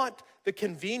don't want the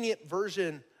convenient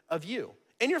version of you.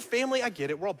 And your family, I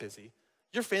get it. We're all busy.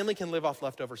 Your family can live off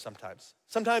leftovers sometimes.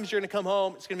 Sometimes you're gonna come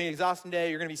home, it's gonna be an exhausting day,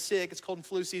 you're gonna be sick, it's cold and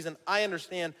flu season. I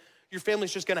understand your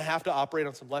family's just gonna have to operate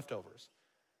on some leftovers.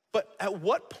 But at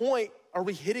what point are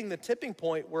we hitting the tipping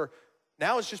point where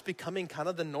now it's just becoming kind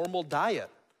of the normal diet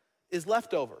is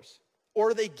leftovers?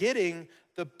 Or are they getting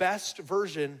the best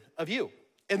version of you?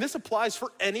 And this applies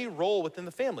for any role within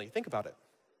the family. Think about it.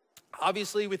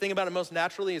 Obviously, we think about it most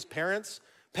naturally as parents.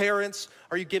 Parents,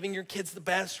 are you giving your kids the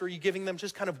best, or are you giving them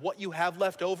just kind of what you have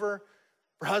left over?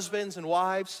 For husbands and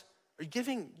wives, are you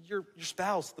giving your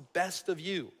spouse the best of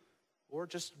you, or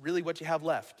just really what you have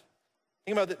left?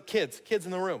 Think about the kids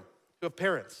in the room who have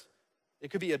parents.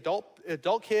 It could be adult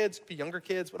kids, it could be younger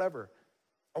kids, whatever.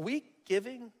 Are we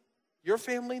giving your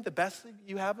family the best that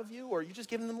you have of you, or are you just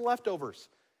giving them leftovers?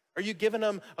 Are you giving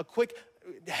them a quick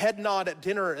head nod at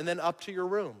dinner and then up to your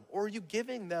room? Or are you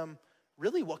giving them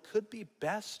really what could be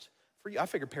best for you? I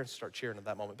figured parents would start cheering at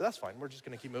that moment, but that's fine. We're just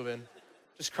gonna keep moving.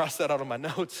 Just cross that out on my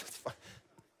notes. It's fine.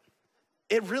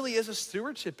 It really is a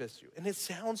stewardship issue, and it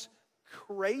sounds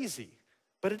crazy,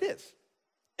 but it is.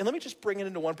 And let me just bring it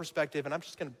into one perspective, and I'm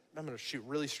gonna shoot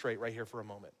really straight right here for a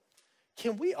moment.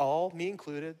 Can we all, me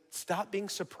included, stop being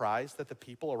surprised that the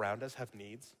people around us have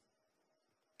needs?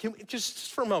 Can we,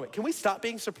 just for a moment, can we stop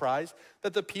being surprised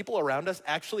that the people around us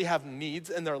actually have needs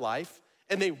in their life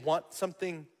and they want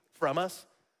something from us?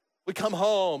 We come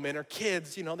home and our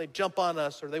kids, they jump on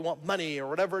us or they want money or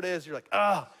whatever it is. You're like,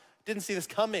 didn't see this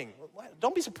coming.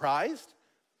 Don't be surprised.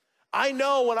 I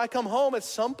know when I come home at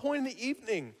some point in the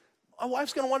evening, my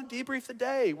wife's gonna want to debrief the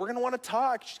day. We're gonna want to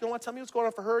talk. She's gonna want to tell me what's going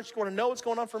on for her. She's gonna know what's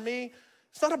going on for me.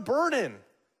 It's not a burden.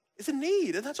 It's a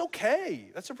need, and that's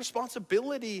okay. That's a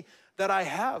responsibility that I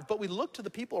have. But we look to the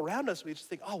people around us, we just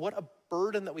think, what a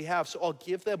burden that we have. So I'll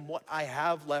give them what I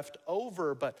have left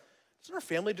over. But doesn't our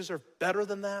family deserve better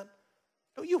than that?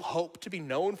 Don't you hope to be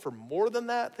known for more than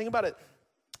that? Think about it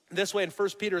this way in 1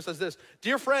 Peter, it says this,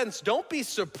 dear friends, don't be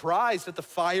surprised at the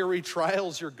fiery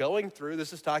trials you're going through.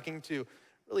 This is talking to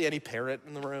really any parent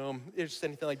in the room, just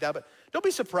anything like that. But don't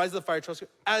be surprised at the fiery trials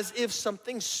as if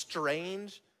something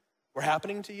strange were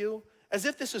happening to you, as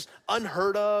if this is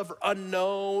unheard of or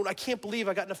unknown. I can't believe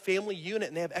I got in a family unit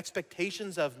and they have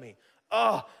expectations of me.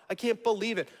 I can't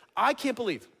believe it. I can't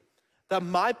believe that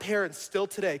my parents still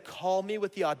today call me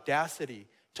with the audacity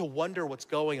to wonder what's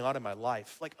going on in my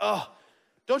life. Like,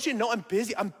 don't you know I'm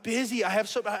busy? I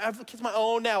have kids of my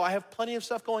own now. I have plenty of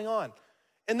stuff going on.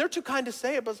 And they're too kind to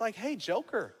say it, but it's like, hey,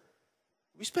 joker,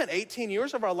 we spent 18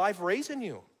 years of our life raising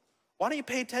you. Why don't you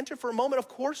pay attention for a moment? Of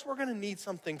course we're gonna need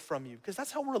something from you because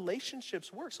that's how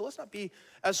relationships work. So let's not be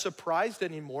as surprised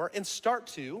anymore and start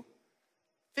to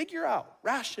figure out,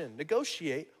 ration,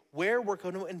 negotiate where we're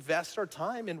going to invest our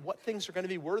time and what things are going to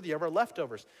be worthy of our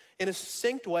leftovers. In a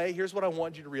succinct way, here's what I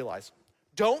want you to realize.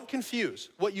 Don't confuse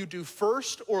what you do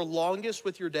first or longest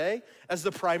with your day as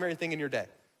the primary thing in your day.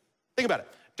 Think about it.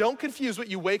 Don't confuse what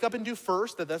you wake up and do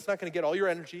first, that's not going to get all your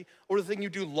energy, or the thing you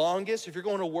do longest. If you're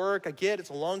going to work, I get it's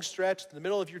a long stretch in the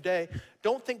middle of your day.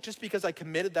 Don't think just because I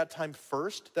committed that time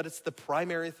first that it's the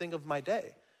primary thing of my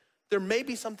day. There may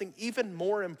be something even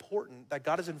more important that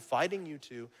God is inviting you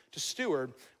to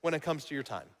steward when it comes to your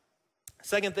time.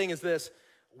 Second thing is this,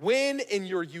 win in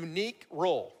your unique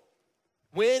role.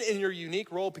 Win in your unique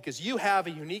role because you have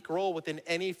a unique role within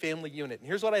any family unit. And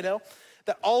here's what I know,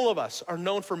 that all of us are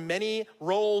known for many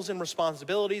roles and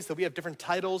responsibilities, that we have different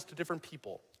titles to different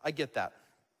people. I get that.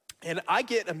 And I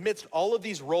get amidst all of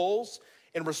these roles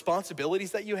and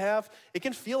responsibilities that you have, it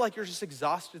can feel like you're just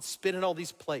exhausted spinning all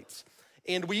these plates.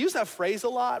 And we use that phrase a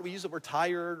lot. We use it, we're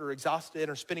tired or exhausted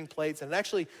or spinning plates. And it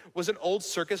actually was an old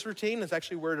circus routine. That's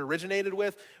actually where it originated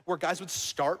with, where guys would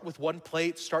start with one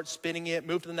plate, start spinning it,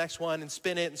 move to the next one and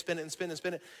spin it and spin it and spin it and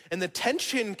spin it. And the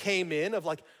tension came in of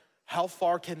like, how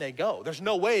far can they go? There's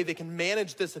no way they can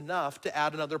manage this enough to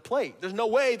add another plate. There's no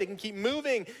way they can keep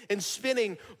moving and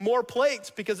spinning more plates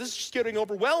because this is just getting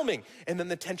overwhelming. And then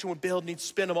the tension would build and he'd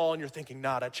spin them all and you're thinking,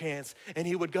 not a chance. And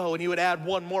he would go and he would add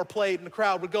one more plate and the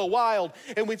crowd would go wild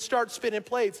and we'd start spinning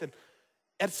plates. And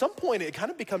at some point it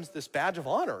kind of becomes this badge of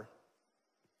honor,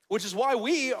 which is why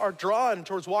we are drawn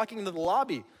towards walking into the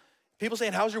lobby. People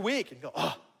saying, how's your week? And you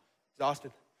go,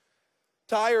 exhausted,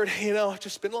 tired,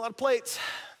 just spinning a lot of plates.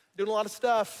 Doing a lot of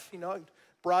stuff,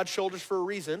 broad shoulders for a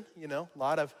reason, a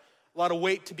lot of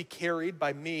weight to be carried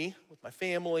by me with my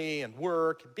family and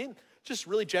work, and being just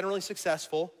really generally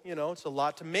successful, it's a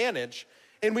lot to manage.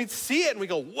 And we'd see it and we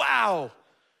go, wow,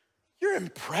 you're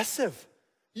impressive.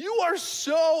 You are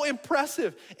so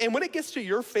impressive. And when it gets to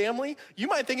your family, you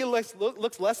might think it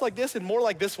looks less like this and more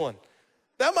like this one.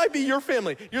 That might be your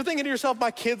family. You're thinking to yourself,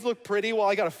 my kids look pretty while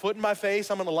I got a foot in my face,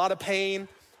 I'm in a lot of pain.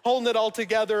 Holding it all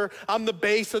together. I'm the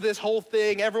base of this whole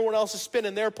thing. Everyone else is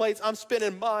spinning their plates. I'm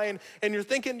spinning mine. And you're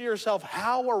thinking to yourself,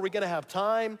 how are we going to have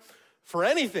time for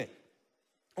anything?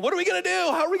 What are we going to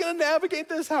do? How are we going to navigate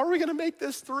this? How are we going to make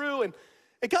this through? And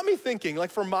it got me thinking,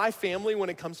 like for my family, when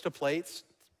it comes to plates,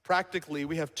 practically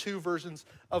we have two versions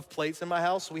of plates in my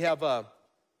house. We have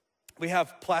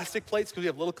plastic plates because we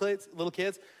have little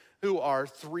kids who are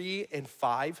 3 and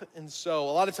 5. And so a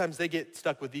lot of times they get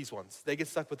stuck with these ones. They get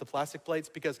stuck with the plastic plates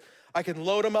because I can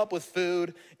load them up with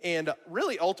food and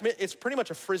really ultimate, it's pretty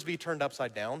much a Frisbee turned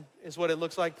upside down is what it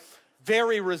looks like.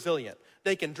 Very resilient.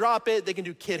 They can drop it, they can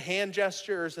do kid hand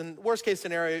gestures, and worst case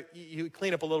scenario, you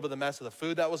clean up a little bit of the mess of the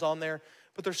food that was on there,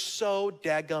 but they're so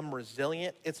daggum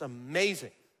resilient, it's amazing.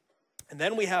 And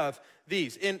then we have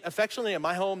these. Affectionately at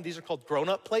my home, these are called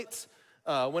grown-up plates.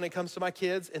 When it comes to my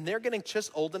kids, and they're getting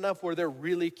just old enough where they're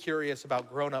really curious about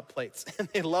grown-up plates, and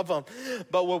they love them.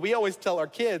 But what we always tell our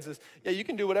kids is, yeah, you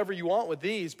can do whatever you want with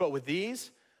these, but with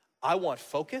these, I want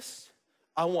focus,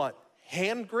 I want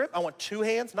hand grip, I want two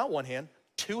hands, not one hand,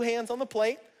 two hands on the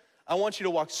plate. I want you to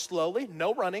walk slowly,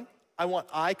 no running. I want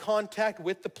eye contact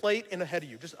with the plate and ahead of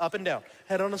you, just up and down,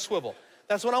 head on a swivel.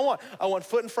 That's what I want. I want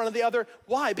foot in front of the other.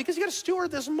 Why? Because you got to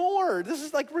steward this more. This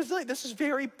is like resilient. This is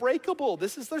very breakable.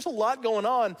 There's a lot going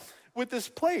on with this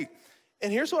plate. And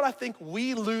here's what I think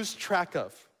we lose track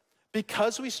of.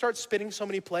 Because we start spinning so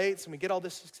many plates and we get all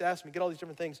this success and we get all these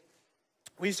different things,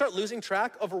 we start losing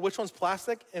track over which one's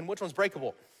plastic and which one's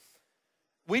breakable.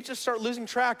 We just start losing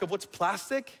track of what's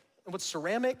plastic and what's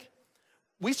ceramic.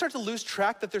 We start to lose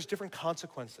track that there's different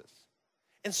consequences.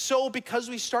 And so because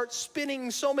we start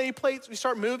spinning so many plates, we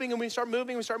start moving and we start moving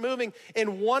and we start moving,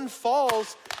 and one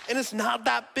falls and it's not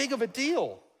that big of a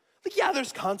deal. Like, yeah,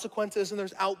 there's consequences and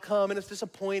there's outcome and it's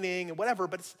disappointing and whatever,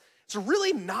 but it's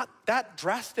really not that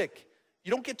drastic. You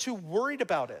don't get too worried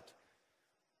about it.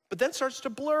 But then it starts to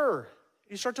blur.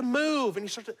 You start to move and you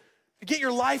start to get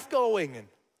your life going. And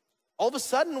all of a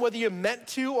sudden, whether you meant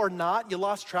to or not, you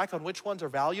lost track on which ones are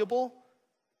valuable.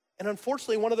 And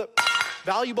unfortunately, one of the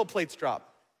valuable plates drop.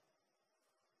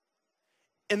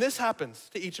 And this happens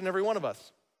to each and every one of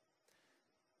us.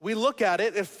 We look at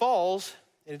it, it falls,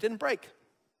 and it didn't break.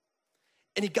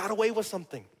 And you got away with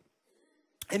something.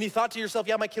 And you thought to yourself,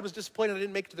 yeah, my kid was disappointed I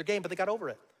didn't make it to their game, but they got over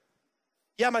it.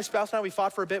 Yeah, my spouse and I, we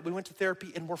fought for a bit, we went to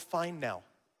therapy, and we're fine now.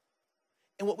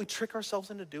 And what we trick ourselves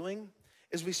into doing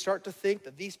is we start to think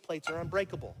that these plates are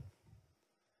unbreakable.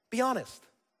 Be honest.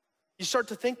 You start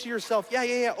to think to yourself,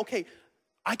 yeah, okay,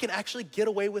 I can actually get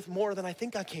away with more than I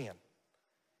think I can.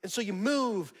 And so you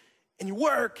move, and you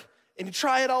work, and you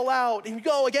try it all out, and you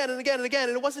go again and again and again,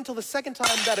 and it wasn't until the second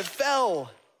time that it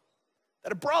fell,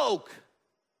 that it broke.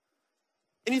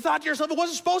 And you thought to yourself, it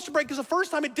wasn't supposed to break because the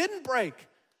first time it didn't break.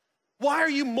 Why are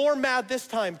you more mad this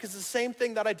time? Because it's the same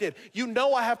thing that I did. You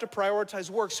know I have to prioritize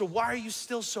work, so why are you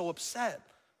still so upset?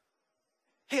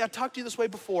 Hey, I talked to you this way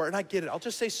before, and I get it. I'll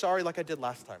just say sorry like I did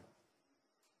last time.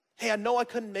 Hey, I know I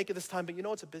couldn't make it this time, but you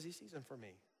know it's a busy season for me.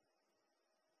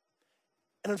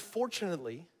 And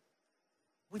unfortunately,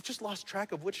 we've just lost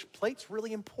track of which plate's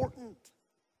really important.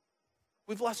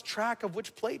 We've lost track of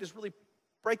which plate is really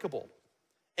breakable.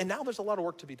 And now there's a lot of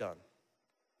work to be done.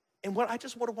 And what I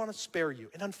just want to spare you,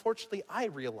 and unfortunately I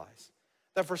realize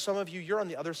that for some of you, you're on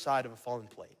the other side of a fallen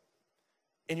plate.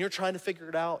 And you're trying to figure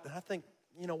it out, and I think,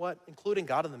 you know what, including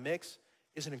God in the mix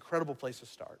is an incredible place to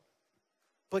start.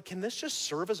 But can this just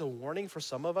serve as a warning for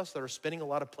some of us that are spinning a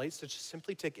lot of plates to just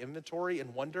simply take inventory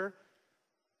and wonder,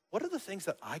 what are the things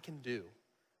that I can do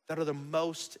that are the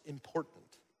most important?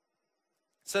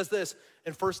 It says this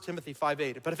in 1 Timothy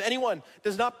 5:8, but if anyone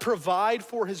does not provide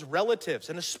for his relatives,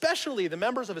 and especially the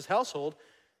members of his household,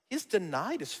 he's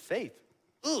denied his faith.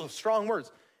 Ugh, strong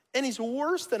words. And he's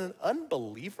worse than an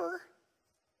unbeliever?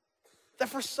 That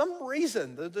for some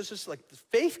reason, there's just like the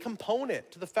faith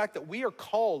component to the fact that we are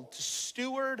called to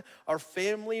steward our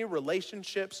family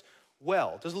relationships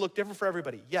well. Does it look different for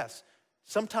everybody? Yes.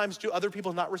 Sometimes do other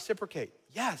people not reciprocate?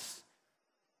 Yes.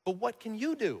 But what can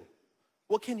you do?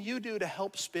 What can you do to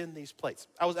help spin these plates?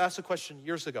 I was asked a question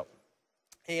years ago,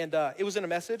 and it was in a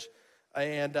message,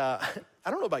 and I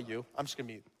don't know about you. I'm just gonna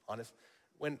be honest.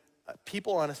 When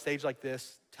people on a stage like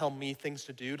this tell me things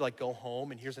to do, to like go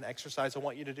home, and here's an exercise I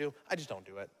want you to do, I just don't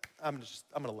do it. I'm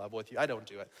gonna level with you. I don't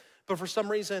do it. But for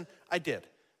some reason, I did.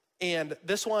 And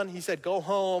this one, he said, go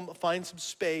home, find some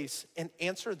space, and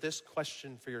answer this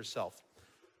question for yourself.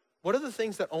 What are the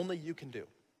things that only you can do?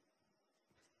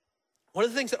 What are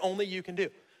the things that only you can do?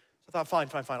 So I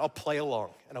thought, fine, I'll play along.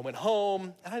 And I went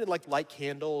home, and I didn't like light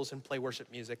candles and play worship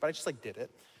music, but I just like did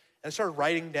it. And I started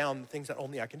writing down the things that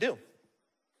only I can do.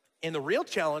 And the real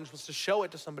challenge was to show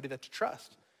it to somebody that you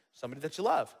trust, somebody that you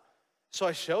love. So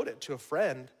I showed it to a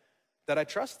friend that I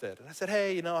trusted. And I said,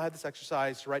 hey, you know, I had this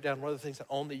exercise to write down what are the things that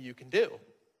only you can do.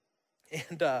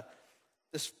 And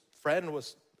this friend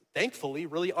was thankfully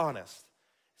really honest.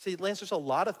 See, Lance, there's a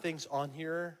lot of things on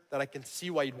here that I can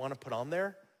see why you'd want to put on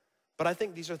there, but I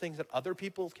think these are things that other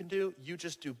people can do, you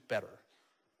just do better.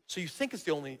 So you think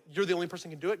you're the only person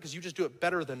who can do it because you just do it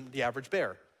better than the average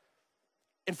bear.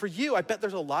 And for you, I bet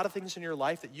there's a lot of things in your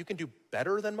life that you can do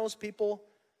better than most people,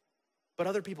 but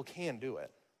other people can do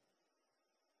it.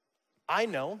 I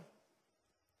know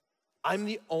I'm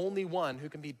the only one who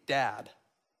can be dad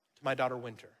to my daughter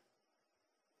Winter.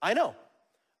 I know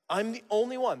I'm the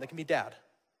only one that can be dad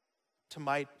to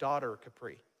my daughter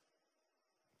Capri.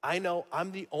 I know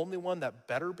I'm the only one that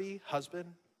better be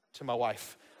husband to my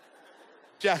wife,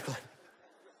 Jacqueline.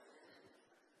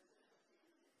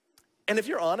 And if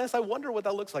you're honest, I wonder what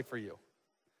that looks like for you.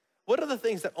 What are the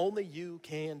things that only you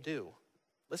can do?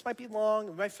 This might be long,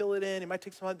 we might fill it in, it might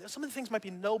take some time. Some of the things might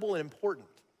be noble and important.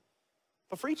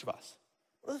 But for each of us,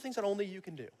 what are the things that only you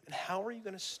can do? And how are you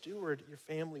gonna steward your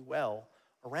family well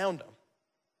around them?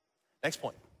 Next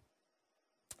point.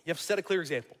 You have to set a clear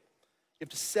example. You have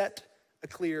to set a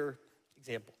clear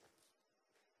example.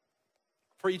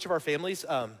 For each of our families,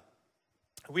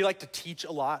 we like to teach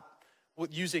a lot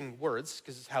using words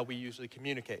because it's how we usually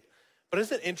communicate. But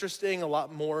isn't it interesting, a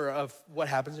lot more of what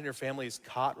happens in your family is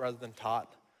caught rather than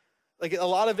taught? Like a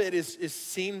lot of it is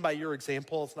seen by your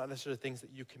example. It's not necessarily things that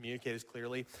you communicate as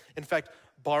clearly. In fact,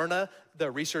 Barna,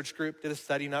 the research group, did a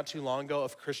study not too long ago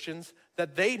of Christians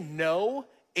that they know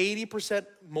 80%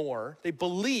 more, they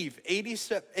believe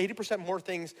 80% more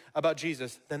things about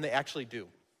Jesus than they actually do.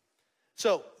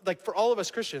 So like for all of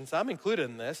us Christians, I'm included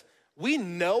in this, we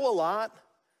know a lot,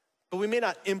 but we may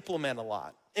not implement a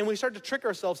lot. And we start to trick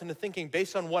ourselves into thinking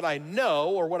based on what I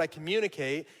know or what I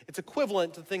communicate, it's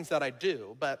equivalent to the things that I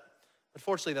do. But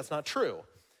unfortunately, that's not true.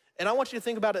 And I want you to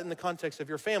think about it in the context of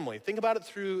your family. Think about it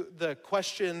through the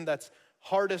question that's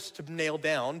hardest to nail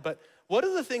down, but what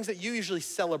are the things that you usually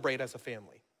celebrate as a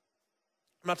family?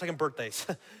 I'm not talking birthdays,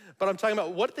 but I'm talking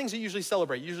about what things you usually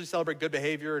celebrate. You usually celebrate good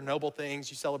behavior, noble things.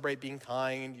 You celebrate being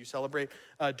kind. You celebrate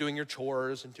doing your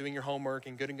chores and doing your homework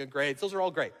and getting good grades. Those are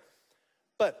all great.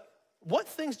 But what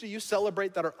things do you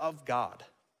celebrate that are of God?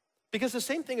 Because the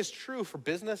same thing is true for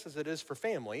business as it is for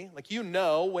family. Like you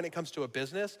know, when it comes to a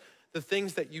business, the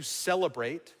things that you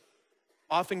celebrate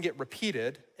often get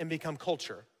repeated and become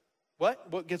culture.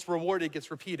 What gets rewarded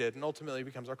gets repeated and ultimately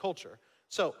becomes our culture.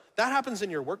 So that happens in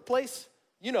your workplace.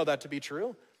 You know that to be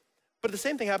true. But the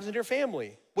same thing happens in your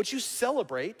family. What you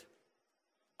celebrate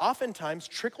oftentimes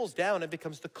trickles down and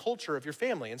becomes the culture of your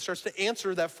family and starts to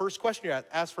answer that first question you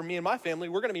asked. For me and my family,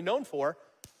 we're gonna be known for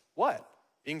what?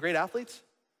 Being great athletes?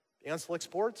 Being on select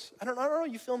sports? I don't know,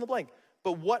 you fill in the blank.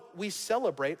 But what we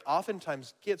celebrate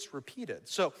oftentimes gets repeated.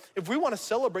 So if we want to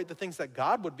celebrate the things that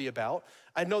God would be about,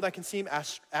 I know that can seem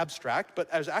abstract,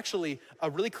 but there's actually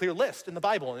a really clear list in the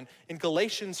Bible. And in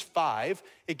Galatians 5,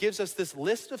 it gives us this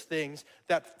list of things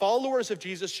that followers of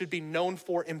Jesus should be known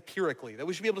for empirically, that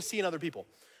we should be able to see in other people.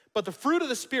 But the fruit of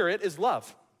the Spirit is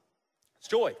love. It's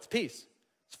joy, it's peace,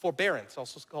 it's forbearance,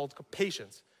 also called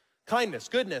patience, kindness,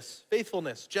 goodness,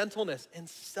 faithfulness, gentleness, and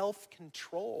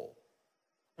self-control.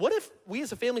 What if we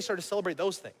as a family started to celebrate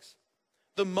those things?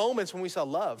 The moments when we saw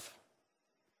love,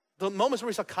 the moments when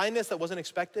we saw kindness that wasn't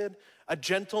expected, a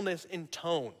gentleness in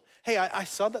tone. Hey, I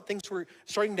saw that things were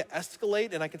starting to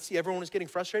escalate and I could see everyone was getting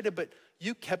frustrated, but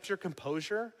you kept your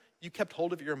composure, you kept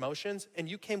hold of your emotions, and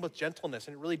you came with gentleness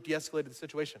and it really de-escalated the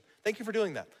situation. Thank you for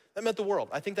doing that. That meant the world.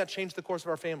 I think that changed the course of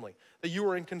our family, that you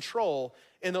were in control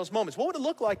in those moments. What would it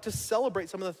look like to celebrate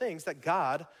some of the things that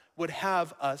God would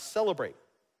have us celebrate?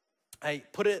 I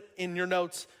put it in your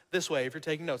notes this way, if you're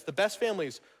taking notes. The best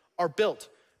families are built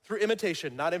through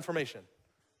imitation, not information.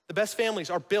 The best families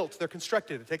are built, they're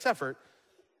constructed, it takes effort,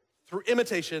 through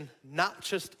imitation, not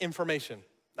just information,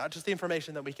 not just the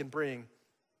information that we can bring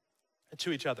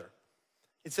to each other.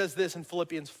 It says this in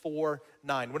Philippians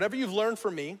 4:9. Whatever you've learned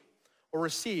from me, or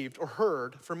received, or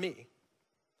heard from me,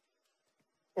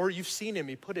 or you've seen in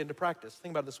me put into practice.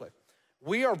 Think about it this way.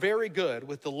 We are very good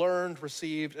with the learned,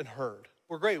 received, and heard.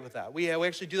 We're great with that. We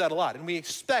actually do that a lot, and we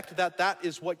expect that that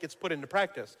is what gets put into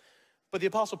practice. But the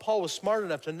Apostle Paul was smart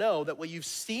enough to know that what you've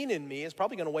seen in me is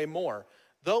probably gonna weigh more.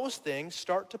 Those things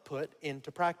start to put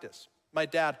into practice. My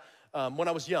dad, when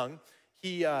I was young,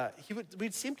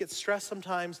 we'd see him get stressed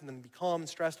sometimes and then be calm and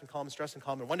stressed and calm and stressed and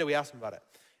calm. And one day we asked him about it.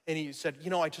 And he said,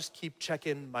 I just keep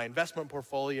checking my investment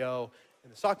portfolio in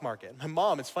the stock market. And my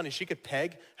mom, it's funny, she could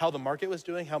peg how the market was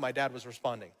doing, how my dad was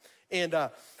responding. And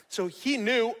so he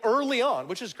knew early on,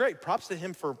 which is great, props to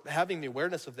him for having the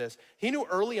awareness of this. He knew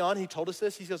early on, he told us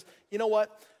this, he goes, you know what?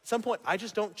 At some point, I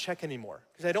just don't check anymore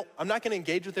because I'm not gonna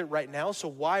engage with it right now, so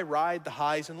why ride the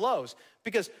highs and lows?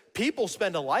 Because people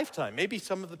spend a lifetime, maybe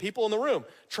some of the people in the room,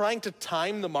 trying to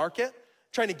time the market,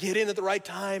 trying to get in at the right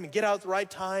time and get out at the right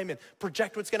time and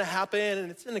project what's gonna happen,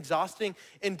 and it's an exhausting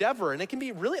endeavor. And it can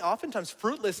be really oftentimes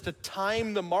fruitless to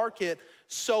time the market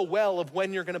so well of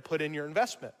when you're gonna put in your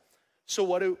investment. So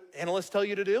what do analysts tell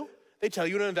you to do? They tell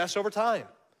you to invest over time.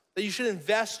 That you should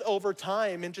invest over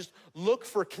time and just look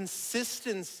for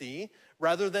consistency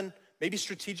rather than maybe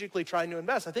strategically trying to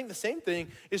invest. I think the same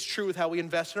thing is true with how we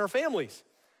invest in our families.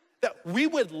 That we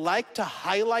would like to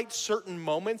highlight certain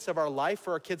moments of our life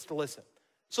for our kids to listen.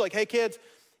 So like, hey kids,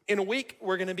 in a week,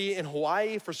 we're gonna be in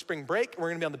Hawaii for spring break. We're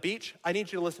gonna be on the beach. I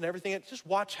need you to listen to everything. Just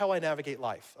watch how I navigate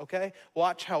life, okay?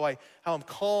 Watch how I'm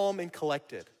calm and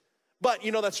collected. But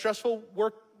that stressful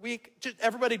work week, just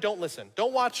everybody don't listen.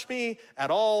 Don't watch me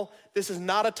at all. This is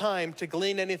not a time to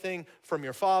glean anything from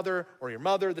your father or your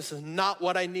mother. This is not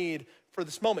what I need for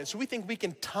this moment. So we think we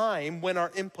can time when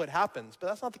our input happens, but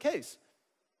that's not the case.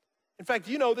 In fact,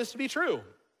 you know this to be true.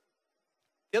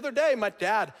 The other day, my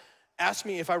dad asked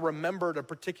me if I remembered a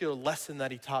particular lesson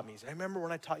that he taught me. He said, I remember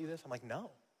when I taught you this? I'm like, no,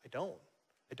 I don't.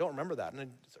 I don't remember that. And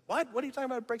he said, what are you talking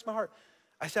about? It breaks my heart.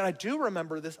 I said, I do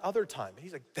remember this other time. And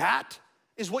he's like, that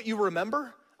is what you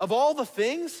remember? Of all the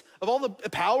things, of all the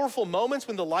powerful moments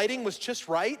when the lighting was just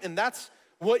right, and that's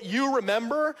what you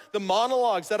remember, the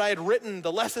monologues that I had written,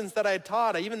 the lessons that I had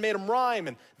taught, I even made them rhyme,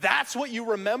 and that's what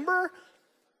you remember?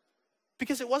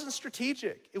 Because it wasn't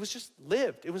strategic. It was just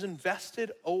lived. It was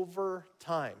invested over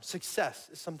time. Success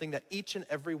is something that each and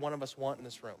every one of us want in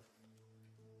this room.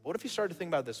 But what if you started to think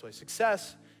about it this way?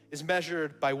 Success is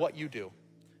measured by what you do,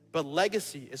 but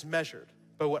legacy is measured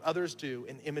by what others do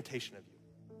in imitation of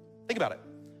you. Think about it.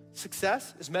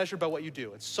 Success is measured by what you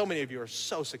do, and so many of you are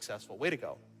so successful. Way to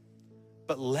go.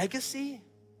 But legacy,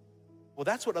 well,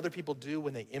 that's what other people do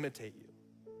when they imitate you.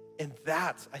 And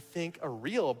that's, I think, a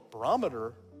real barometer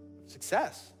of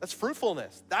success. That's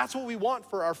fruitfulness. That's what we want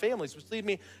for our families, which leads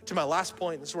me to my last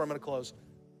point. This is where I'm going to close.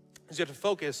 Is you have to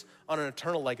focus on an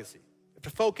eternal legacy. You have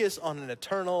to focus on an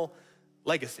eternal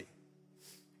legacy.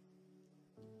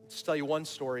 I'll just tell you one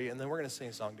story, and then we're going to sing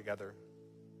a song together.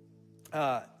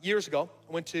 Years ago,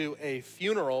 I went to a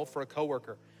funeral for a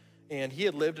coworker, and he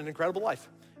had lived an incredible life.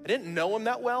 I didn't know him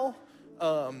that well.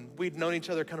 We'd known each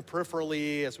other kind of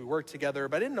peripherally as we worked together,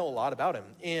 but I didn't know a lot about him.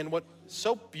 And what's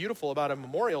so beautiful about a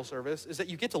memorial service is that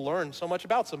you get to learn so much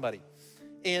about somebody.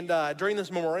 And during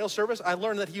this memorial service, I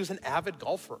learned that he was an avid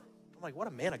golfer. I'm like, what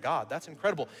a man of God, that's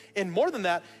incredible. And more than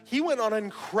that, he went on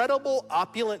incredible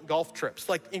opulent golf trips,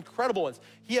 like incredible ones.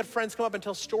 He had friends come up and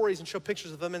tell stories and show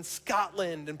pictures of them in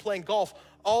Scotland and playing golf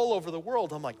all over the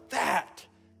world. I'm like, that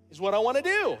is what I want to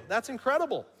do. That's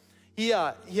incredible. He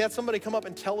had somebody come up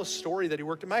and tell a story that he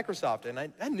worked at Microsoft, and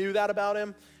I knew that about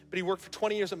him, but he worked for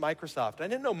 20 years at Microsoft. I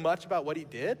didn't know much about what he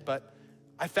did, but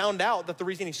I found out that the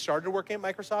reason he started working at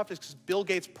Microsoft is because Bill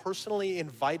Gates personally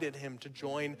invited him to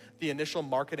join the initial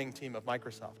marketing team of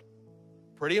Microsoft.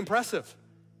 Pretty impressive.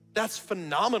 That's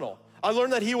phenomenal. I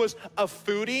learned that he was a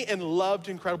foodie and loved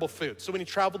incredible food. So when he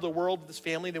traveled the world with his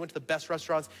family, they went to the best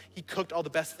restaurants. He cooked all the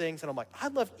best things, and I'm like, I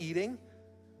love eating.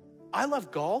 I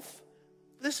love golf.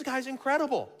 This guy's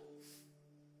incredible.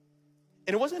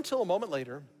 And it wasn't until a moment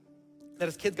later that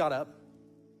his kids got up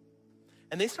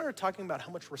and they started talking about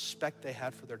how much respect they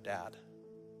had for their dad.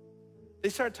 They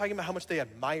started talking about how much they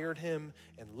admired him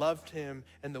and loved him,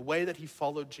 and the way that he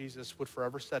followed Jesus would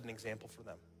forever set an example for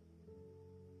them.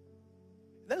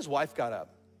 And then his wife got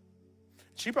up.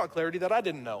 She brought clarity that I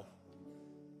didn't know,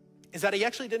 is that he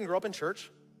actually didn't grow up in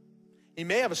church. He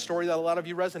may have a story that a lot of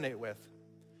you resonate with.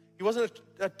 He wasn't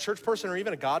a church person or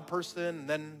even a God person, and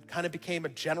then kind of became a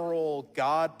general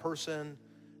God person.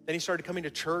 Then he started coming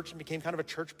to church and became kind of a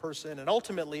church person, and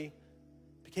ultimately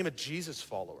became a Jesus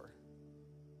follower.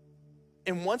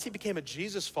 And once he became a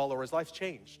Jesus follower, his life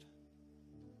changed.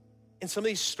 And some of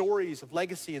these stories of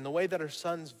legacy and the way that her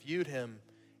sons viewed him,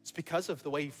 it's because of the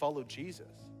way he followed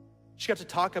Jesus. She got to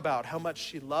talk about how much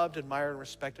she loved, admired, and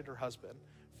respected her husband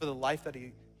for the life that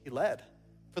he led,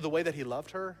 for the way that he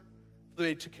loved her, for the way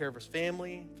he took care of his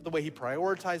family, for the way he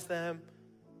prioritized them.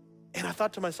 And I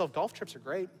thought to myself, golf trips are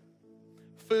great.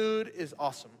 Food is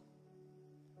awesome.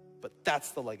 But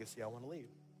that's the legacy I want to leave.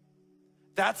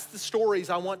 That's the stories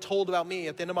I want told about me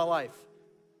at the end of my life.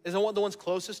 Is I want the ones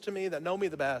closest to me that know me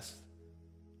the best.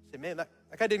 Say, man, that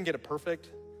guy didn't get it perfect.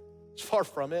 It's far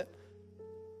from it.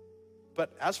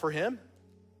 But as for him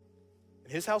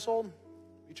and his household,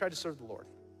 we tried to serve the Lord.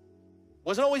 It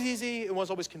wasn't always easy. It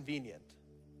wasn't always convenient.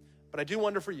 But I do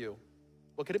wonder for you,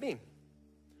 what could it mean?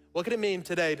 What could it mean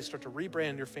today to start to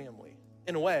rebrand your family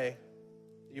in a way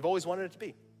that you've always wanted it to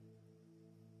be?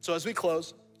 So as we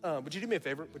close, would you do me a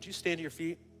favor? Would you stand to your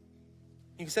feet?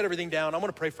 You can set everything down. I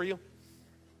want to pray for you.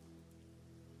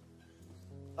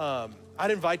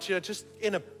 I'd invite you just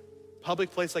in a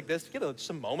public place like this to get just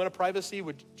a moment of privacy.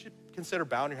 Would you consider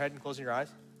bowing your head and closing your eyes?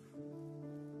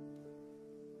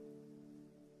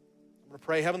 I'm going to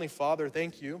pray. Heavenly Father,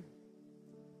 thank you.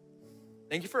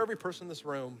 Thank you for every person in this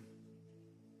room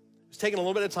who's taken a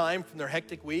little bit of time from their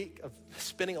hectic week of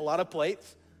spinning a lot of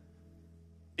plates,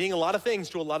 being a lot of things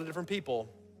to a lot of different people.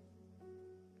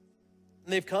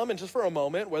 And they've come, and just for a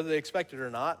moment, whether they expect it or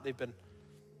not, they've been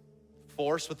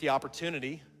forced with the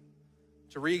opportunity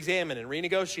to re-examine and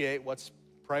renegotiate what's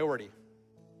priority.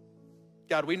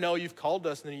 God, we know you've called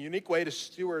us in a unique way to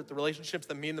steward the relationships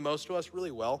that mean the most to us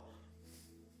really well.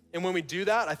 And when we do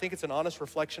that, I think it's an honest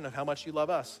reflection of how much you love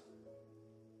us.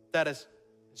 That is,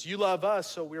 as you love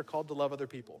us, so we are called to love other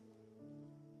people.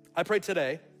 I pray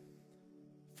today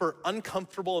for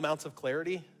uncomfortable amounts of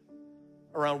clarity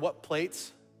around what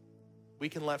plates we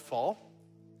can let fall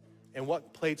and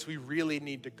what plates we really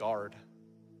need to guard.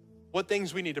 What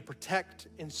things we need to protect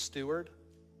and steward.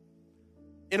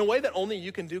 In a way that only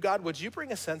you can do, God, would you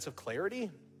bring a sense of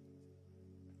clarity?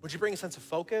 Would you bring a sense of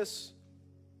focus?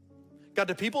 God,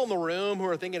 to people in the room who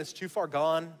are thinking it's too far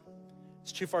gone,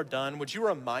 it's too far done, would you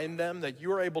remind them that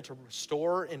you are able to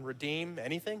restore and redeem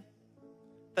anything?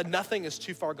 That nothing is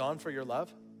too far gone for your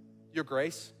love, your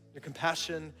grace, your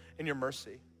compassion, and your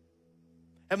mercy.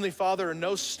 Heavenly Father,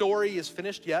 no story is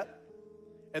finished yet,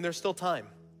 and there's still time.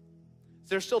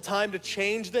 There's still time to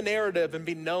change the narrative and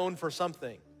be known for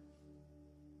something.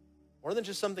 More than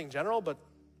just something general, but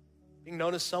being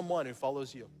known as someone who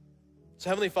follows you. So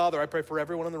Heavenly Father, I pray for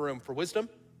everyone in the room for wisdom,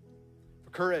 for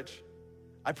courage.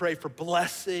 I pray for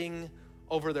blessing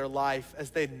over their life as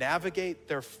they navigate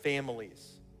their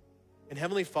families. And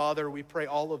Heavenly Father, we pray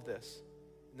all of this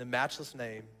in the matchless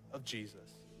name of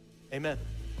Jesus. Amen.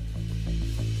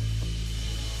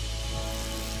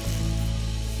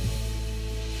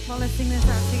 Well, let's sing this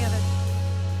out together.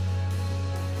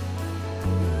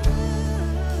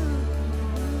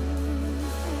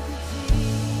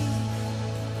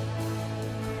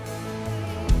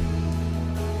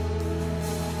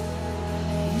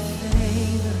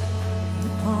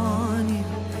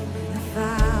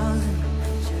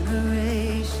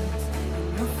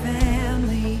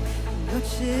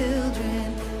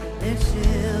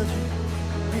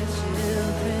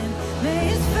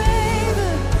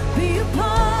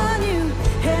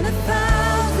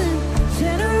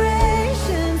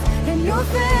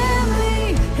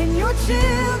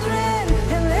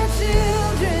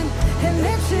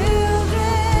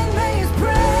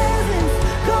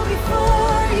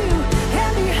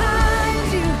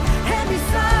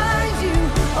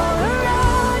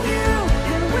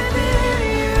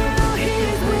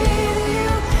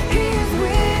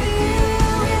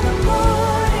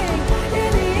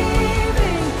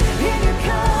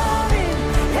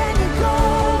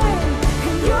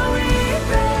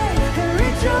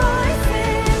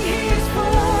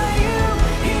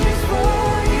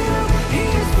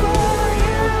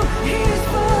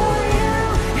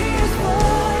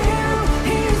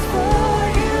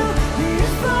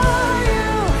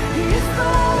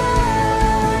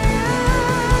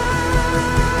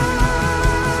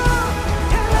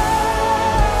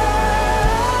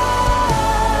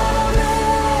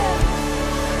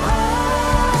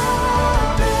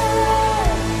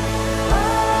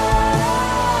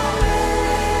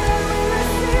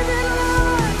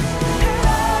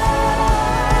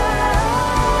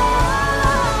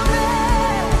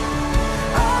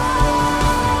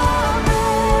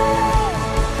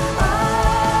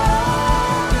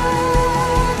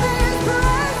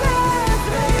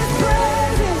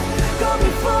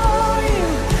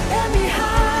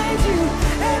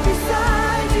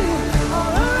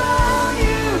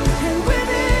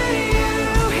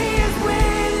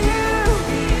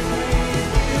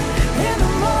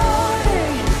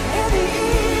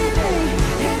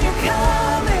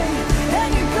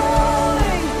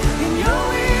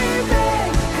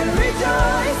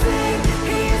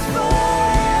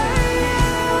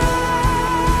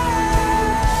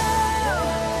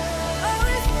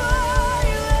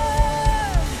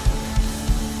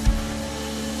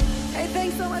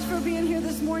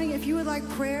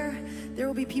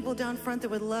 Down front that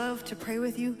would love to pray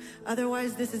with you.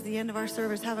 Otherwise, this is the end of our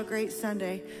service. Have a great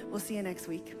Sunday. We'll see you next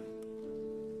week.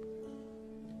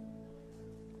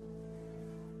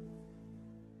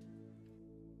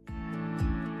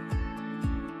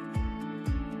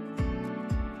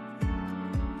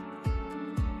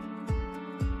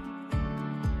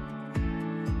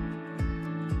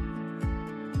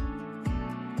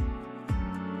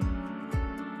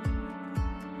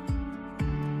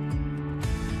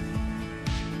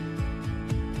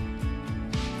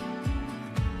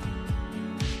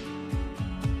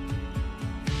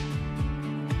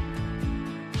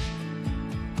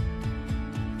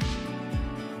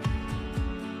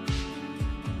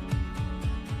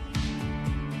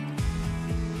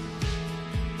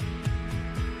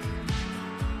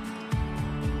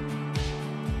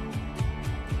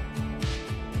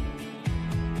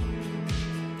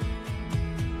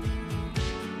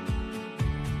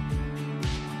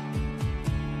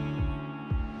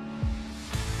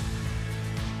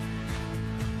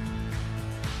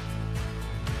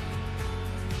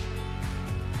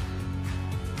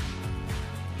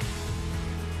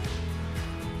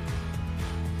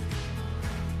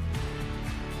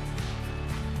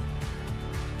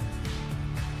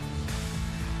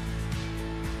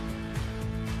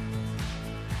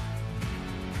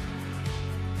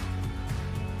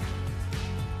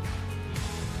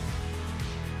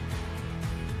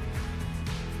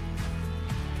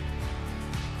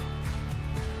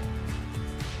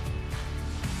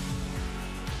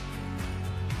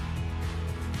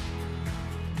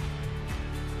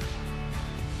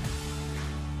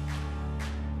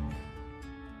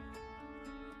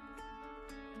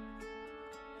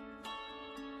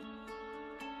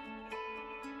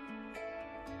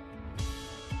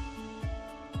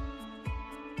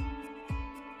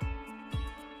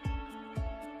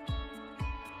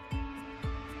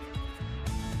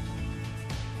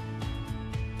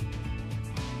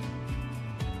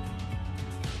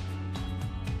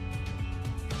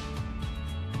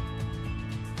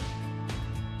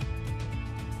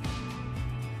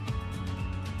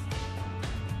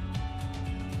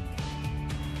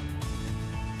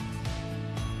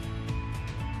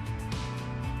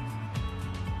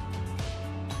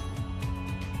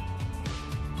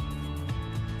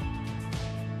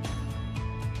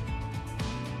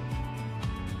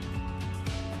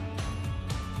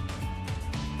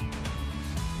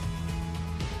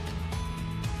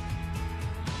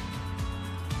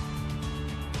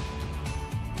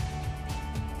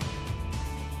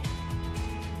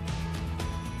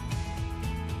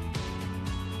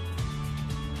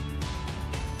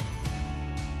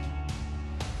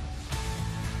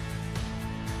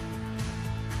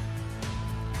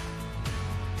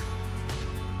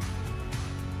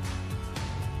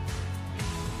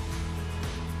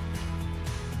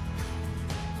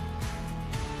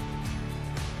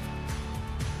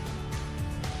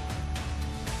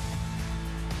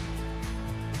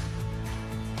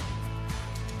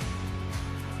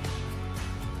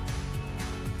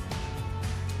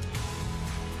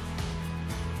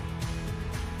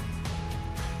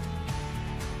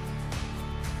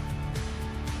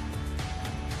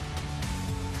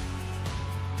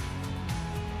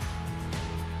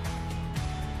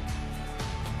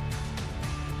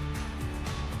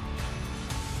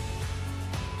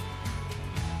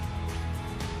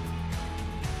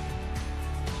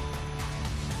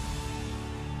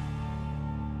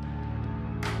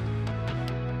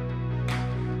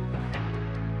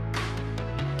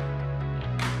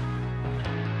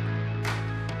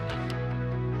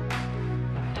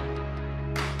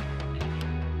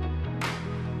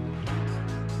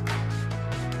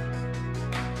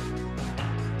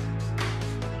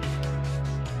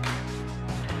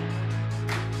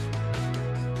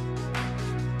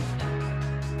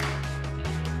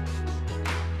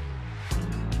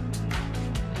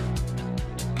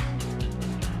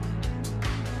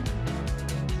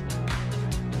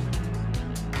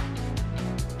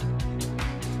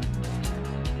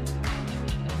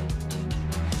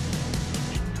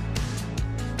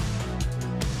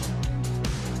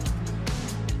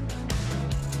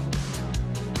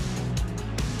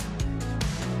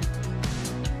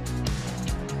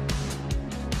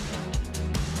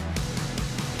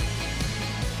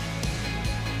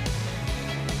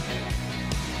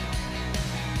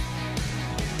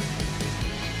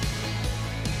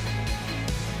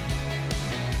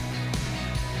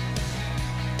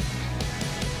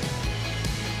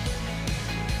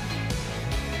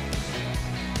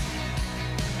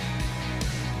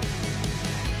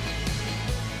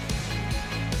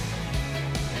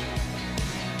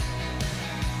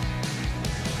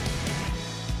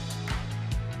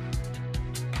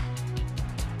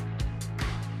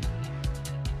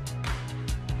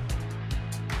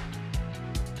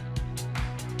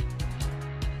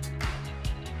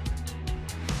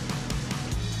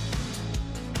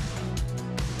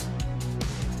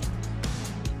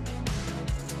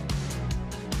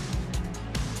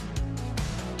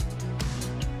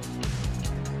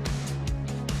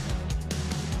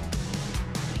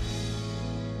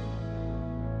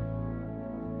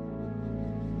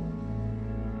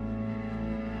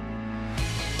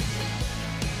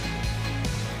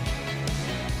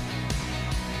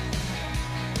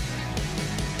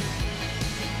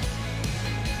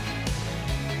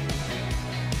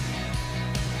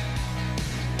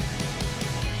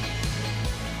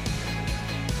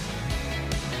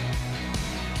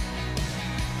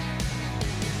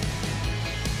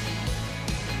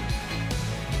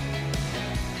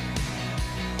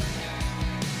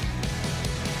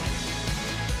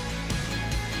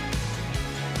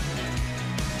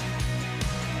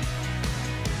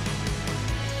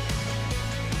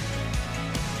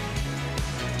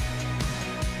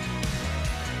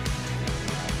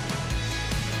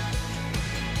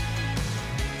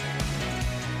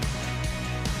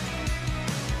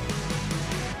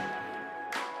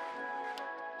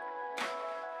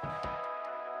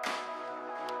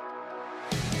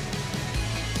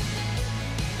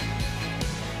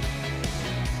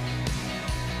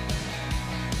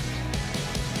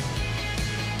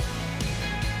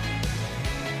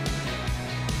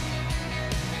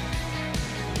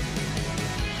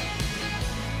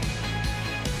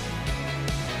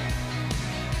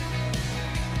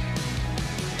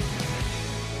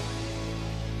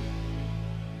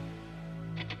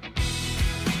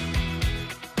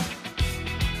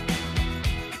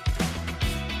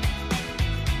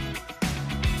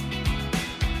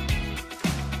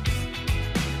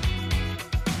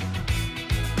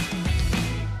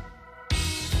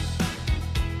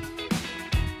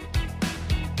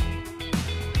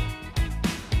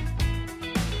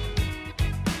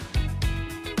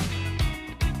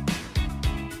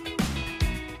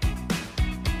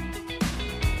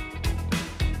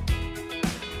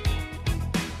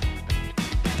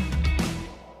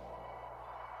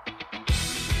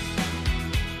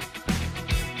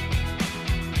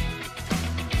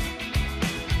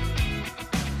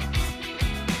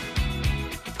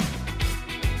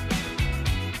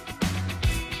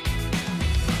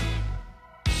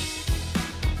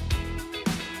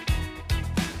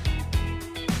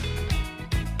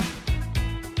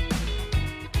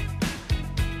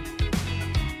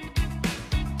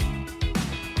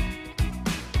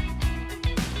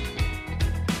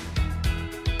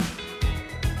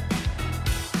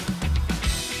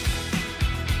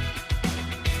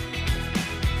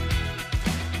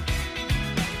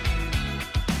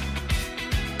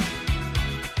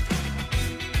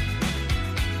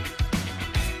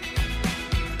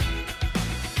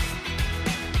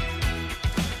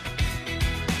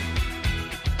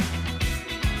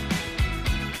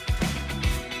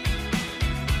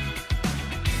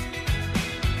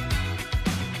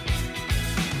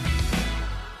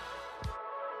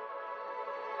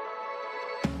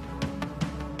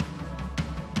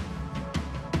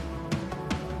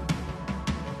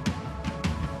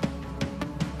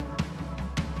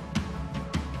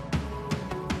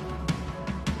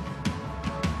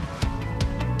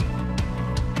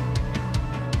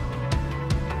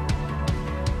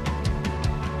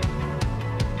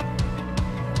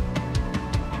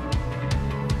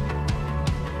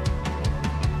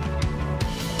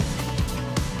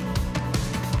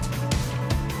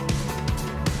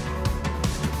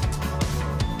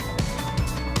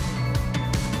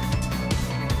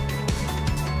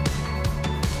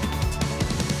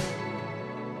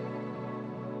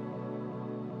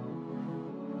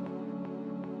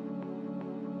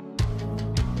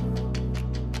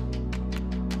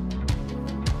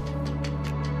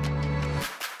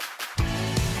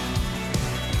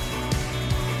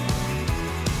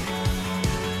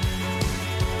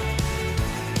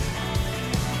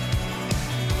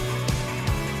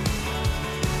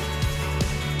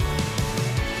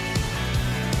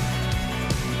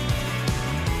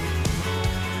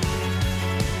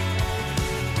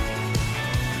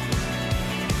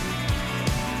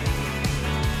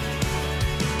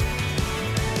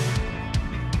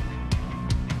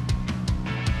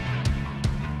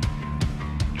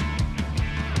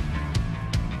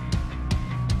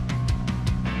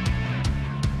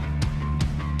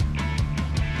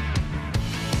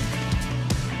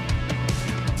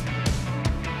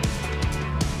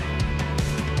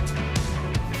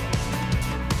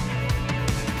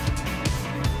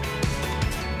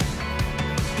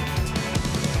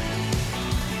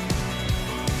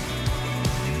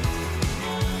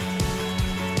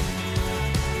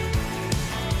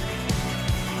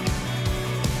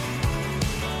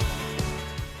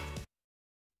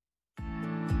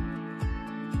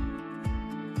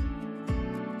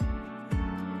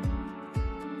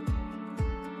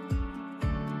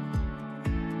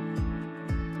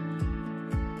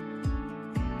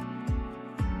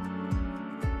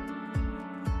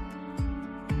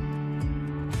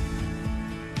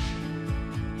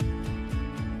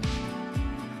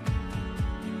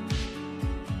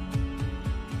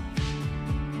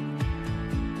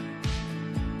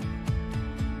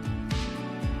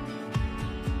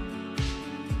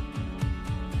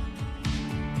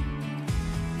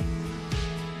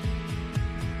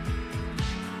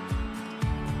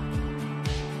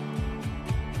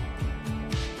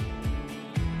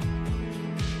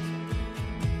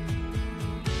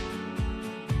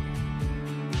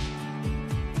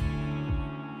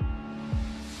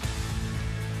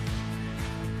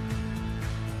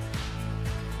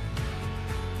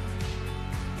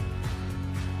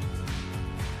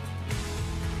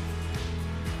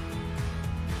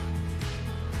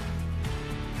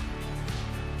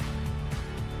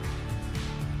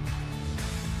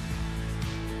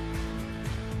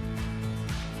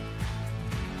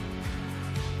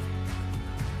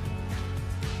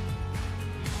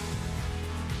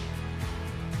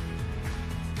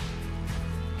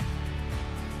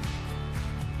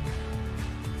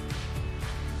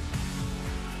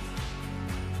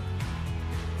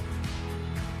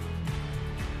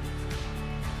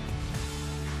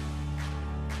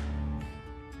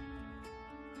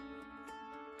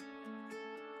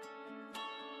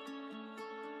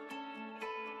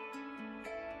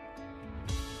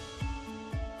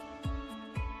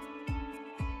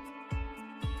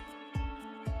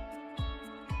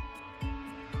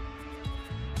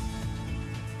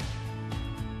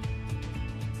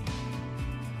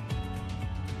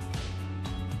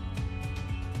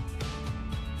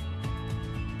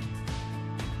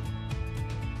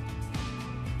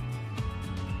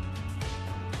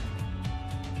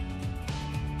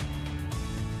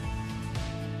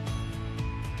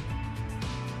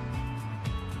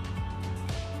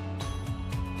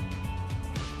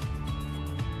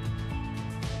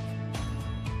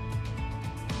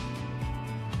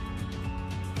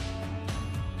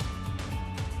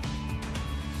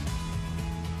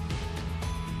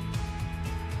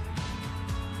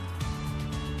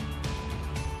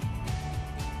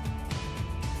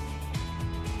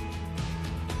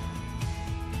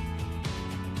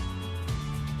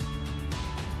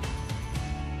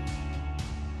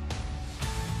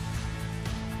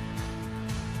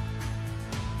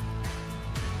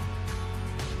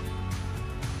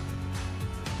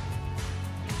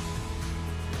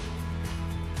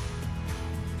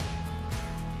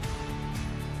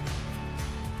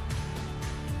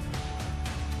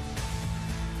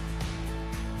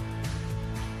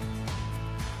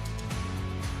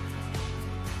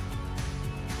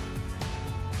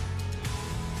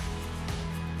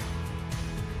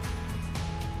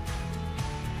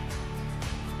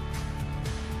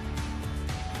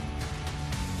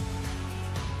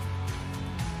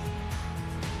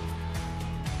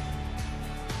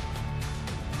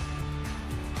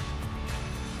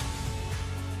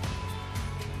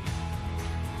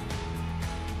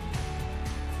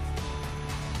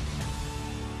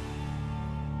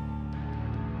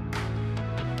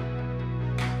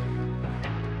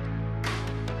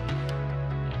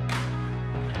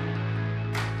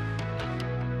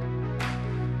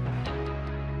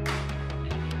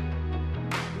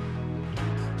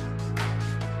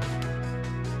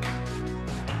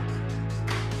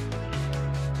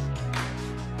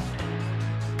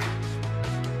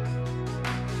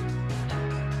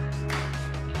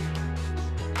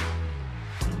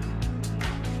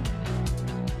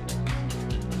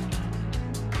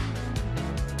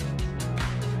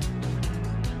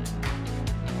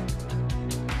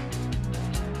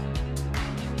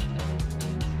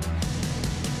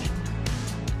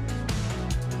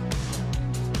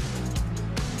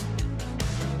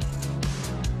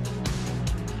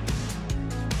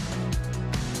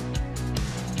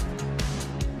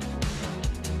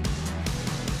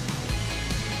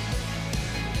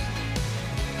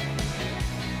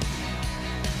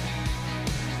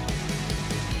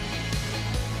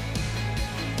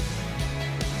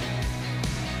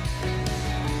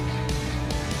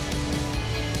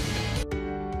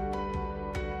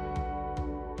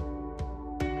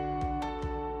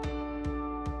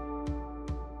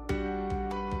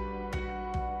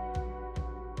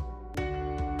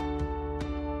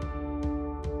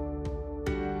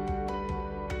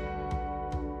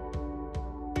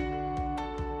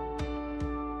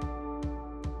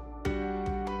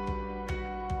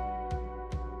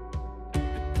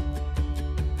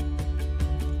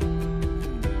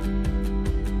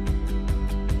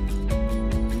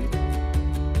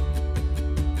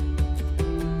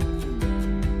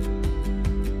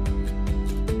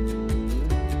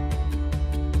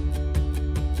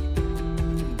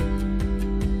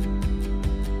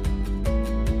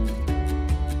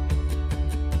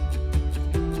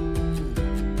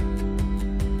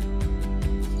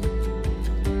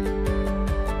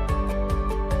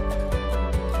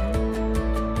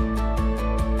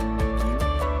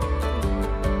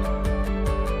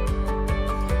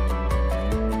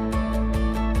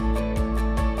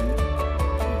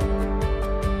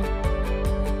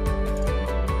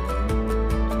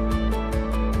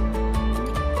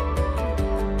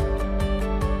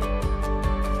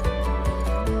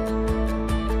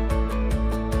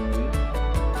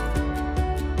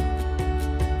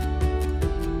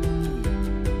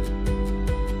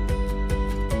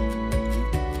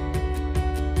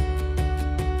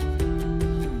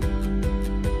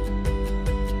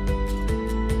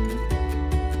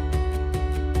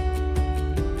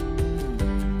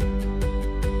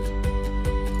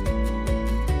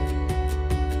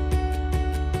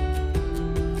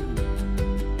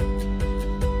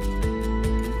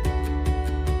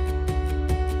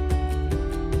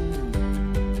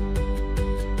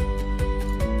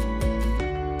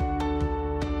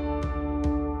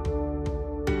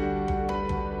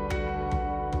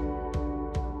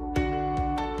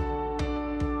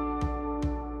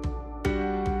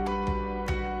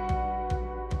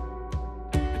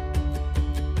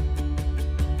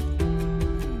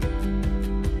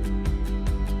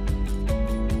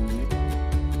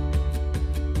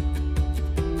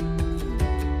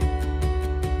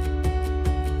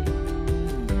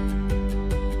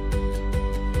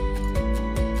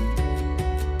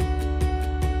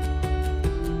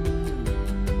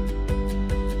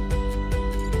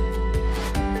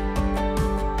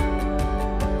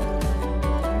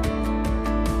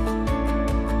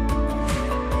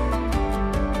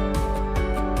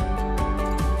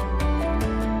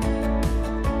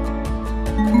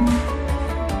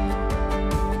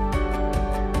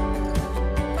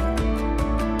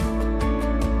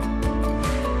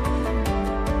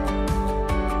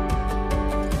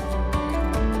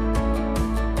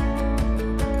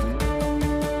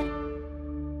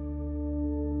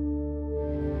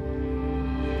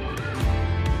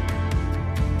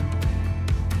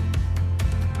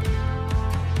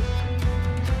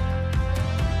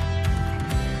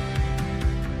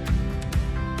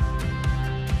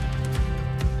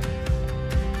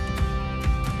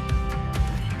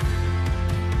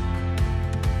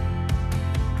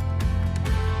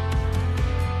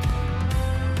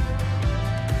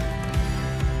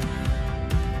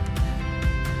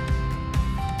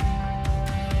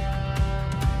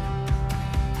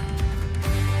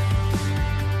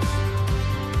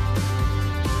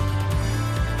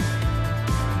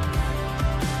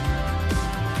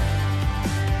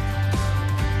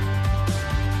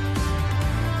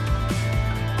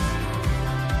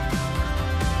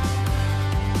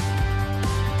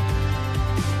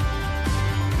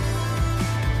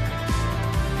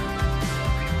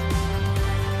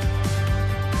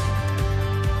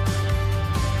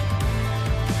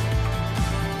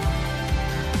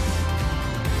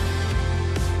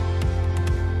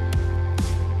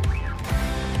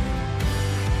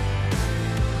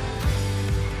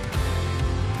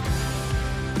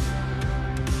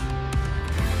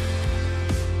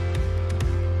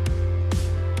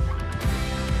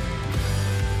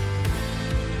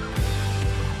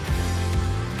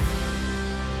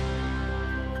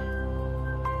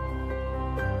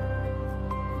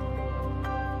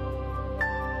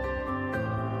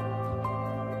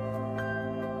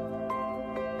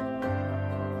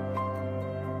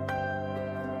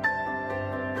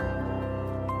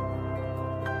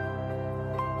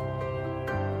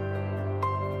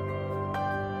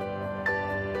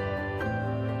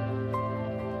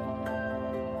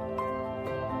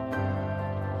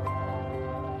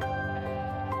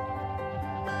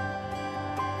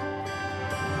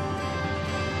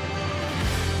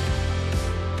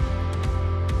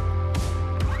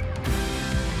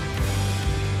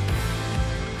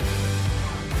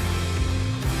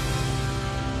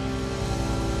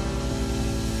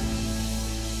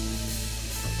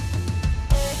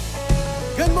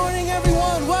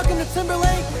 Timberlake,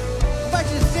 I invite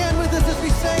you to stand with us as we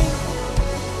sing.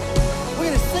 We're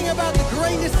going to sing about the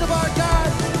greatness of our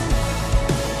God.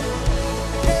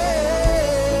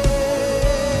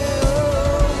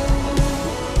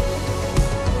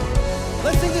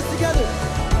 Let's sing this together.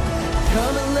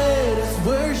 Come and let us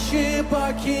worship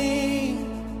our King.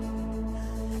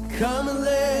 Come and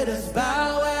let us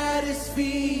bow at his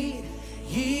feet.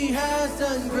 He has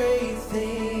done great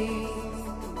things.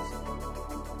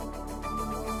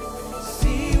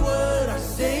 See what our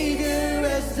Savior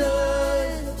has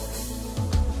done.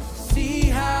 See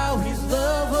how his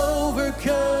love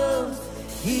overcomes.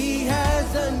 He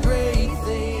has done great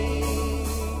things.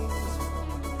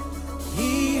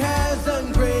 He has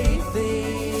done great things.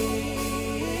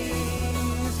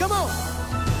 Come on.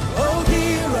 Oh,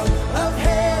 hero of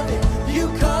heaven, you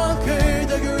conquered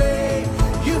the grave.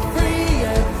 You free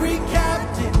every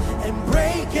captive and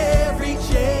break every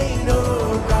chain.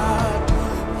 Oh, God,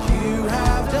 you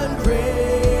have done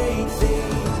great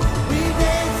things. We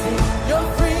dance in your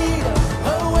freedom,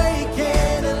 awake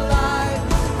and alive.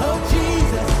 Oh,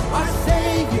 Jesus, our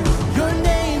Savior, your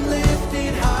name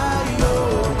lifted high.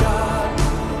 Oh, God,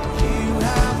 you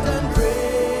have done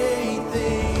great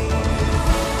things.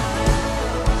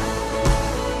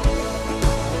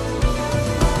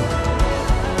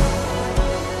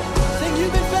 Sing,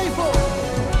 you've been faithful.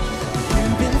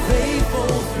 You've been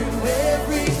faithful through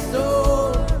every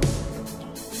storm.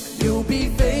 You'll be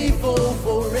faithful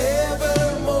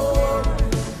forevermore.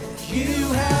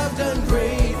 You have done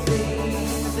great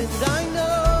things, and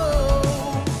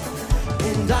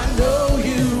I know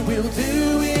you will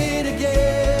do it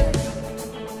again.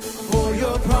 For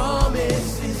your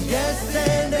promise is yes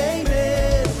and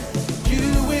amen. You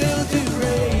will do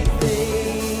great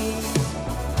things.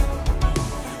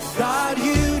 God,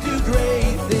 you do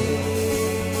great things.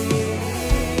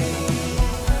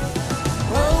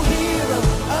 Oh, hero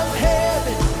of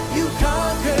heaven, you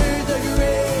conquered the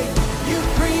grave. You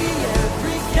free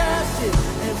every captive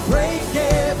and break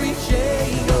every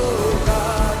chain. Oh,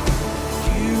 God,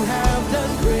 you have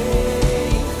done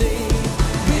great things.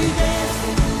 We dance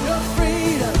in your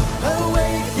freedom,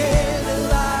 awake and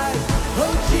alive.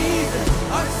 Oh, Jesus,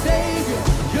 our Savior,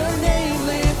 your name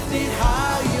lifted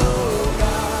high. Oh,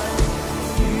 God,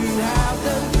 you have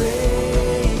done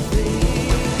great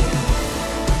things.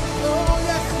 Oh,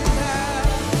 yes, you have.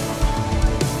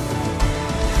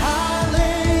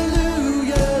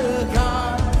 Hallelujah,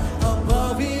 God,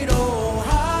 above it all.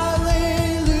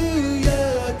 Hallelujah,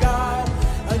 God,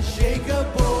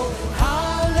 unshakable.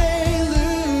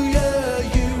 Hallelujah,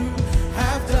 you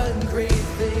have done great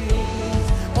things.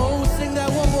 Oh, sing that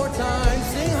one more time.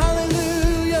 Sing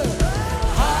hallelujah.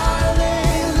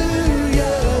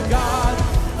 Hallelujah, God,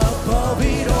 above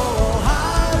it all.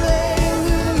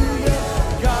 Hallelujah,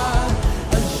 God,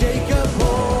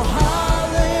 unshakable.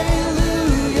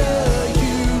 Hallelujah,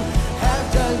 you have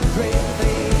done great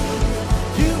things.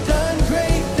 You've done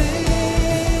great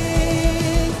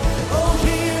things. Oh,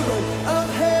 hero of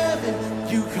heaven,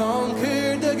 you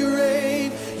conquered the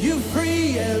grave. You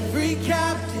free every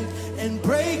captive and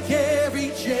break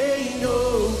every chain.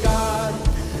 Oh, God,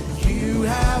 you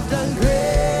have done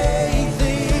great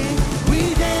things.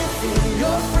 We dance in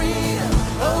your freedom,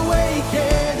 awake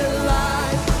and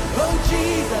alive. Oh,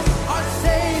 Jesus, our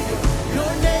Savior,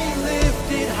 your name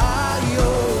lifted high.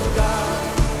 Oh, God,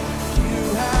 you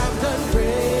have done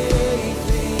great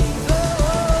things.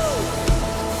 Oh,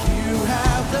 you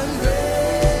have done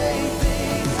great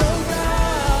things.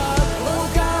 Oh,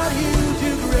 God, you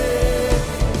do great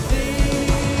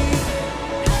things.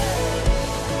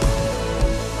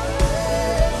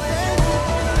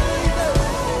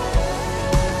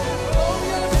 Oh,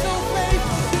 you're so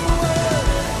faithful to us.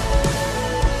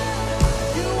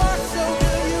 You are so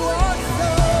good. You are so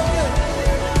good.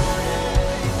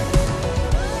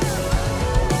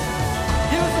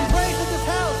 Give us some praise at this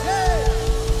house. Yeah.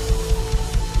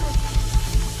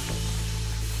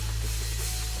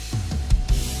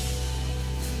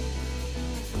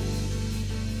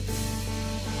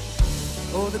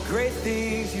 Oh, the great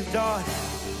things you've done.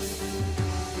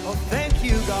 Oh, thank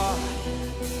you, God.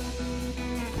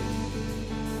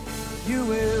 You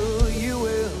will, you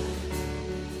will.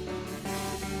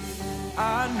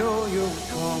 I know you'll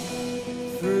come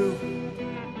through.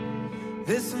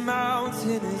 This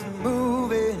mountain is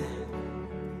moving.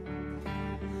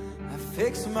 I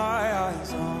fix my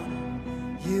eyes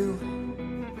on you.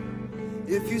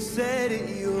 If you said it,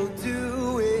 you'll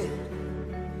do it.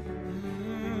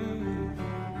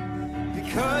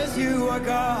 Because you are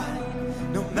God,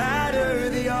 no matter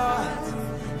the odds,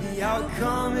 the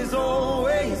outcome is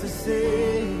always the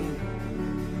same.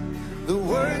 The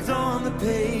words on the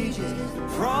page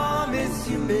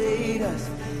you made us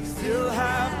still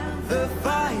have the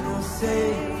final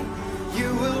say.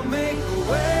 You will make a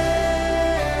way.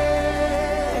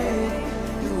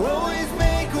 You always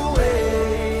make a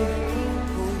way.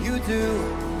 Oh, you do.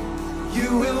 You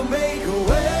will make a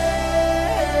way.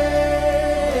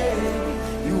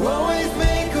 You always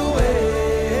make a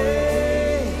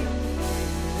way.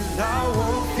 And I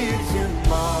won't fear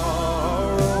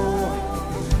tomorrow,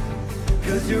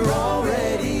 'cause you're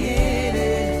already in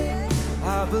it.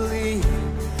 I believe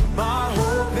my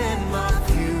hope and my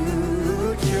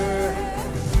future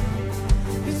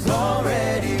is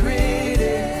already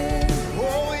written.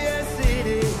 Oh yes it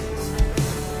is,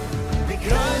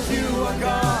 because you are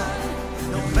God.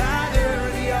 No matter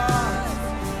the odds,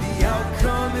 the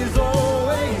outcome is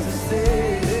always the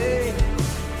same.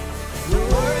 The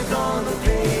words on the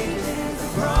page, the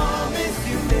promise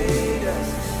you made us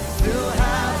still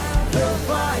have the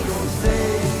final say.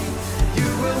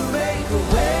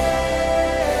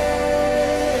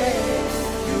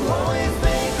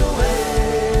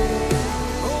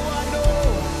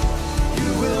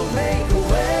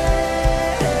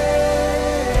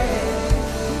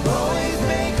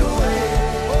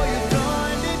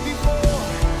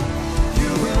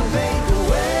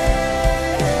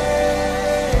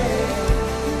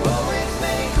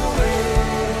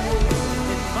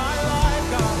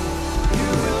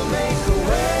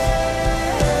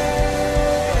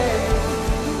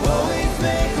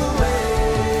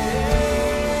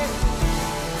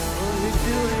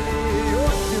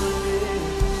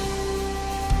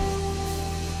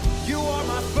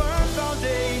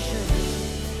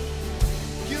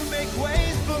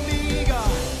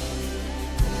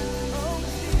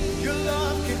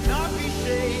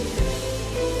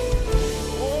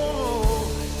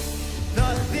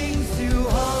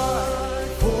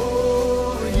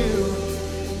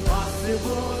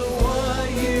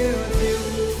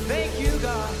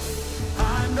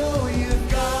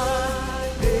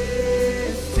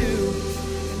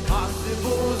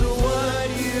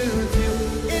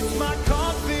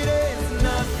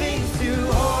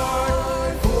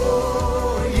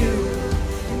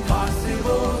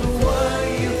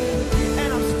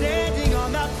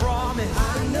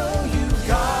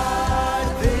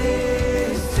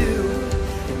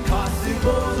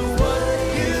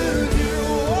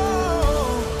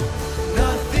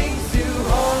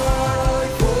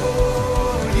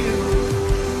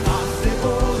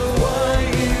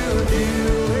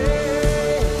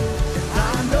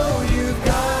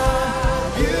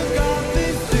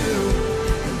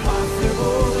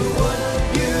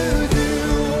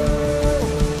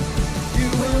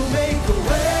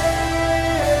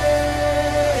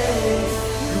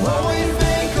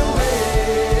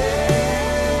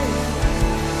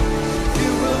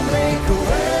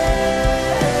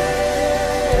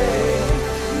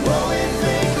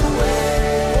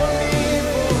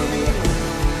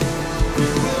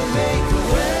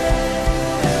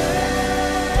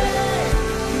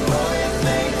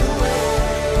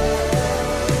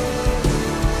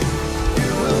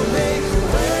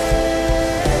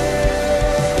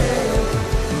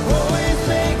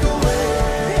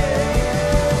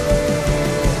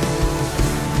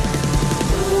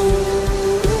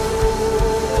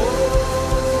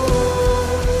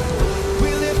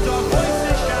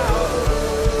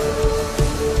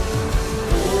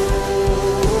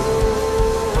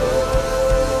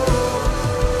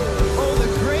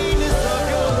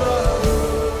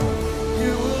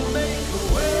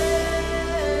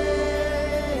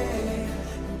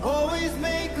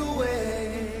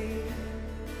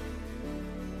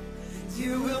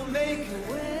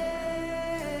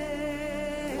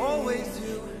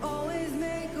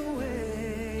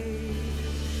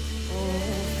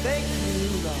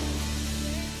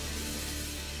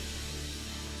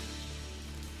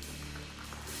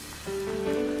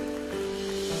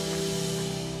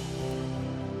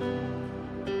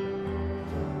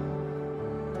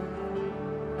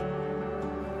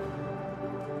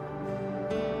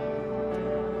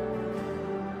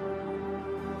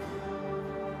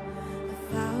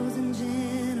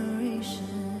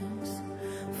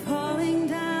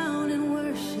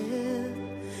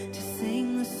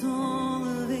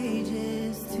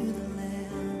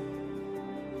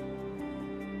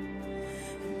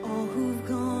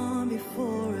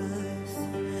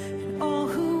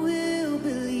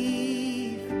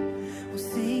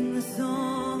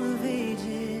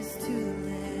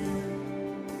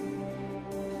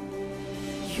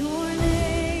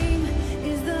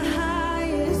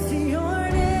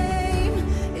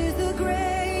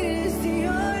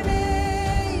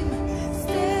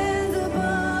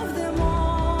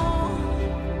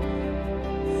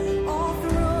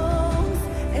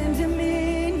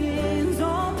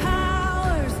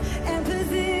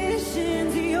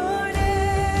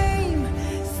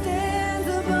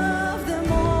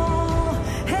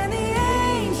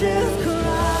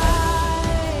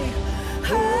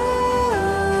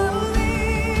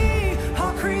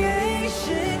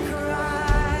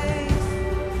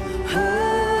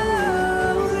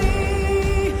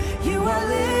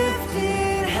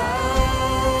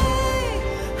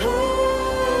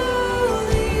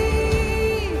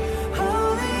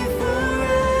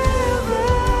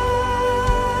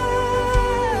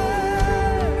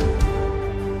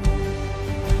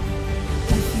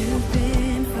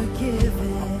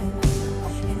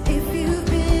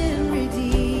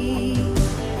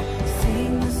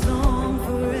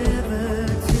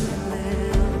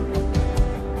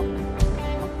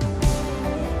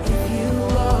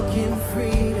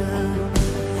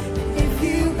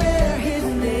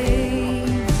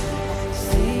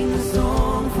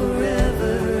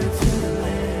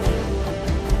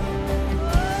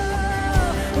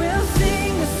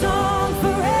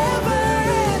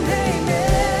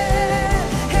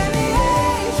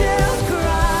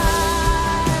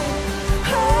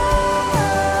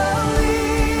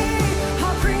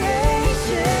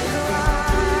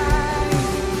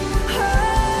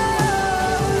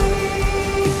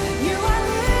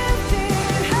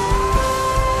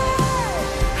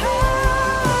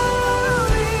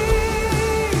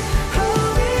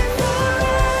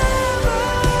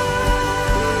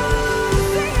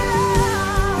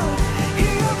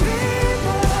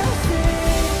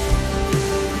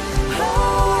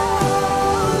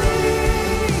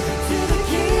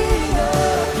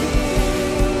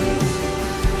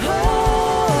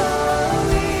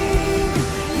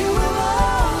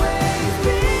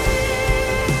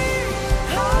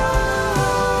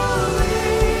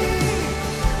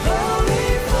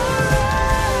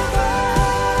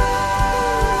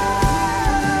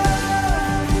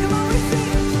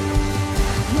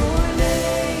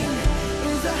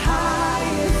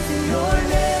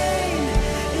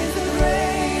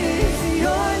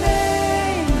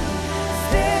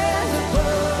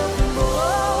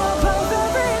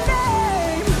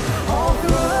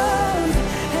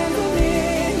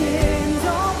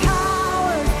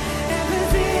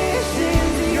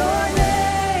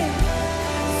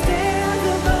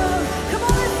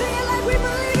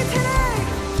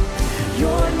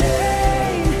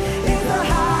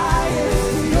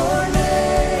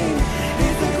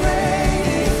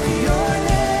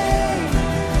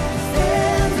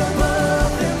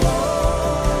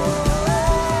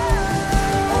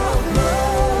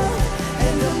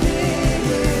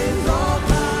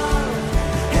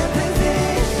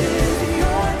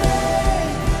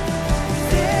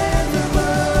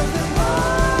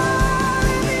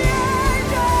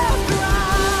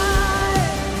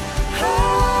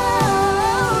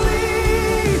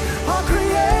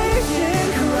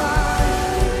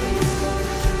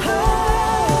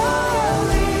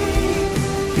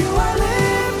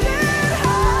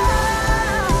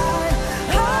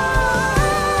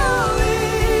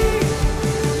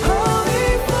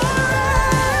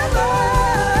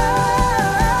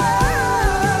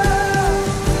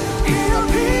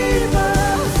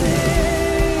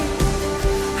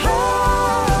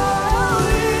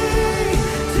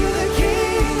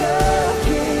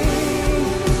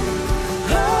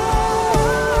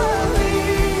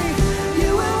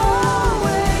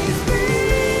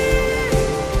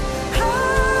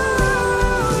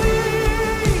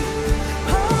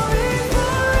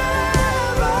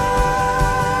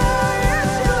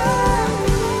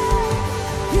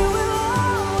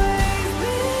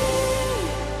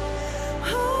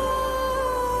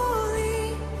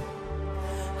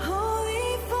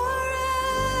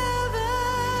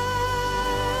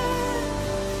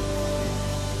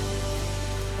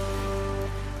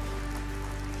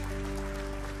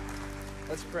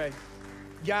 pray.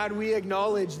 God, we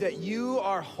acknowledge that you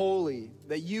are holy,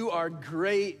 that you are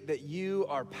great, that you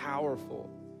are powerful.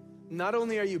 Not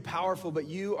only are you powerful, but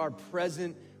you are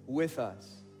present with us.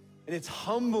 And it's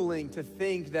humbling to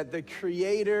think that the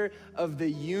creator of the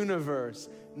universe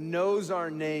knows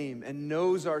our name and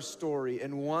knows our story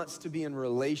and wants to be in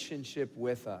relationship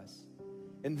with us.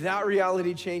 And that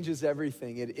reality changes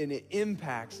everything, and it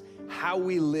impacts how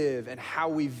we live and how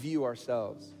we view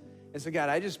ourselves. And so God,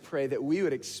 I just pray that we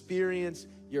would experience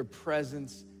your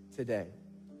presence today.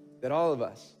 That all of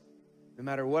us, no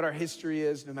matter what our history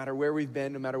is, no matter where we've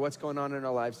been, no matter what's going on in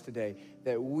our lives today,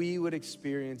 that we would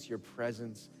experience your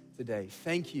presence today.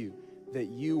 Thank you that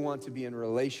you want to be in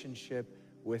relationship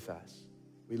with us.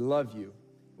 We love you.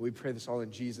 We pray this all in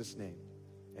Jesus' name.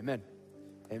 Amen.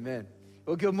 Amen.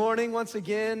 Well, good morning once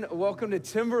again. Welcome to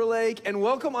Timberlake, and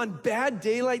welcome on Bad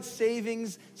Daylight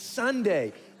Savings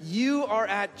Sunday. You are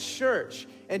at church,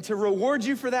 and to reward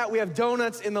you for that, we have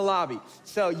donuts in the lobby.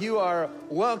 So you are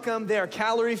welcome. They are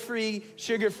calorie-free,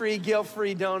 sugar-free,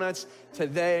 guilt-free donuts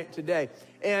today.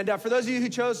 And for those of you who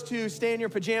chose to stay in your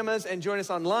pajamas and join us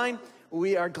online,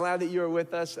 we are glad that you are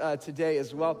with us today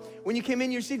as well. When you came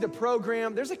in, you received a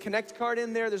program. There's a Connect card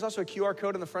in there. There's also a QR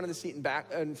code on the front of the seat and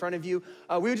back in front of you.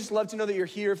 We would just love to know that you're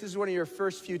here. If this is one of your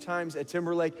first few times at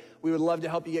Timberlake, we would love to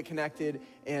help you get connected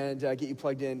and get you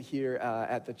plugged in here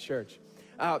at the church.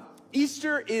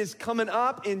 Easter is coming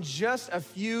up in just a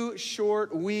few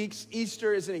short weeks.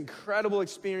 Easter is an incredible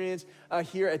experience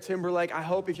here at Timberlake. I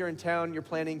hope if you're in town, you're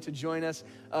planning to join us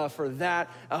for that.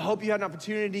 I hope you had an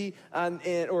opportunity,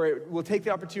 or we'll take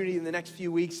the opportunity in the next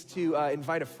few weeks to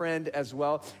invite a friend as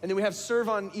well. And then we have Serve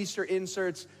on Easter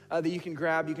inserts that you can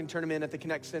grab. You can turn them in at the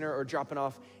Connect Center or drop it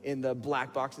off in the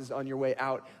black boxes on your way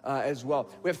out as well.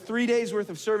 We have 3 days worth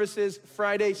of services,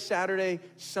 Friday, Saturday,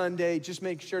 Sunday. Just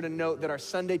make sure to note that our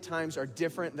Sunday times are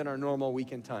different than our normal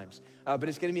weekend times. But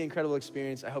it's gonna be an incredible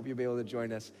experience. I hope you'll be able to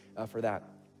join us for that.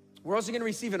 We're also gonna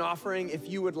receive an offering if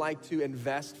you would like to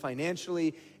invest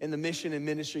financially in the mission and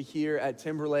ministry here at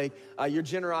Timberlake. Your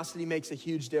generosity makes a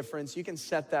huge difference. You can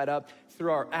set that up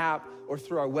through our app or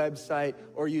through our website,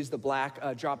 or use the black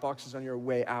drop boxes on your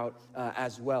way out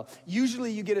as well.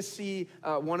 Usually you get to see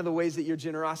one of the ways that your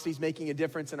generosity is making a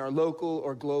difference in our local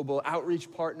or global outreach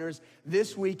partners.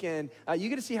 This weekend, you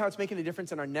get to see how it's making a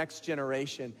difference in our next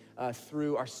generation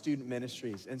through our student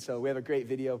ministries. And so we have a great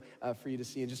video for you to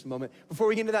see in just a moment. Before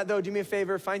we get into that though, do me a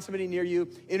favor, find somebody near you,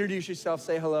 introduce yourself,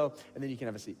 say hello, and then you can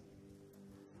have a seat.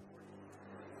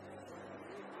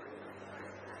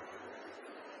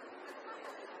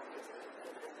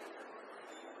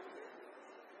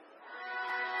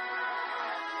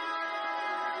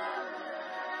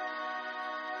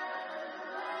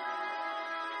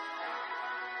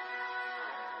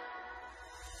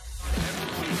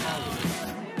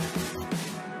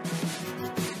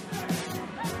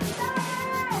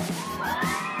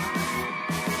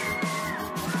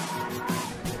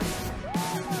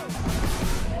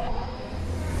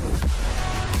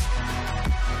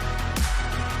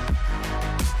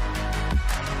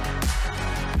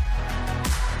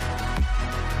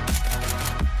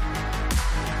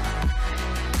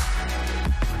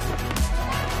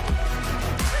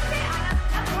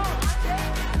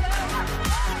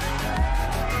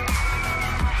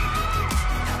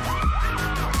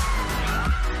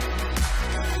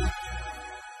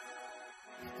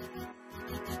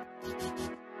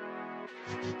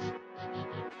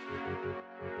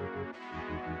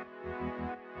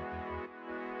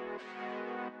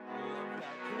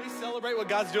 Celebrate what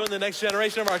God's doing in the next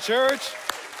generation of our church.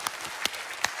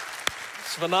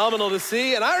 It's phenomenal to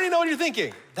see. And I already know what you're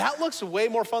thinking. That looks way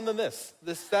more fun than this.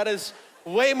 That is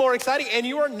way more exciting. And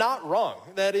you are not wrong.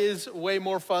 That is way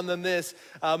more fun than this.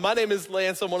 My name is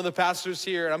Lance. I'm one of the pastors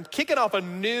here. And I'm kicking off a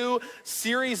new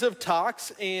series of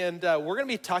talks. And we're going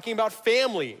to be talking about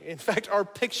family. In fact, our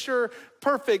picture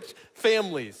perfect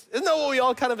families. Isn't that what we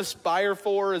all kind of aspire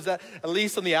for? Is that at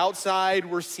least on the outside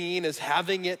we're seen as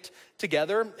having it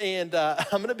together? And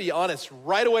I'm gonna be honest,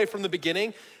 right away from the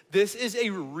beginning, this is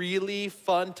a really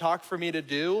fun talk for me to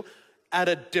do at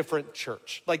a different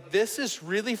church. Like, this is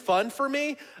really fun for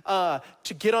me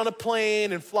to get on a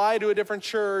plane and fly to a different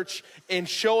church and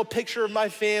show a picture of my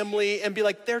family and be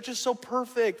like, they're just so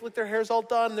perfect. Look, their hair's all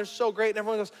done. They're so great. And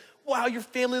everyone goes, wow, your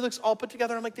family looks all put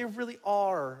together. I'm like, they really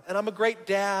are. And I'm a great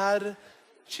dad.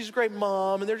 She's a great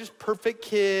mom. And they're just perfect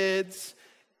kids.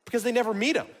 because they never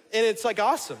meet them. And it's like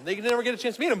awesome. They never get a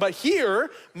chance to meet them. But here,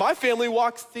 my family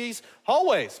walks these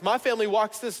hallways. My family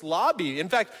walks this lobby. In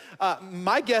fact,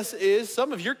 my guess is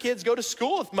some of your kids go to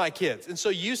school with my kids. And so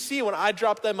you see when I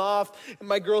drop them off, and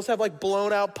my girls have like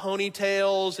blown out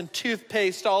ponytails and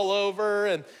toothpaste all over,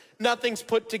 and nothing's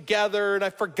put together, and I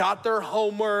forgot their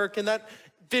homework and that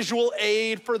visual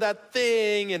aid for that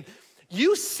thing. And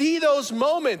you see those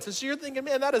moments, and so you're thinking,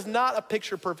 man, that is not a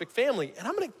picture-perfect family. And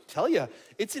I'm gonna tell you,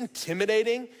 it's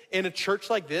intimidating in a church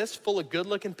like this, full of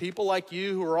good-looking people like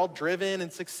you who are all driven and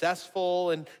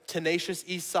successful and tenacious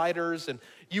Eastsiders, and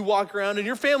you walk around and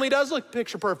your family does look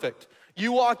picture-perfect.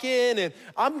 You walk in and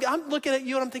I'm looking at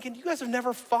you and I'm thinking, you guys have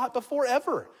never fought before,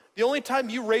 ever. The only time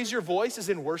you raise your voice is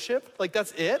in worship, like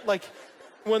that's it. Like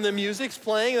when the music's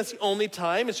playing, that's the only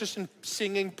time. It's just in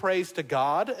singing praise to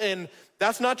God, and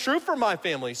that's not true for my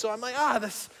family. So I'm like,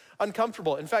 that's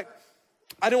uncomfortable. In fact,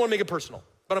 I don't want to make it personal,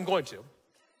 but I'm going to.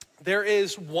 There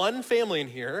is one family in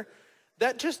here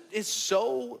that just is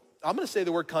so, I'm going to say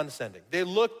the word condescending. They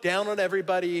look down on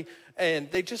everybody, and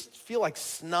they just feel like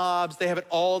snobs. They have it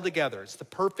all together. It's the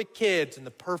perfect kids and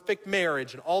the perfect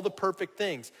marriage and all the perfect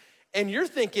things. And you're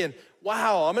thinking,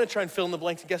 wow, I'm going to try and fill in the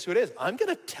blanks, and guess who it is? I'm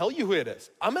going to tell you who it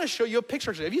is. I'm going to show you a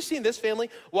picture. Have you seen this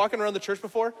family walking around the church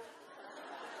before?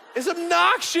 It's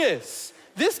obnoxious.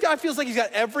 This guy feels like he's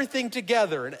got everything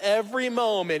together in every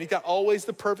moment. He's got always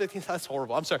the perfect thing. That's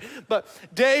horrible, I'm sorry. But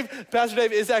Pastor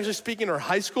Dave is actually speaking in our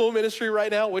high school ministry right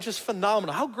now, which is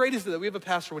phenomenal. How great is it that we have a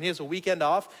pastor, when he has a weekend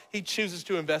off, he chooses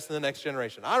to invest in the next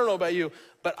generation? I don't know about you,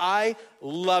 but I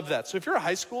love that. So if you're a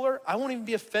high schooler, I won't even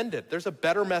be offended. There's a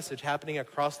better message happening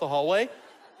across the hallway.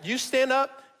 You stand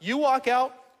up, you walk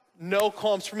out, no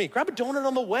qualms for me. Grab a donut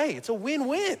on the way. It's a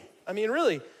win-win. I mean,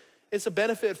 really. It's a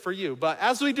benefit for you. But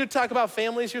as we do talk about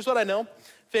families, here's what I know.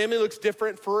 Family looks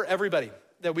different for everybody.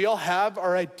 That we all have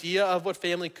our idea of what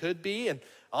family could be. And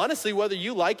honestly, whether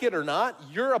you like it or not,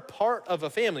 you're a part of a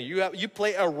family. You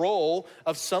play a role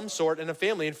of some sort in a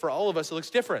family. And for all of us, it looks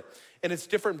different. And it's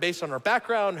different based on our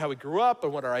background, how we grew up,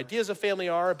 and what our ideas of family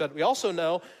are. But we also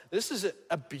know this is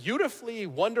a beautifully,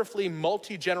 wonderfully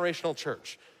multi-generational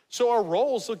church. So our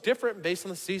roles look different based on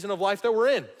the season of life that we're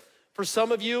in. For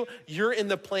some of you, you're in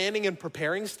the planning and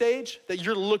preparing stage, that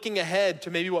you're looking ahead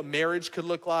to maybe what marriage could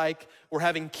look like, or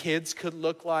having kids could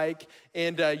look like,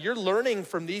 and you're learning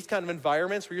from these kind of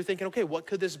environments where you're thinking, okay, what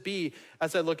could this be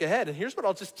as I look ahead? And here's what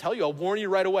I'll just tell you, I'll warn you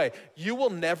right away. You will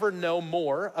never know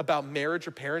more about marriage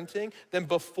or parenting than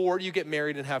before you get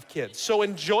married and have kids. So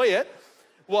enjoy it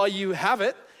while you have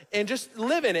it, and just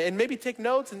live in it, and maybe take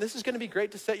notes, and this is gonna be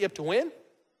great to set you up to win.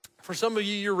 For some of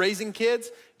you, you're raising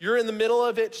kids, you're in the middle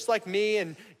of it just like me,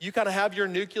 and you kind of have your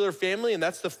nuclear family, and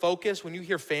that's the focus. When you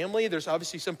hear family, there's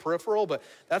obviously some peripheral, but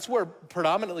that's where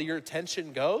predominantly your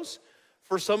attention goes.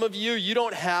 For some of you, you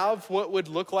don't have what would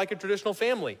look like a traditional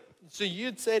family. So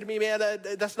you'd say to me, man,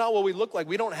 that's not what we look like.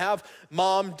 We don't have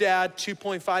mom, dad,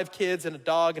 2.5 kids, and a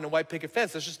dog, and a white picket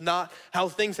fence. That's just not how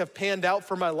things have panned out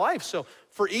for my life. So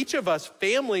for each of us,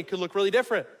 family could look really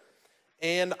different.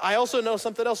 And I also know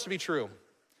something else to be true.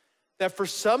 That for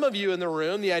some of you in the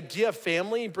room, the idea of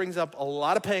family brings up a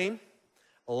lot of pain,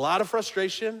 a lot of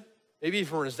frustration, maybe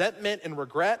even resentment and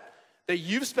regret, that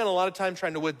you've spent a lot of time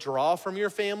trying to withdraw from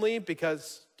your family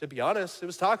because, to be honest, it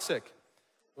was toxic.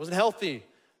 It wasn't healthy.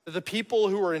 That the people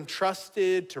who were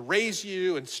entrusted to raise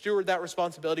you and steward that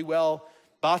responsibility well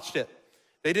botched it.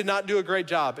 They did not do a great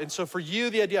job. And so for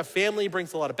you, the idea of family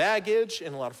brings a lot of baggage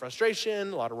and a lot of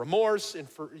frustration, a lot of remorse. And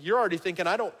you're already thinking,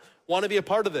 I don't want to be a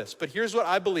part of this. But here's what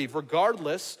I believe.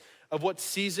 Regardless of what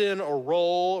season or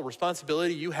role or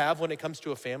responsibility you have when it comes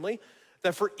to a family,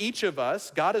 that for each of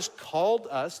us, God has called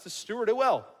us to steward it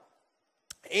well.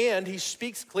 And he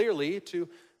speaks clearly to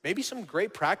maybe some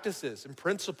great practices and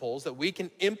principles that we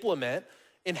can implement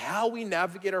in how we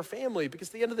navigate our family. Because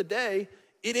at the end of the day,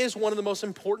 it is one of the most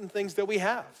important things that we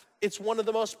have. It's one of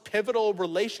the most pivotal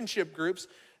relationship groups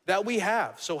that we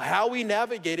have. So how we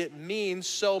navigate it means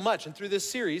so much. And through this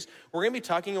series, we're gonna be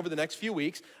talking over the next few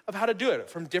weeks of how to do it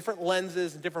from different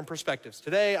lenses and different perspectives.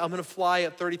 Today, I'm gonna fly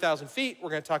at 30,000 feet.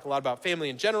 We're gonna talk a lot about family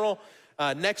in general.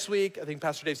 Next week, I think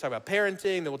Pastor Dave's talking about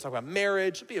parenting, then we'll talk about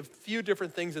marriage. There'll be a few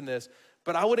different things in this,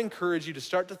 but I would encourage you to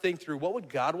start to think through what would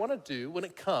God wanna do when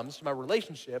it comes to my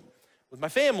relationship with my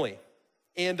family.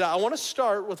 And I wanna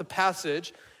start with a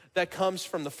passage that comes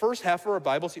from the first half of our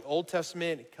Bible. It's the Old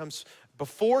Testament. It comes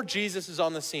before Jesus is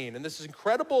on the scene. And this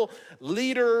incredible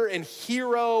leader and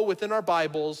hero within our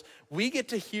Bibles, we get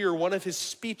to hear one of his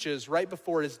speeches right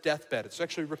before his deathbed. It's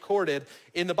actually recorded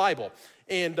in the Bible.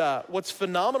 And what's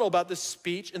phenomenal about this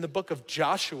speech in the book of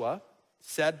Joshua,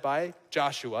 said by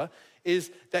Joshua,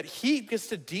 is that he gets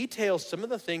to detail some of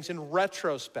the things in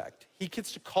retrospect. He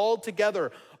gets to call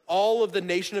together all of the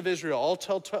nation of Israel, all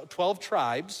 12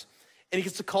 tribes, and he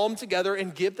gets to call them together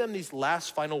and give them these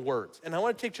last final words. And I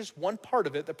want to take just one part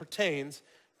of it that pertains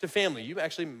to family. You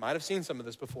actually might have seen some of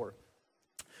this before.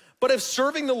 But if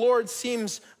serving the Lord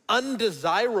seems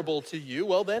undesirable to you,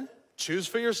 well then, choose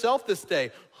for yourself this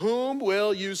day. Whom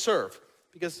will you serve?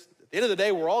 Because at the end of the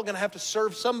day, we're all gonna have to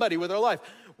serve somebody with our life.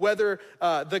 Whether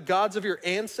the gods of your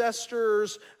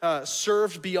ancestors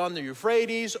served beyond the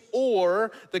Euphrates,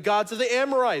 or the gods of the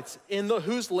Amorites in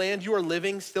whose land you are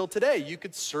living still today. You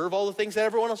could serve all the things that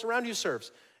everyone else around you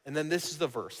serves. And then this is the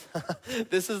verse.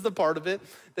 This is the part of it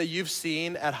that you've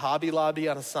seen at Hobby Lobby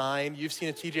on a sign. You've seen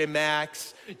at TJ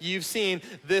Maxx. You've seen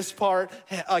this part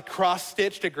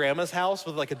cross-stitched at grandma's house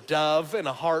with like a dove and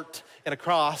a heart and a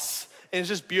cross. And it's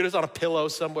just beautiful on a pillow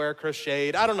somewhere,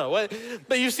 crocheted. I don't know what,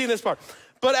 but you've seen this part.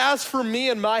 But as for me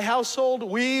and my household,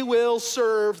 we will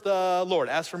serve the Lord.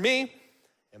 As for me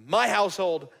and my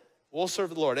household, we'll serve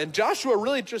the Lord. And Joshua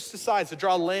really just decides to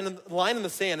draw a line in the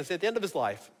sand and say at the end of his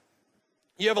life,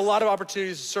 you have a lot of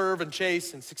opportunities to serve and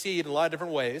chase and succeed in a lot of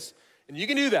different ways, and you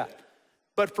can do that.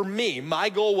 But for me, my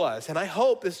goal was, and I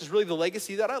hope this is really the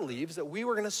legacy that I leave, is that we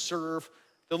were gonna serve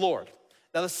the Lord.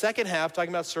 Now the second half,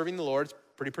 talking about serving the Lord, is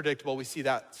pretty predictable. We see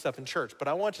that stuff in church. But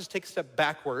I want to just take a step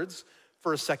backwards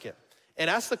for a second and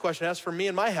ask the question, as for me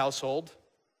and my household,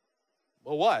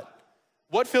 well, what?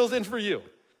 What fills in for you?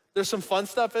 There's some fun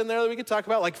stuff in there that we could talk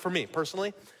about, like for me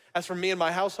personally. As for me and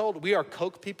my household, we are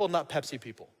Coke people, not Pepsi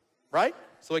people, right?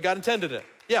 So God intended it.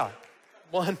 Yeah,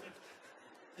 one,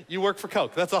 you work for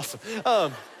Coke, that's awesome.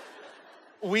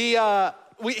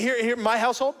 Here, my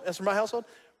household, as for my household,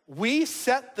 we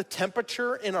set the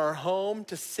temperature in our home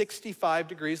to 65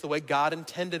 degrees the way God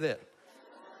intended it.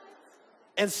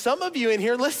 And some of you in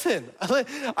here, listen,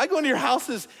 I go into your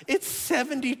houses, it's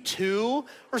 72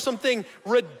 or something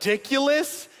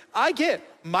ridiculous. I get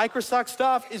microstock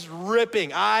stuff is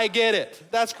ripping. I get it.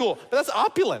 That's cool. But that's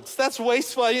opulence. That's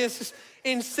wasteful. It's just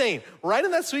insane. Right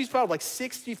in that sweet spot of like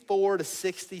 64 to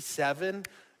 67,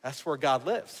 that's where God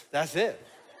lives. That's it.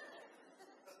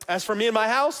 As for me and my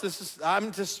house,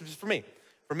 I'm just for me.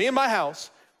 For me and my house,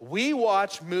 we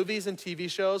watch movies and TV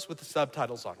shows with the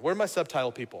subtitles on. Where are my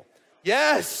subtitle people?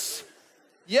 Yes.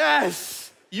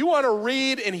 Yes. You want to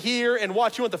read and hear and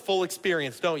watch. You want the full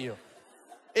experience, don't you?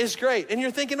 It's great. And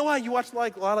you're thinking, oh, wow, you watch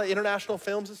like a lot of international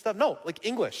films and stuff. No, like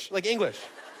English.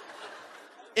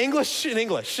 English and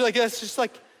English. Like, it's just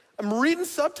like, I'm reading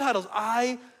subtitles.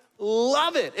 I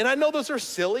love it. And I know those are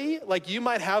silly. Like, you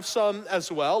might have some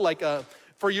as well. Like,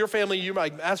 for your family, you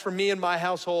might, as for me and my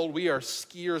household, we are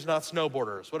skiers, not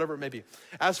snowboarders, whatever it may be.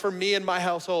 As for me and my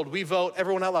household, we vote,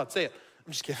 everyone out loud, say it.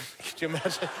 I'm just kidding. Could you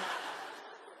imagine?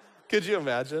 Could you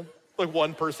imagine? Like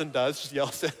one person does, just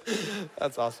yells it.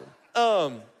 That's awesome.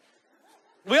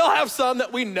 We all have some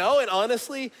that we know, and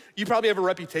honestly, you probably have a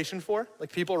reputation for.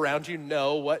 Like people around you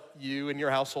know what you and your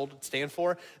household stand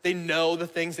for. They know the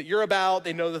things that you're about.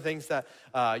 They know the things that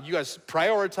you guys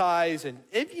prioritize, and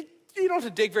if you don't have to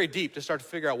dig very deep to start to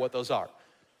figure out what those are.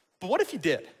 But what if you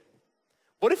did?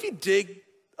 What if you dig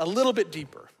a little bit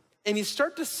deeper and you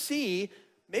start to see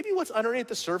maybe what's underneath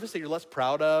the surface that you're less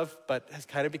proud of, but has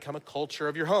kind of become a culture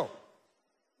of your home?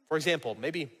 For example,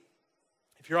 maybe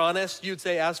if you're honest, you'd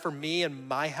say, as for me and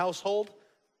my household,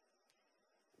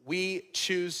 we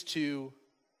choose to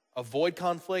avoid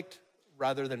conflict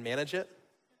rather than manage it.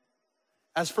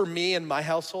 As for me and my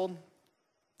household,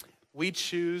 we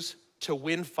choose to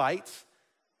win fights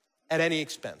at any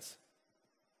expense.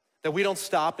 That we don't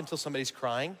stop until somebody's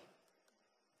crying.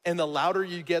 And the louder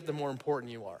you get, the more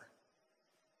important you are.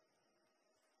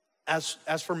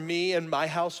 As for me and my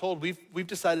household, we've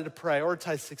decided to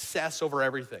prioritize success over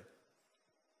everything.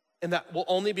 And that we'll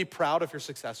only be proud if you're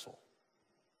successful.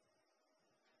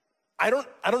 I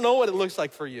don't know what it looks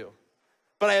like for you,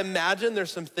 but I imagine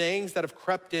there's some things that have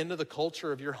crept into the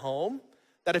culture of your home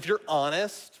that if you're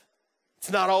honest,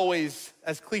 it's not always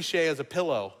as cliche as a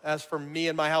pillow. As for me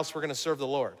and my house, we're gonna serve the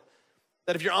Lord.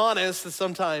 That if you're honest, that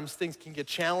sometimes things can get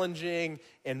challenging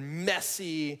and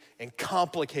messy and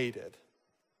complicated.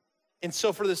 And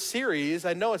so for this series,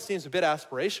 I know it seems a bit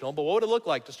aspirational, but what would it look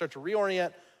like to start to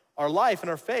reorient our life and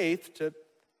our faith to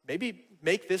maybe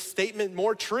make this statement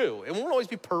more true? It won't always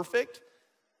be perfect,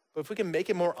 but if we can make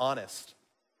it more honest.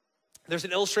 There's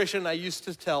an illustration I used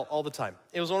to tell all the time.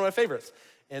 It was one of my favorites,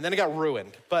 and then it got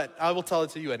ruined, but I will tell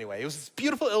it to you anyway. It was this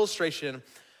beautiful illustration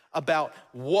about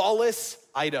Wallace,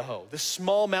 Idaho, this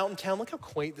small mountain town. Look how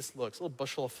quaint this looks, a little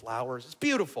bushel of flowers. It's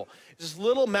beautiful. It's this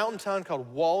little mountain town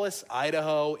called Wallace,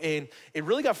 Idaho, and it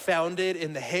really got founded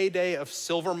in the heyday of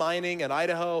silver mining in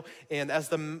Idaho, and as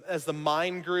the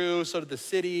mine grew, so did the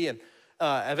city, and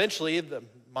eventually the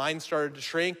mine started to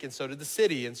shrink, and so did the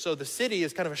city, and so the city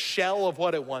is kind of a shell of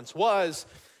what it once was,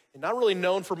 and not really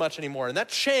known for much anymore. And that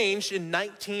changed in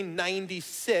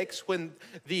 1996 when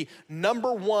the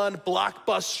 #1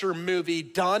 blockbuster movie,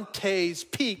 Dante's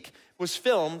Peak, was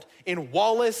filmed in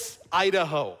Wallace,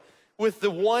 Idaho, with the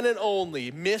one and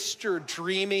only Mr.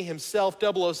 Dreamy himself,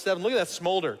 007. Look at that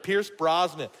smolder. Pierce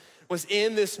Brosnan was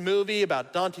in this movie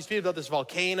about Dante's Peak, about this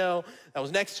volcano that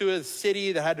was next to a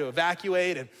city that had to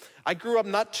evacuate. And I grew up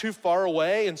not too far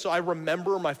away, and so I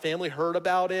remember my family heard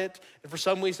about it. And for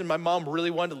some reason, my mom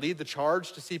really wanted to lead the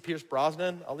charge to see Pierce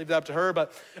Brosnan. I'll leave that up to her.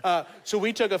 But so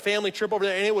we took a family trip over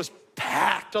there, and it was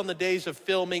packed on the days of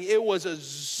filming. It was a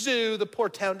zoo. The poor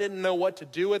town didn't know what to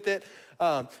do with it.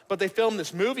 But they filmed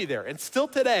this movie there. And still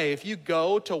today, if you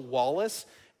go to Wallace,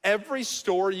 every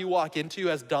store you walk into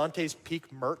has Dante's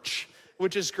Peak merch,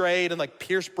 which is great. And like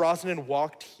Pierce Brosnan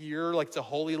walked here, like it's a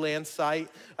Holy Land site.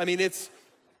 I mean, it's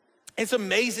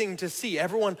amazing to see.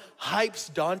 Everyone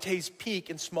hypes Dante's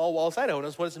Peak in Small Wallace, Idaho, and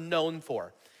that's what it's known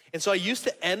for. And so I used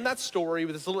to end that story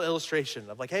with this little illustration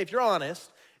of like, hey, if you're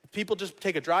honest, if people just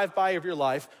take a drive-by of your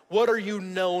life, what are you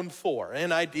known for?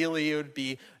 And ideally, it would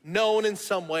be known in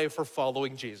some way for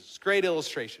following Jesus. Great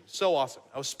illustration, so awesome.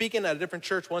 I was speaking at a different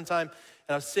church one time,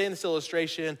 and I was saying this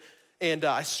illustration, and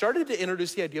I started to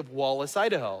introduce the idea of Wallace,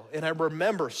 Idaho. And I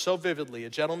remember so vividly, a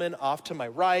gentleman off to my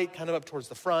right, kind of up towards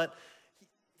the front,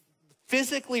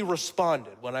 physically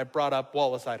responded when I brought up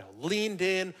Wallace, Idaho. Leaned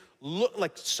in, looked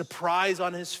like surprise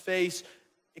on his face,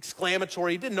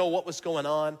 exclamatory, didn't know what was going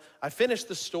on. I finished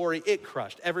the story, it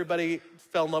crushed. Everybody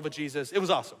fell in love with Jesus. It was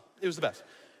awesome, it was the best.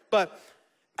 But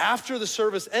after the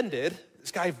service ended,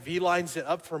 this guy V-lines it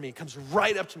up for me, comes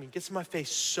right up to me, gets in my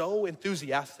face so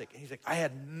enthusiastic. And he's like, I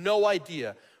had no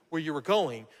idea where you were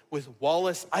going with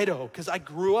Wallace, Idaho, because I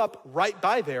grew up right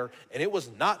by there, and it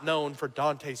was not known for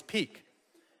Dante's Peak.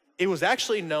 It was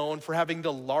actually known for having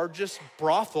the largest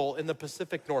brothel in the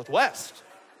Pacific Northwest.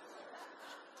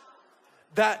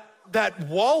 That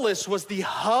Wallace was the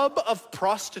hub of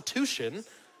prostitution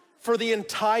for the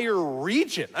entire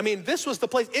region. I mean, this was the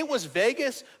place. It was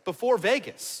Vegas before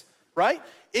Vegas, right?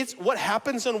 It's what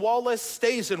happens in Wallace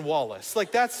stays in Wallace.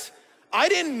 Like I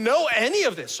didn't know any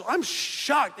of this, so I'm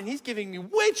shocked. And he's giving me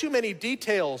way too many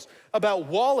details about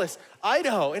Wallace,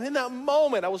 Idaho. And in that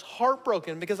moment, I was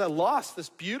heartbroken because I lost this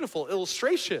beautiful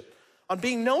illustration on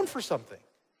being known for something.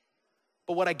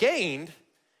 But what I gained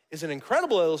is an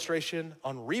incredible illustration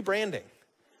on rebranding.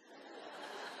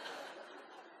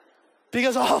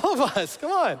 Because all of us,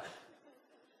 come on,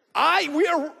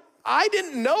 I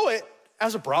didn't know it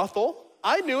as a brothel.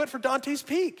 I knew it for Dante's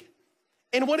Peak.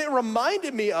 And what it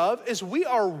reminded me of is we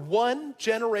are one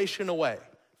generation away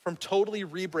from totally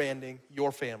rebranding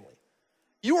your family.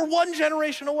 You are one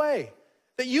generation away.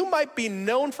 That you might be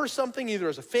known for something either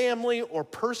as a family or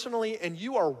personally, and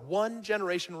you are one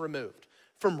generation removed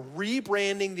from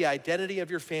rebranding the identity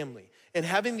of your family and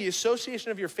having the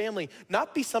association of your family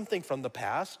not be something from the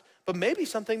past, but maybe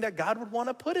something that God would want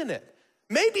to put in it.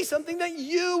 Maybe something that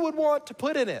you would want to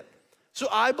put in it. So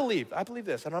I believe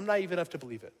this, and I'm naive enough to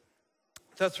believe it,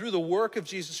 that through the work of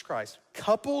Jesus Christ,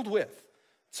 coupled with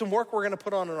some work we're gonna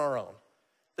put on our own,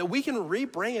 that we can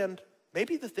rebrand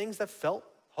maybe the things that felt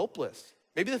hopeless,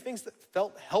 maybe the things that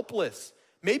felt helpless,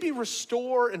 maybe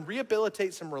restore and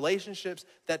rehabilitate some relationships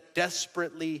that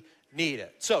desperately need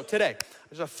it. So today,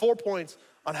 there's 4 points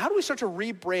on how do we start to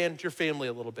rebrand your family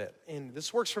a little bit. And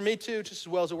this works for me too, just as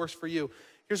well as it works for you.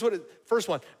 Here's first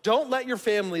one, don't let your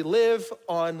family live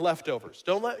on leftovers.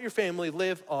 Don't let your family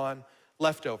live on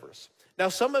leftovers. Now,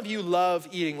 some of you love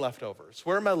eating leftovers.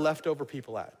 Where are my leftover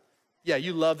people at? Yeah,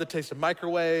 you love the taste of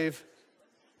microwave,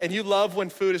 and you love when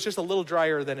food is just a little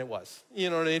drier than it was. You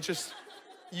know what I mean?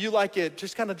 You like it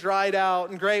just kind of dried out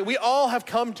and great. We all have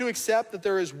come to accept that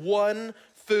there is one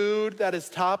food that is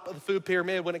top of the food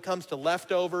pyramid when it comes to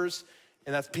leftovers,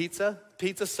 and that's pizza.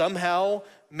 Pizza somehow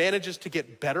manages to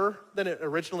get better than it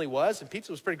originally was, and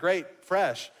pizza was pretty great,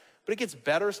 fresh, but it gets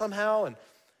better somehow. And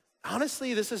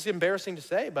honestly, this is embarrassing to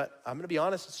say, but I'm gonna be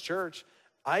honest, it's church.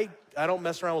 I don't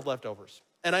mess around with leftovers.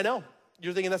 And I know,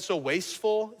 you're thinking that's so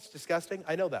wasteful, it's disgusting.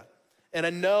 I know that. And I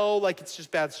know like it's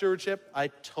just bad stewardship. I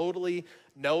totally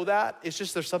know that. It's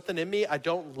just there's something in me, I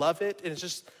don't love it, and it's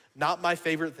just not my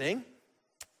favorite thing.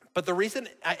 But the reason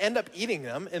I end up eating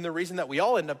them and the reason that we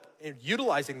all end up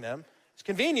utilizing them is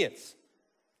convenience.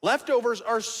 Leftovers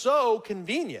are so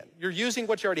convenient. You're using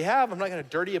what you already have. I'm not gonna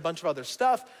dirty a bunch of other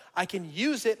stuff. I can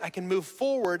use it, I can move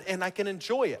forward, and I can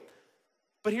enjoy it.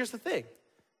 But here's the thing.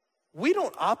 We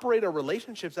don't operate our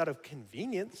relationships out of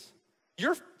convenience.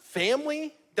 Your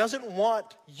family doesn't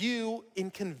want you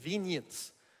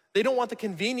inconvenience. They don't want the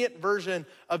convenient version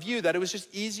of you, that it was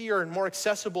just easier and more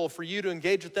accessible for you to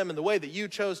engage with them in the way that you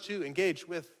chose to engage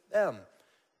with them.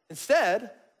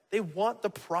 Instead, they want the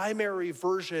primary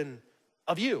version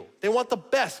of you. They want the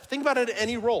best. Think about it in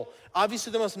any role.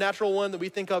 Obviously, the most natural one that we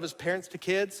think of as parents to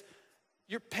kids.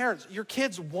 Your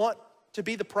kids want to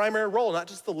be the primary role, not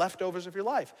just the leftovers of your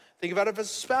life. Think about it as a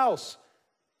spouse.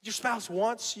 Your spouse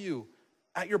wants you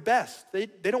at your best. They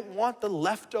don't want the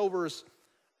leftovers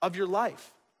of your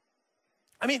life.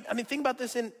 I mean, think about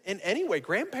this in any way.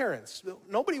 Grandparents,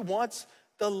 nobody wants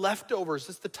the leftovers.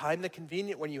 It's the time, the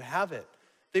convenient when you have it.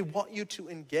 They want you to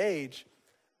engage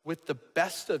with the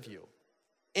best of you.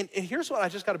 And here's what I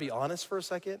just gotta be honest for a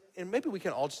second, and maybe we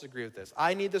can all just agree with this.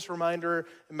 I need this reminder,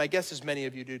 and my guess is many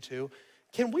of you do too.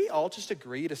 Can we all just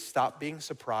agree to stop being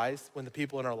surprised when the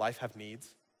people in our life have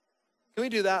needs? Can we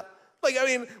do that?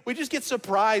 We just get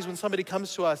surprised when somebody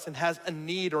comes to us and has a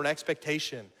need or an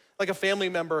expectation. Like a family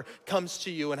member comes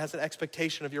to you and has an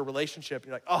expectation of your relationship. And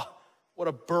you're like, oh, what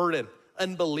a burden,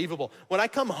 unbelievable. When I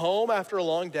come home after a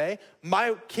long day,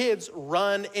 my kids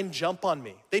run and jump on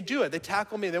me. They do it, they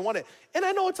tackle me, they want it. And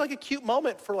I know it's like a cute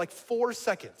moment for like 4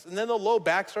 seconds. And then the low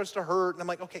back starts to hurt. And I'm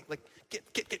like, okay, like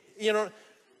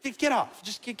get off.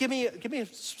 Just give me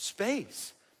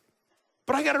space.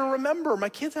 But I gotta remember, my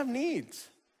kids have needs.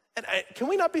 And can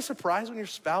we not be surprised when your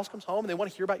spouse comes home and they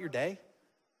wanna hear about your day?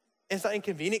 And it's not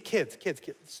inconvenient. Kids,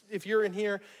 if you're in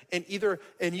here and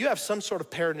you have some sort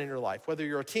of parent in your life, whether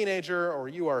you're a teenager or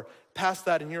you are past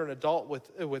that and you're an adult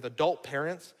with adult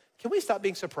parents, can we stop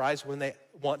being surprised when they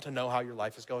want to know how your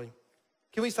life is going?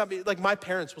 Can we stop being, like my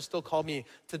parents will still call me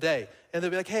today and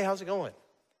they'll be like, hey, how's it going?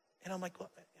 And I'm like, well,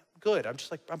 good.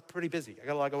 I'm pretty busy. I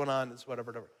got a lot going on. It's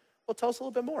whatever. Well, tell us a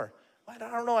little bit more. Well,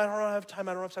 I don't know. I don't have time.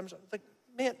 I don't have time. Like,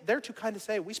 man, they're too kind to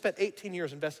say, we spent 18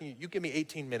 years investing in you. You give me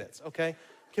 18 minutes, okay?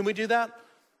 Can we do that?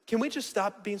 Can we just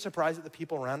stop being surprised that the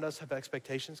people around us have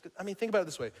expectations? I mean, think about it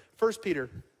this way. 1 Peter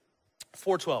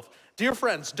 4:12. Dear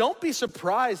friends, don't be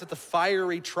surprised at the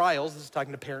fiery trials, this is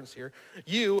talking to parents here,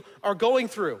 you are going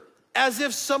through, as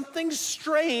if something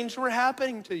strange were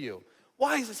happening to you.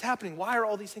 Why is this happening? Why are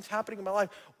all these things happening in my life?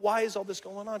 Why is all this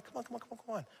going on? Come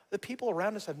on. The people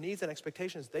around us have needs and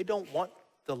expectations. They don't want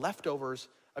the leftovers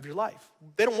of your life.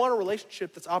 They don't want a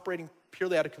relationship that's operating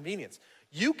purely out of convenience.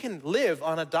 You can live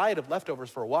on a diet of leftovers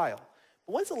for a while,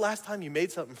 but when's the last time you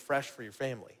made something fresh for your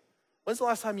family? When's the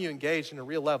last time you engaged in a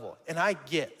real level? And I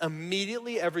get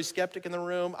immediately every skeptic in the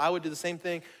room, I would do the same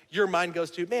thing. Your mind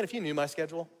goes to, man, if you knew my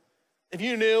schedule, if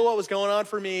you knew what was going on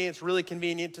for me, it's really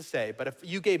convenient to say, but if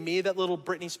you gave me that little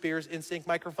Britney Spears in-sync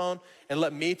microphone and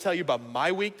let me tell you about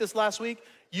my week this last week,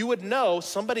 you would know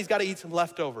somebody's gotta eat some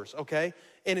leftovers, okay?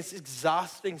 And it's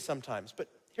exhausting sometimes, but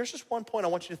here's just one point I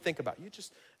want you to think about. You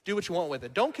just do what you want with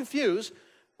it. Don't confuse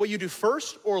what you do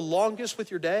first or longest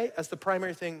with your day as the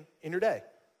primary thing in your day.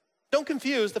 Don't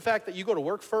confuse the fact that you go to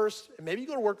work first and maybe you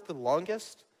go to work the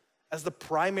longest as the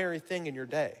primary thing in your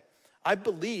day. I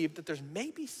believe that there's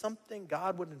maybe something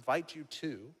God would invite you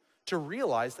to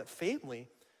realize that family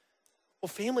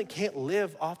can't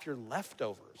live off your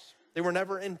leftovers. They were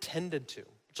never intended to.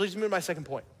 Which leads me to my second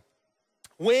point.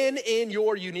 Win in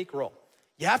your unique role.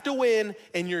 You have to win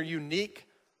in your unique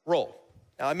role.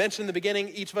 Now, I mentioned in the beginning,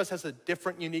 each of us has a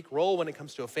different unique role when it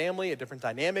comes to a family, a different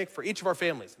dynamic for each of our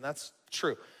families, and that's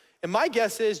true. And my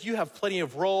guess is you have plenty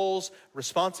of roles,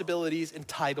 responsibilities, and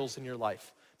titles in your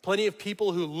life. Plenty of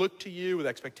people who look to you with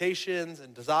expectations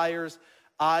and desires.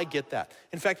 I get that.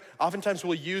 In fact, oftentimes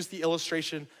we'll use the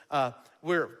illustration,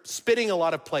 we're spinning a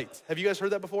lot of plates. Have you guys heard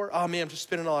that before? Oh man, I'm just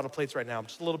spinning a lot of plates right now. I'm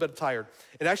just a little bit tired.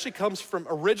 It actually comes from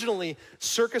originally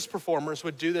circus performers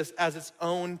would do this as its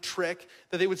own trick,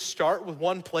 that they would start with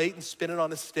one plate and spin it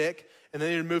on a stick, and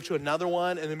then they'd move to another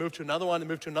one, and then move to another one, and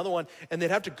move to another one, and they'd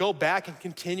have to go back and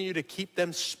continue to keep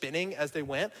them spinning as they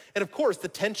went. And of course, the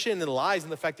tension and lies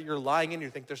in the fact that you're lying in, you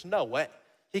think there's no way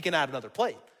he can add another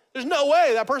plate. There's no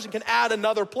way that person can add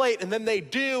another plate, and then they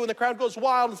do, and the crowd goes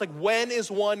wild. It's like, when is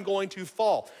one going to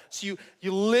fall? So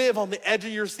you live on the edge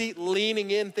of your seat,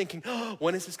 leaning in, thinking, oh,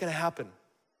 when is this gonna happen?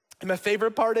 And my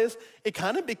favorite part is, it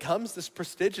kind of becomes this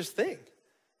prestigious thing.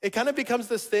 It kind of becomes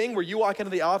this thing where you walk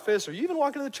into the office, or you even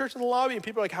walk into the church in the lobby, and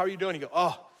people are like, how are you doing? You go,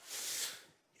 oh,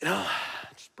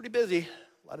 just pretty busy.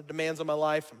 A lot of demands on my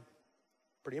life. I'm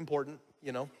pretty important,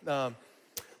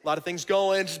 a lot of things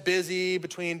going, just busy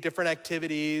between different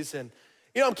activities. And,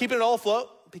 I'm keeping it all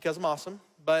afloat because I'm awesome.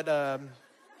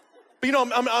 But you know,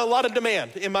 I'm a lot of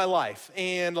demand in my life,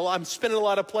 and I'm spinning a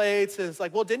lot of plates. And it's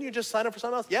like, well, didn't you just sign up for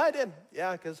something else? Yeah, I did.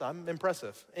 Yeah, because I'm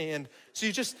impressive. And so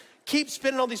you just keep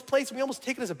spinning all these plates, and we almost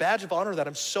take it as a badge of honor that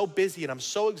I'm so busy and I'm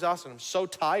so exhausted, and I'm so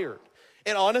tired.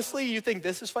 And honestly, you think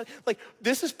this is fun? Like,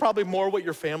 this is probably more what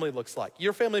your family looks like.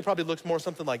 Your family probably looks more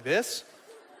something like this,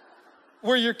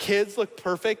 where your kids look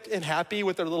perfect and happy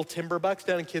with their little timber bucks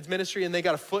down in kids ministry, and they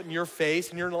got a foot in your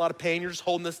face and you're in a lot of pain. You're just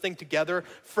holding this thing together,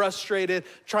 frustrated,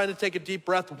 trying to take a deep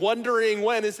breath, wondering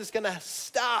when is this gonna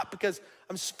stop, because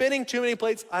I'm spinning too many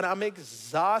plates and I'm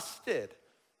exhausted.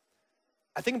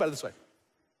 I think about it this way.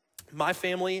 My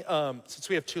family, since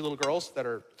we have two little girls that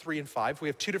are 3 and 5, we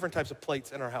have 2 different types of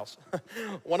plates in our house.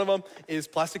 One of them is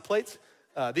plastic plates.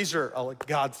 These are a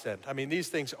godsend. I mean, these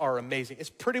things are amazing. It's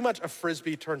pretty much a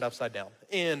Frisbee turned upside down.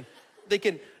 And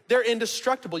they're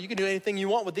indestructible. You can do anything you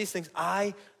want with these things.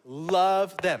 I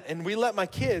love them. And we let my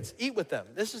kids eat with them.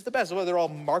 This is the best. Well, they're all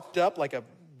marked up like a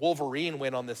Wolverine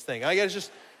went on this thing.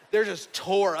 They're just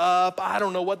tore up. I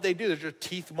don't know what they do. There's just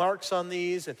teeth marks on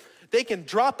these. And they can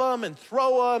drop them and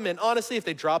throw them. And honestly, if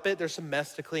they drop it, there's some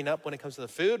mess to clean up when it comes to the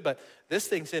food. But this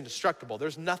thing's indestructible.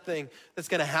 There's nothing that's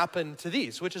going to happen to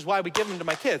these, which is why we give them to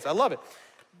my kids. I love it.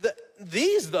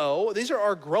 These are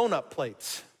our grown-up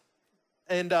plates.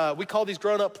 And we call these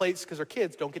grown-up plates because our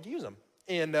kids don't get to use them.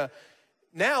 And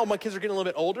now my kids are getting a little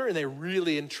bit older, and they're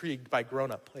really intrigued by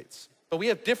grown-up plates. But we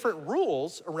have different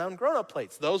rules around grown-up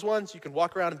plates. Those ones, you can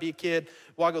walk around and be a kid,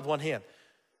 walk with one hand.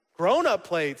 Grown-up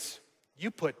plates,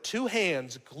 you put 2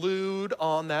 hands glued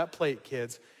on that plate,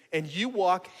 kids, and you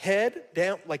walk head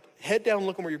down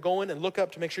looking where you're going, and look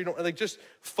up to make sure you don't, just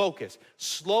focus.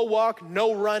 Slow walk,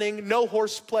 no running, no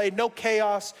horseplay, no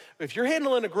chaos. If you're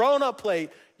handling a grown-up plate,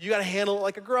 you gotta handle it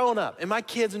like a grown-up. And my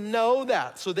kids know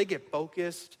that, so they get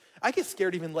focused. I get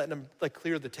scared even letting them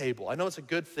clear the table. I know it's a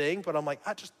good thing, but I'm like,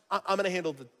 I'm gonna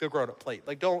handle the grown-up plate.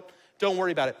 Don't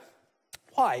worry about it.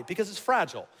 Why? Because it's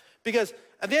fragile. Because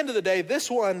at the end of the day, this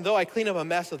one, though I clean up a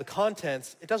mess of the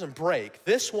contents, it doesn't break.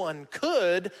 This one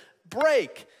could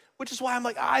break, which is why I'm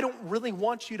like, I don't really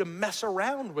want you to mess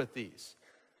around with these.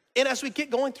 And as we get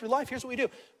going through life, here's what we do.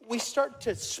 We start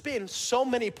to spin so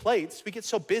many plates, we get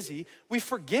so busy, we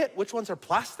forget which ones are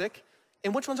plastic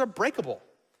and which ones are breakable.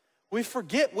 We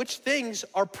forget which things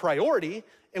are priority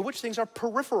and which things are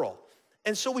peripheral.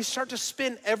 And so we start to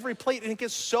spin every plate, and it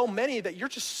gets so many that you're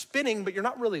just spinning, but you're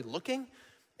not really looking.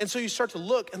 And so you start to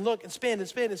look and spin and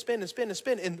spin and spin and spin and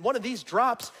spin, and one of these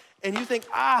drops, and you think,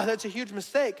 that's a huge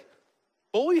mistake.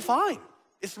 But we'll be fine.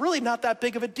 It's really not that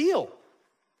big of a deal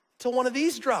till one of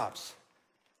these drops.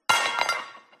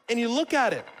 And you look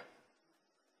at it,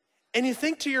 and you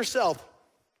think to yourself,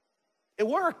 it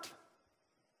worked.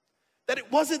 That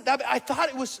it wasn't that, I thought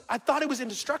it was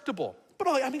indestructible. But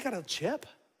it got a chip.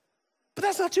 But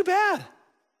that's not too bad.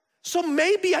 So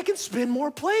maybe I can spin more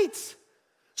plates.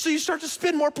 So you start to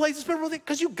spin more plates,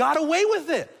 because you got away with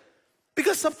it.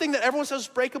 Because something that everyone says is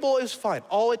breakable is fine.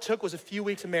 All it took was a few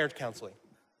weeks of marriage counseling.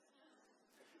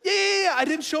 Yeah, I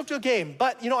didn't show up to a game,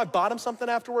 but I bought them something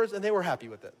afterwards, and they were happy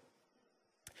with it.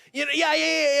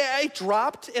 I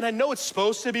dropped, and I know it's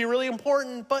supposed to be really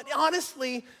important, but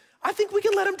honestly, I think we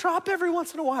can let them drop every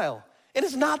once in a while. And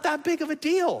it's not that big of a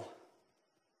deal.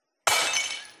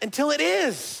 Until it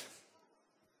is.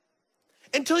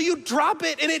 Until you drop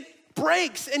it and it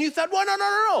breaks, and you thought, well,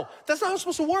 no. That's not how it's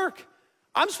supposed to work.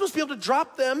 I'm supposed to be able to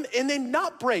drop them and they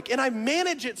not break, and I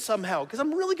manage it somehow, because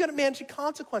I'm really good at managing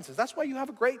consequences. That's why you have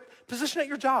a great position at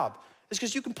your job. It's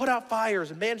because you can put out fires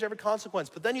and manage every consequence.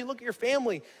 But then you look at your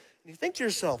family and you think to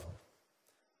yourself,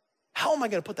 how am I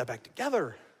gonna put that back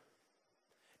together?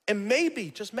 And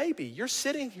maybe, just maybe, you're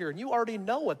sitting here and you already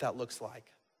know what that looks like,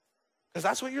 because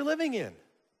that's what you're living in.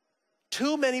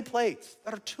 Too many plates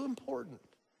that are too important,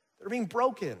 that are being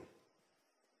broken.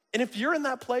 And if you're in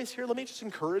that place here, let me just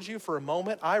encourage you for a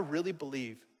moment. I really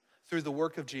believe through the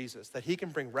work of Jesus that he can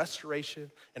bring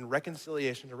restoration and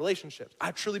reconciliation to relationships.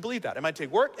 I truly believe that. It might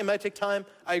take work, it might take time,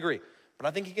 I agree, but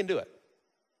I think he can do it.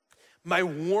 My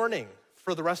warning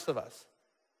for the rest of us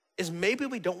is maybe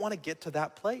we don't want to get to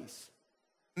that place.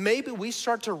 Maybe we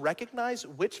start to recognize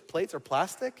which plates are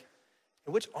plastic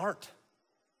and which aren't.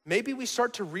 Maybe we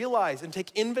start to realize and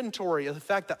take inventory of the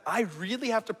fact that I really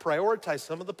have to prioritize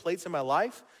some of the plates in my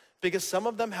life, because some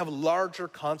of them have larger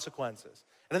consequences.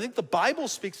 And I think the Bible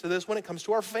speaks to this when it comes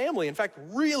to our family. In fact,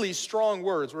 really strong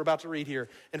words we're about to read here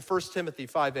in 1 Timothy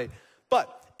 5:8.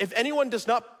 But if anyone does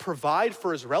not provide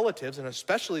for his relatives, and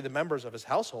especially the members of his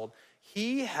household,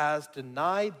 he has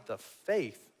denied the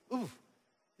faith. Ooh, you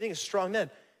think it's strong then?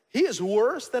 He is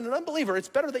worse than an unbeliever. It's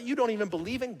better that you don't even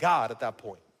believe in God at that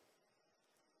point.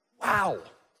 Wow.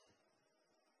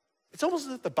 It's almost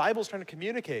as if the Bible's trying to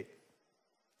communicate.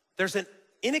 There's an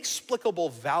inexplicable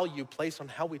value placed on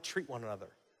how we treat one another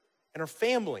and our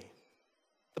family.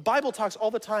 The Bible talks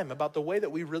all the time about the way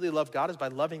that we really love God is by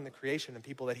loving the creation and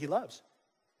people that he loves,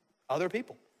 other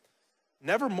people.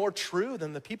 Never more true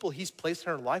than the people he's placed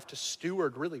in our life to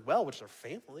steward really well, which is our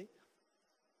family.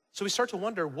 So we start to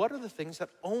wonder, what are the things that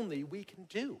only we can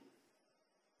do?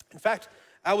 In fact,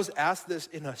 I was asked this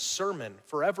in a sermon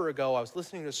forever ago. I was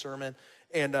listening to a sermon,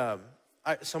 and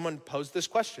someone posed this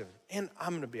question. And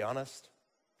I'm gonna be honest,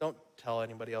 don't tell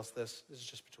anybody else this. This is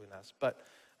just between us. But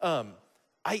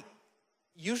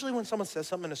usually when someone says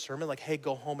something in a sermon, like, hey,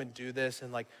 go home and do this,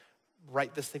 and like,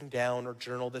 write this thing down or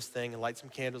journal this thing and light some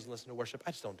candles and listen to worship,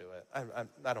 I just don't do it.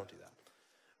 I don't do that.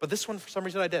 But this one, for some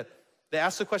reason, I did. They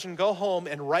asked the question, go home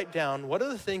and write down, what are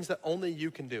the things that only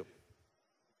you can do?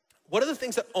 What are the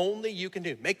things that only you can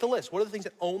do? Make the list. What are the things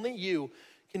that only you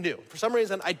can do? For some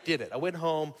reason, I did it. I went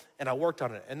home and I worked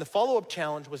on it. And the follow-up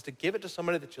challenge was to give it to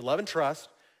somebody that you love and trust,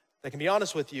 that can be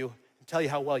honest with you and tell you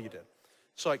how well you did.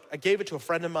 So I gave it to a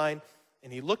friend of mine,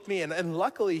 and he looked me, and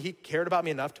luckily he cared about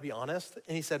me enough to be honest.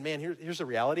 And he said, man, here's the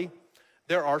reality.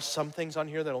 There are some things on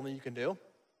here that only you can do.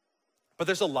 But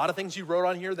there's a lot of things you wrote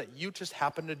on here that you just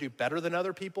happen to do better than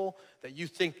other people that you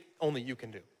think only you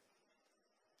can do.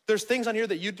 There's things on here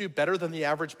that you do better than the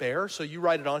average bear, so you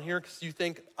write it on here because you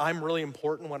think I'm really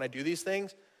important when I do these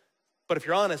things. But if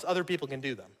you're honest, other people can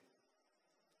do them.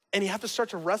 And you have to start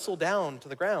to wrestle down to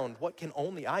the ground, what can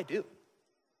only I do?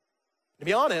 To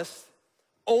be honest,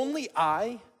 only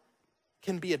I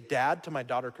can be a dad to my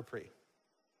daughter Capri.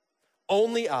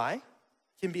 Only I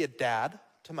can be a dad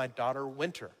to my daughter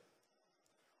Winter.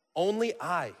 Only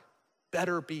I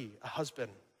better be a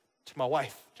husband to my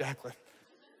wife, Jacqueline.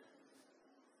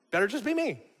 Better just be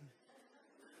me.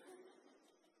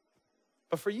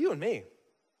 But for you and me,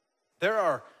 there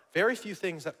are very few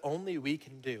things that only we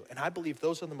can do. And I believe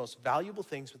those are the most valuable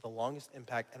things with the longest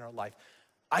impact in our life.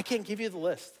 I can't give you the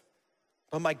list,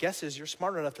 but my guess is you're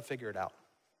smart enough to figure it out.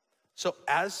 So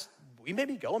as we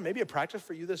maybe go, and maybe a practice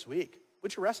for you this week,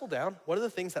 would you wrestle down? What are the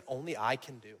things that only I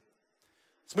can do?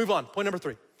 Let's move on. Point number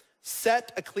 3.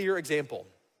 Set a clear example.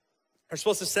 We're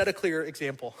supposed to set a clear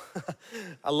example.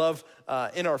 I love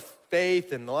in our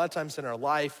faith and a lot of times in our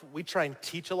life, we try and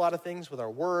teach a lot of things with our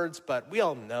words, but we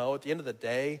all know at the end of the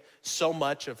day, so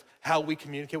much of how we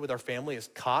communicate with our family is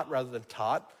caught rather than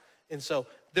taught. And so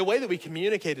the way that we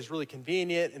communicate is really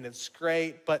convenient and it's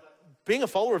great, but being a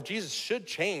follower of Jesus should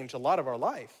change a lot of our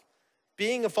life.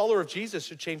 Being a follower of Jesus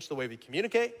should change the way we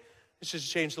communicate. It should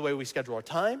change the way we schedule our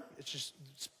time. It should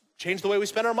change the way we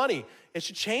spend our money. It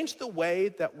should change the way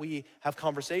that we have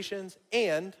conversations,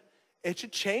 and it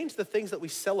should change the things that we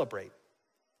celebrate.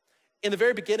 In the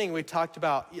very beginning, we talked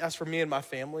about, as for me and my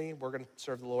family, we're gonna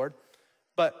serve the Lord.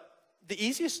 But the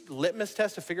easiest litmus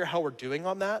test to figure out how we're doing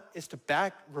on that is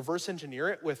to reverse engineer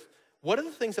it with what are the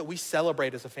things that we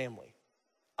celebrate as a family?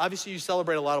 Obviously, you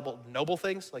celebrate a lot of noble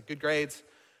things like good grades,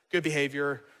 good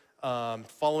behavior,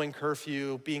 following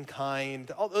curfew, being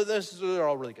kind. All those are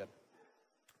all really good.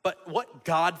 But what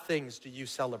God things do you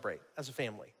celebrate as a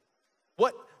family?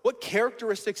 What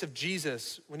characteristics of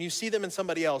Jesus, when you see them in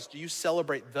somebody else, do you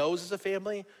celebrate those as a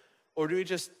family? Or do we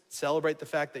just celebrate the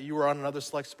fact that you were on another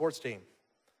select sports team?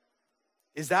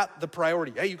 Is that the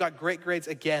priority? Hey, you got great grades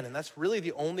again, and that's really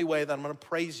the only way that I'm gonna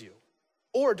praise you.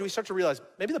 Or do we start to realize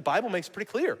maybe the Bible makes it pretty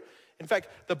clear? In fact,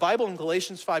 the Bible in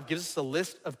Galatians 5 gives us a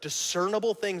list of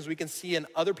discernible things we can see in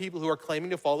other people who are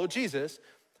claiming to follow Jesus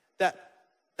that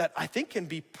I think can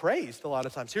be praised a lot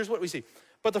of times. Here's what we see.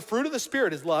 But the fruit of the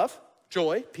Spirit is love,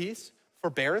 joy, peace,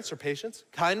 forbearance or patience,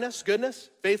 kindness, goodness,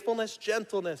 faithfulness,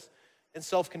 gentleness, and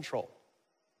self-control.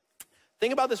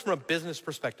 Think about this from a business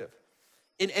perspective.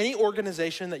 In any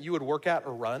organization that you would work at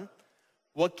or run,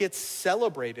 what gets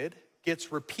celebrated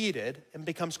gets repeated and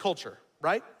becomes culture,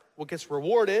 right? What gets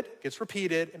rewarded gets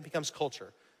repeated and becomes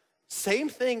culture. Same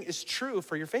thing is true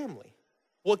for your family.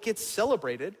 What gets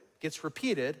celebrated gets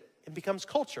repeated and becomes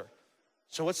culture.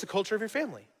 So what's the culture of your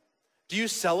family? Do you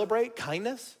celebrate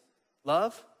kindness,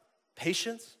 love,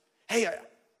 patience? Hey,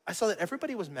 I saw that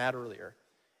everybody was mad earlier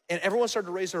and everyone started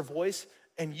to raise their voice,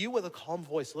 and you with a calm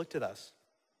voice looked at us.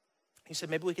 You said,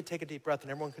 maybe we could take a deep breath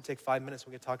and everyone could take 5 minutes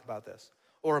and we could talk about this.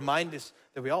 Or remind us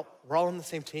that we're all on the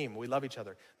same team. We love each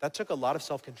other. That took a lot of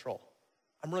self-control.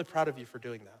 I'm really proud of you for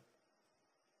doing that.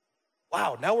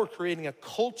 Wow, now we're creating a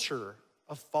culture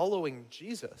of following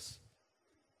Jesus.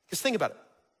 Because think about it.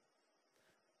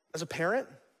 As a parent,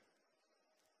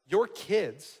 your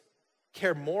kids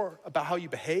care more about how you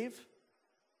behave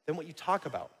than what you talk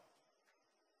about.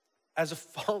 As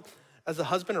a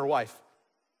husband or wife,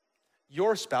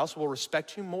 your spouse will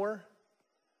respect you more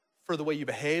for the way you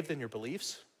behaved and your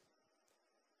beliefs.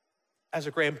 As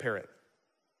a grandparent,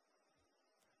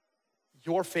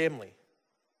 your family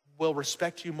will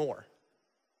respect you more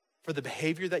for the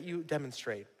behavior that you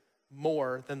demonstrate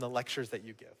more than the lectures that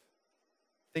you give.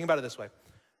 Think about it this way.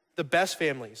 The best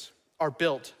families are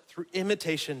built through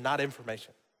imitation, not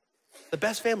information. The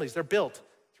best families, they're built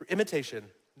through imitation,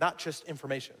 not just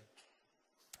information.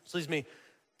 This leads me to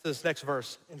this next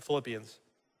verse in Philippians.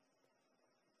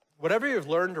 Whatever you've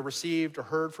learned or received or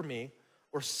heard from me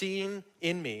or seen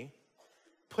in me,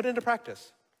 put into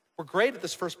practice. We're great at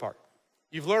this first part.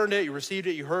 You've learned it, you received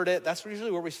it, you heard it. That's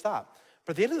usually where we stop.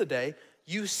 But at the end of the day,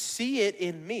 you see it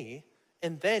in me,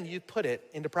 and then you put it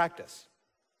into practice.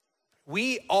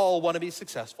 We all want to be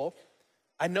successful.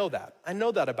 I know that. I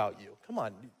know that about you. Come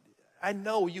on. I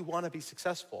know you want to be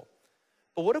successful.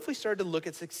 But what if we started to look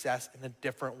at success in a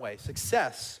different way?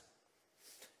 Success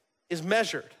is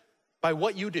measured by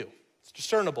what you do. It's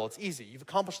discernible. It's easy. You've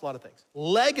accomplished a lot of things.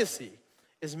 Legacy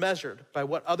is measured by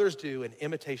what others do in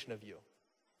imitation of you.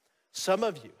 Some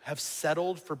of you have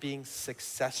settled for being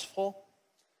successful,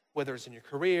 whether it's in your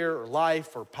career or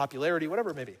life or popularity,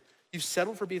 whatever it may be. You've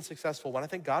settled for being successful when I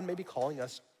think God may be calling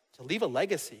us to leave a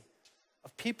legacy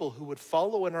of people who would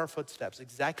follow in our footsteps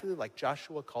exactly like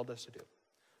Joshua called us to do.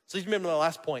 So leads me to my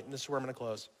last point, and this is where I'm going to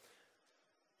close.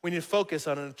 We need to focus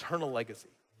on an eternal legacy.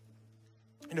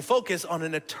 And to focus on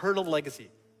an eternal legacy,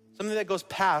 something that goes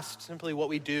past simply what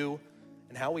we do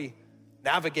and how we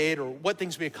navigate or what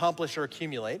things we accomplish or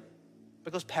accumulate,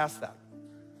 but goes past that.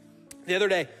 The other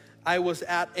day, I was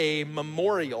at a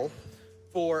memorial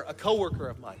for a coworker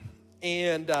of mine.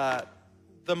 And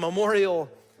the memorial,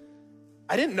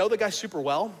 I didn't know the guy super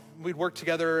well. We'd worked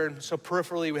together, and so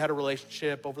peripherally we had a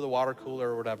relationship over the water cooler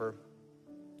or whatever.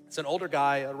 It's an older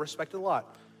guy, I respected a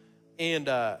lot. And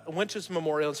I went to his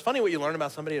memorial. It's funny what you learn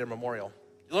about somebody at a memorial.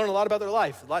 You learn a lot about their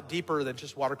life, a lot deeper than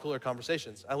just water cooler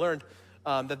conversations. I learned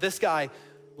that this guy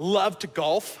loved to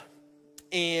golf,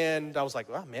 and I was like,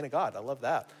 wow, man of God, I love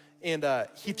that. And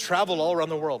he traveled all around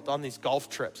the world on these golf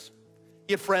trips.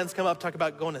 He had friends come up, talk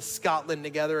about going to Scotland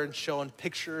together and showing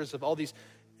pictures of all these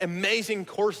amazing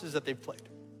courses that they've played.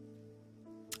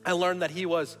 I learned that he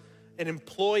was an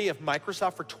employee of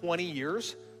Microsoft for 20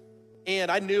 years,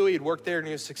 and I knew he'd worked there and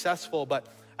he was successful, but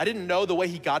I didn't know the way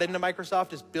he got into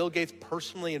Microsoft is Bill Gates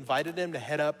personally invited him to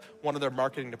head up one of their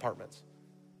marketing departments.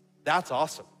 That's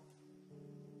awesome.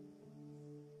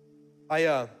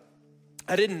 I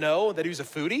didn't know that he was a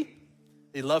foodie.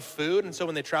 He loved food, and so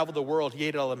when they traveled the world, he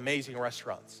ate at all amazing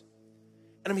restaurants.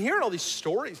 And I'm hearing all these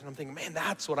stories, and I'm thinking, man,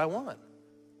 that's what I want.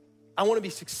 I want to be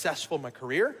successful in my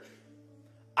career.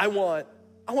 I want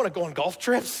to go on golf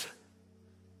trips.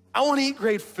 I want to eat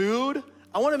great food.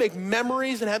 I want to make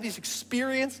memories and have these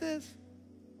experiences.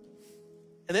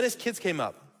 And then his kids came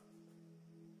up,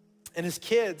 and his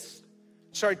kids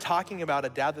started talking about a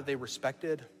dad that they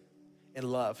respected and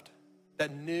loved,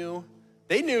 that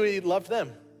they knew he loved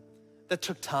them, that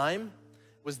took time,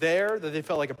 was there, that they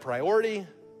felt like a priority.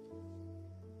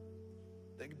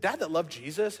 The dad that loved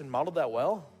Jesus and modeled that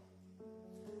well.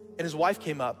 And his wife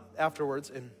came up afterwards,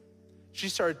 and she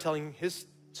started telling his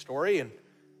story, and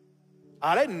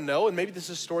I didn't know, and maybe this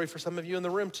is a story for some of you in the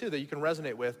room too that you can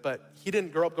resonate with, but he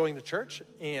didn't grow up going to church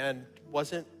and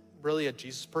wasn't really a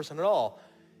Jesus person at all.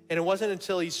 And it wasn't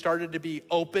until he started to be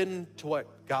open to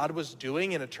what God was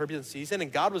doing in a turbulent season,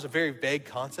 and God was a very vague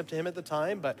concept to him at the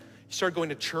time, but he started going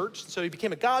to church, so he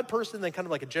became a God person, then kind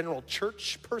of like a general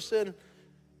church person,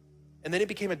 and then he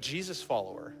became a Jesus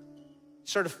follower. He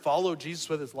started to follow Jesus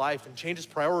with his life and change his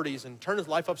priorities and turn his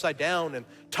life upside down and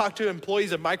talk to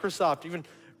employees at Microsoft, even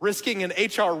risking an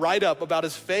HR write-up about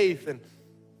his faith.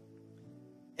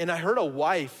 And I heard a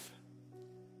wife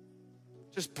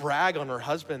just brag on her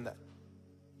husband that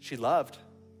she loved,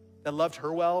 that loved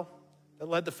her well, that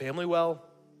led the family well.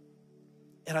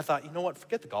 And I thought, you know what,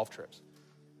 forget the golf trips.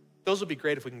 Those would be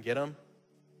great if we can get them.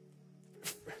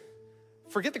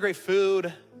 Forget the great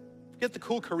food, forget the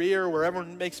cool career where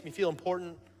everyone makes me feel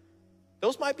important.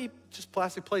 Those might be just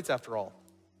plastic plates after all.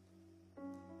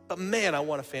 But man, I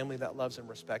want a family that loves and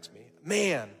respects me.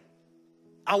 Man,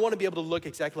 I want to be able to look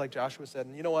exactly like Joshua said.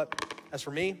 And you know what? As for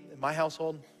me, in my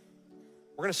household,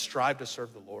 we're going to strive to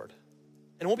serve the Lord.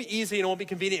 And it won't be easy and it won't be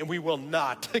convenient, and we will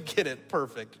not get it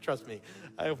perfect. Trust me,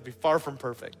 I will be far from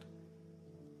perfect.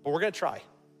 But we're going to try.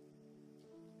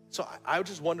 So I would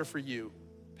just wonder for you,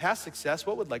 past success,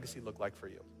 what would legacy look like for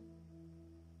you?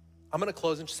 I'm going to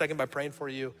close in just a second by praying for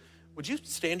you. Would you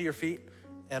stand to your feet?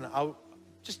 And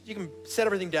you can set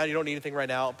everything down. You don't need anything right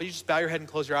now, but you just bow your head and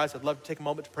close your eyes. I'd love to take a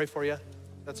moment to pray for you.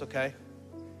 That's okay.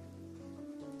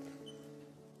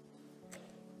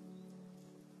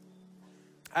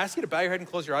 I ask you to bow your head and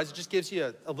close your eyes. It just gives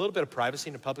you a little bit of privacy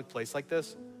in a public place like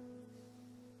this.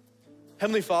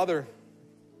 Heavenly Father,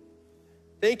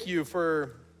 thank you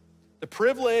for the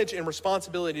privilege and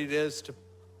responsibility it is to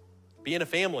be in a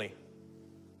family.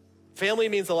 Family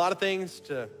means a lot of things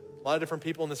to a lot of different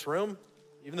people in this room,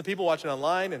 even the people watching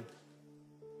online. And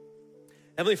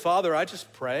Heavenly Father, I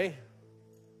just pray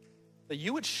that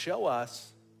you would show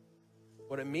us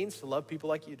what it means to love people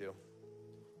like you do.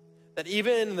 That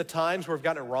even in the times where we've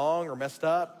gotten it wrong or messed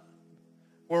up,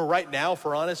 where right now, if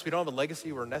we're honest, we don't have a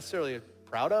legacy we're necessarily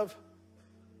proud of,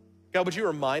 God, would you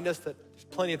remind us that there's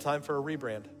plenty of time for a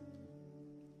rebrand?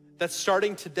 That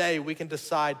starting today, we can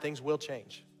decide things will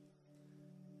change.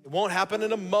 It won't happen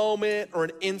in a moment or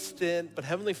an instant, but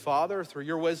Heavenly Father, through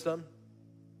your wisdom,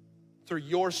 through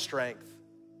your strength,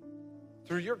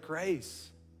 through your grace,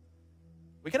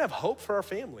 we can have hope for our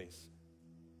families.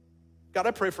 God,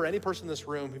 I pray for any person in this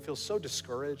room who feels so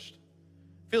discouraged,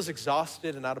 feels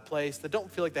exhausted and out of place, that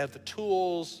don't feel like they have the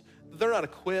tools, that they're not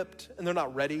equipped and they're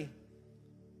not ready.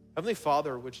 Heavenly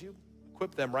Father, would you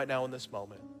equip them right now in this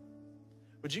moment?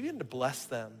 Would you begin to bless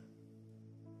them?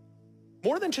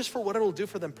 More than just for what it'll do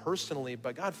for them personally,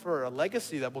 but God, for a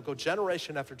legacy that will go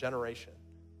generation after generation.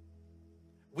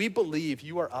 We believe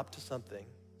you are up to something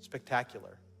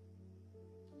spectacular.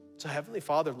 So Heavenly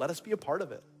Father, let us be a part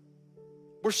of it.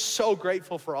 We're so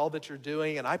grateful for all that you're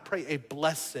doing, and I pray a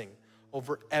blessing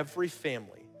over every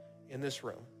family in this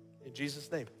room. In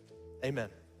Jesus' name, amen.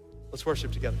 Let's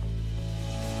worship together.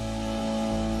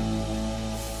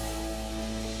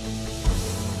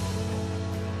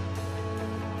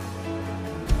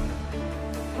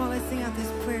 Come on, let's sing out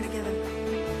this prayer together.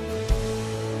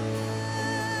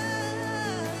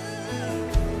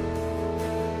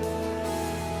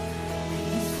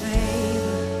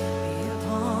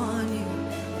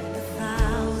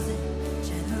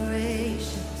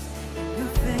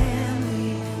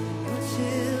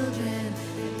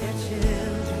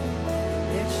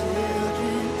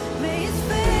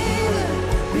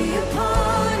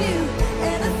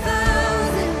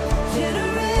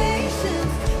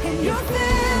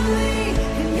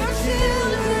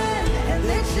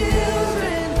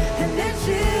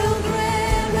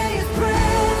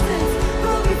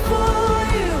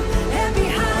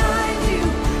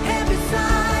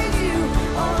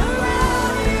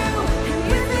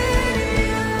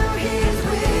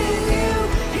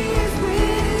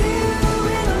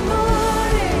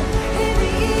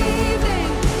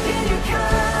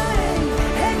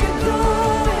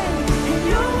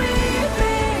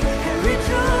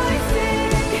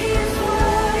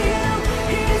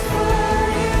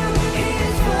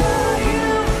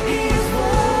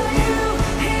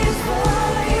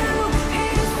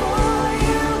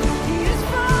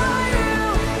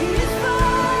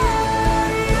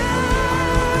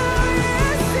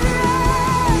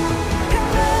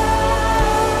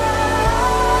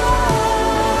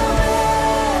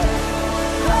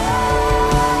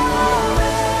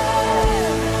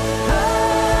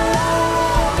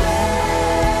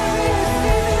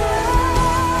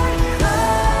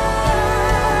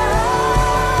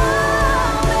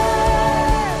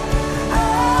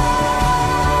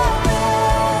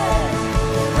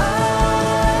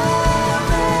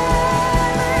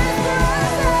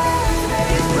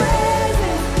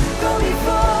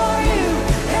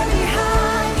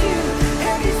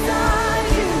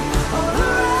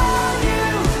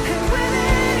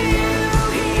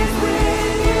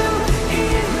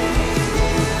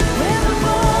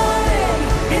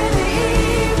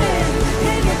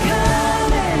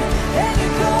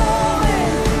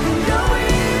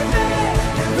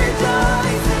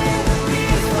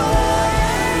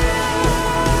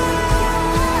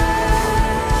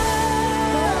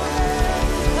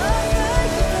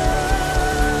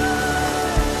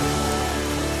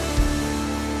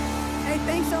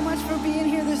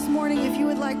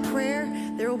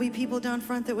 Down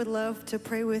front that would love to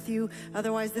pray with you.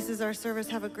 Otherwise, this is our service.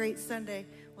 Have a great Sunday.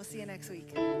 We'll see you next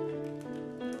week.